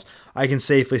 bad Raws. I can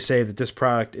safely say that this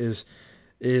product is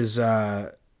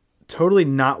totally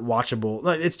not watchable.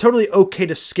 It's totally okay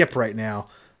to skip right now.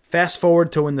 Fast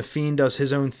forward to when the Fiend does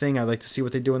his own thing. I'd like to see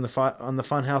what they do on the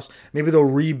Funhouse. Maybe they'll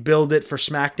rebuild it for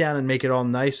SmackDown and make it all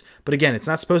nice. But again, it's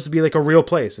not supposed to be like a real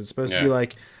place. It's supposed to be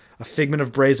like a figment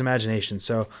of Bray's imagination.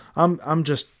 So I'm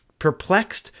just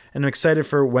perplexed, and I'm excited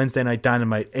for Wednesday Night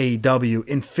Dynamite, AEW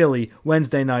in Philly,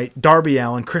 Wednesday night, Darby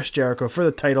Allin, Chris Jericho for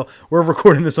the title. We're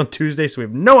recording this on Tuesday, so we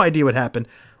have no idea what happened.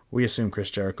 We assume Chris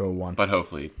Jericho won. But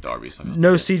hopefully Darby's on.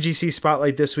 No CGC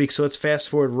Spotlight this week, so let's fast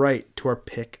forward right to our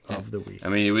pick of the week. I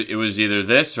mean, it was either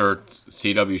this or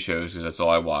CW shows, because that's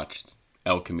all I watched.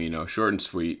 El Camino, short and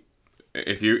sweet.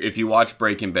 If you watch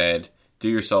Breaking Bad, do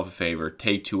yourself a favor,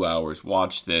 take 2 hours,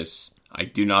 watch this. I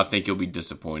do not think you'll be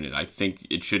disappointed. I think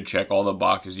it should check all the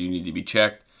boxes you need to be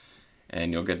checked,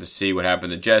 and you'll get to see what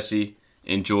happened to Jesse.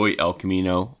 Enjoy El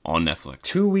Camino on Netflix.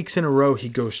 2 weeks in a row, he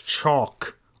goes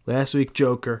chalk. Last week,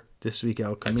 Joker. This week,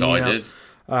 El Camino. That's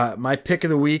all I did. My pick of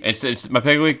the week. It's my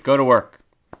pick of the week. Go to work.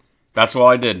 That's all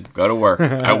I did. Go to work.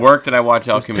 I worked and I watched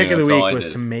El Camino. Pick of the week was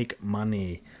to make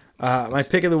money. My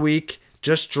pick of the week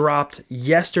just dropped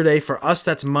yesterday. For us,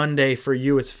 that's Monday. For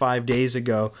you, it's 5 days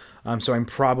ago. So I'm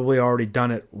probably already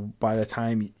done it by the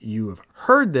time you have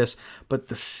heard this. But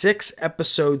the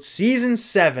 6-episode season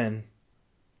 7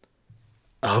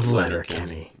 of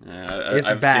Letterkenny.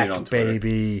 It's back,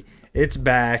 baby. It's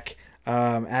back.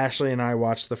 Ashley and I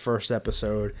watched the first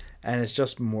episode, and it's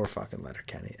just more fucking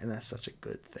Letterkenny, and that's such a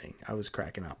good thing. I was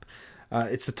cracking up.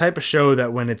 It's the type of show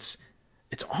that when it's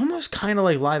almost kind of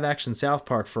like live action South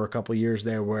Park for a couple years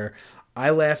there, where I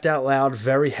laughed out loud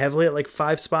very heavily at like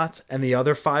 5 spots, and the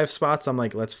other 5 spots I'm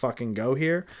like, let's fucking go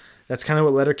here. That's kind of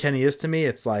what Letterkenny is to me.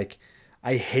 It's like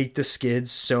I hate the skids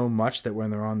so much that when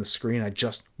they're on the screen, I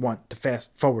just want to fast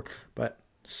forward. But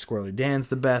Squirrely Dan's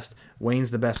the best.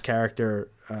 Wayne's the best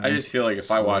character. I just feel like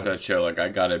if I watch that show, like I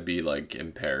gotta be like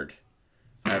impaired.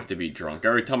 I have to be drunk.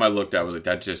 Every time I looked at it, I was like,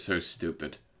 that's just so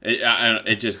stupid.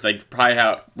 It just like probably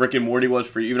how Rick and Morty was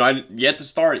for you. Even I yet to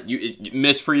start. It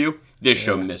missed for you. This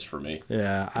show missed for me.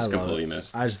 Yeah, I love completely it.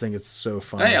 missed. I just think it's so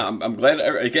funny. Hey, I'm glad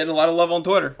I'm getting a lot of love on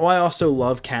Twitter. Well, I also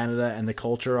love Canada and the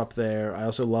culture up there. I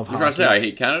also love hockey. I say I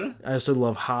hate Canada. I also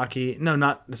love hockey.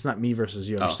 No, it's not me versus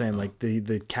you. I'm just saying like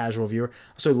the casual viewer.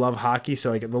 I also love hockey.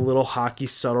 So like the little hockey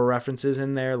subtle references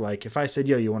in there. Like if I said,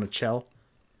 "Yo, you want to chill?"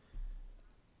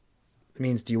 It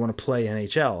means, "Do you want to play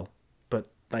NHL?"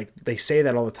 Like they say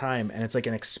that all the time, and it's like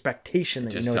an expectation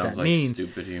that you know what that means.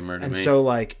 Stupid humor to and me. so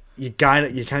like you kind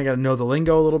of got to know the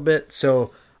lingo a little bit.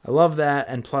 So I love that,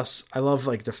 and plus I love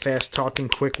like the fast talking,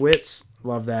 quick wits.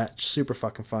 Love that, super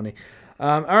fucking funny.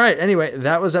 All right, anyway,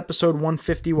 that was episode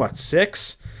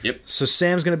 156. Yep. So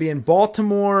Sam's gonna be in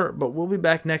Baltimore, but we'll be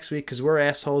back next week because we're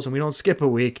assholes and we don't skip a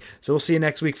week. So we'll see you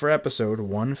next week for episode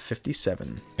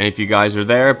 157. And if you guys are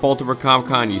there at Baltimore Comic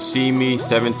Con, you see me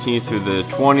 17th through the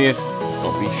 20th.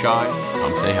 Don't be shy.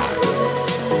 Come say hi.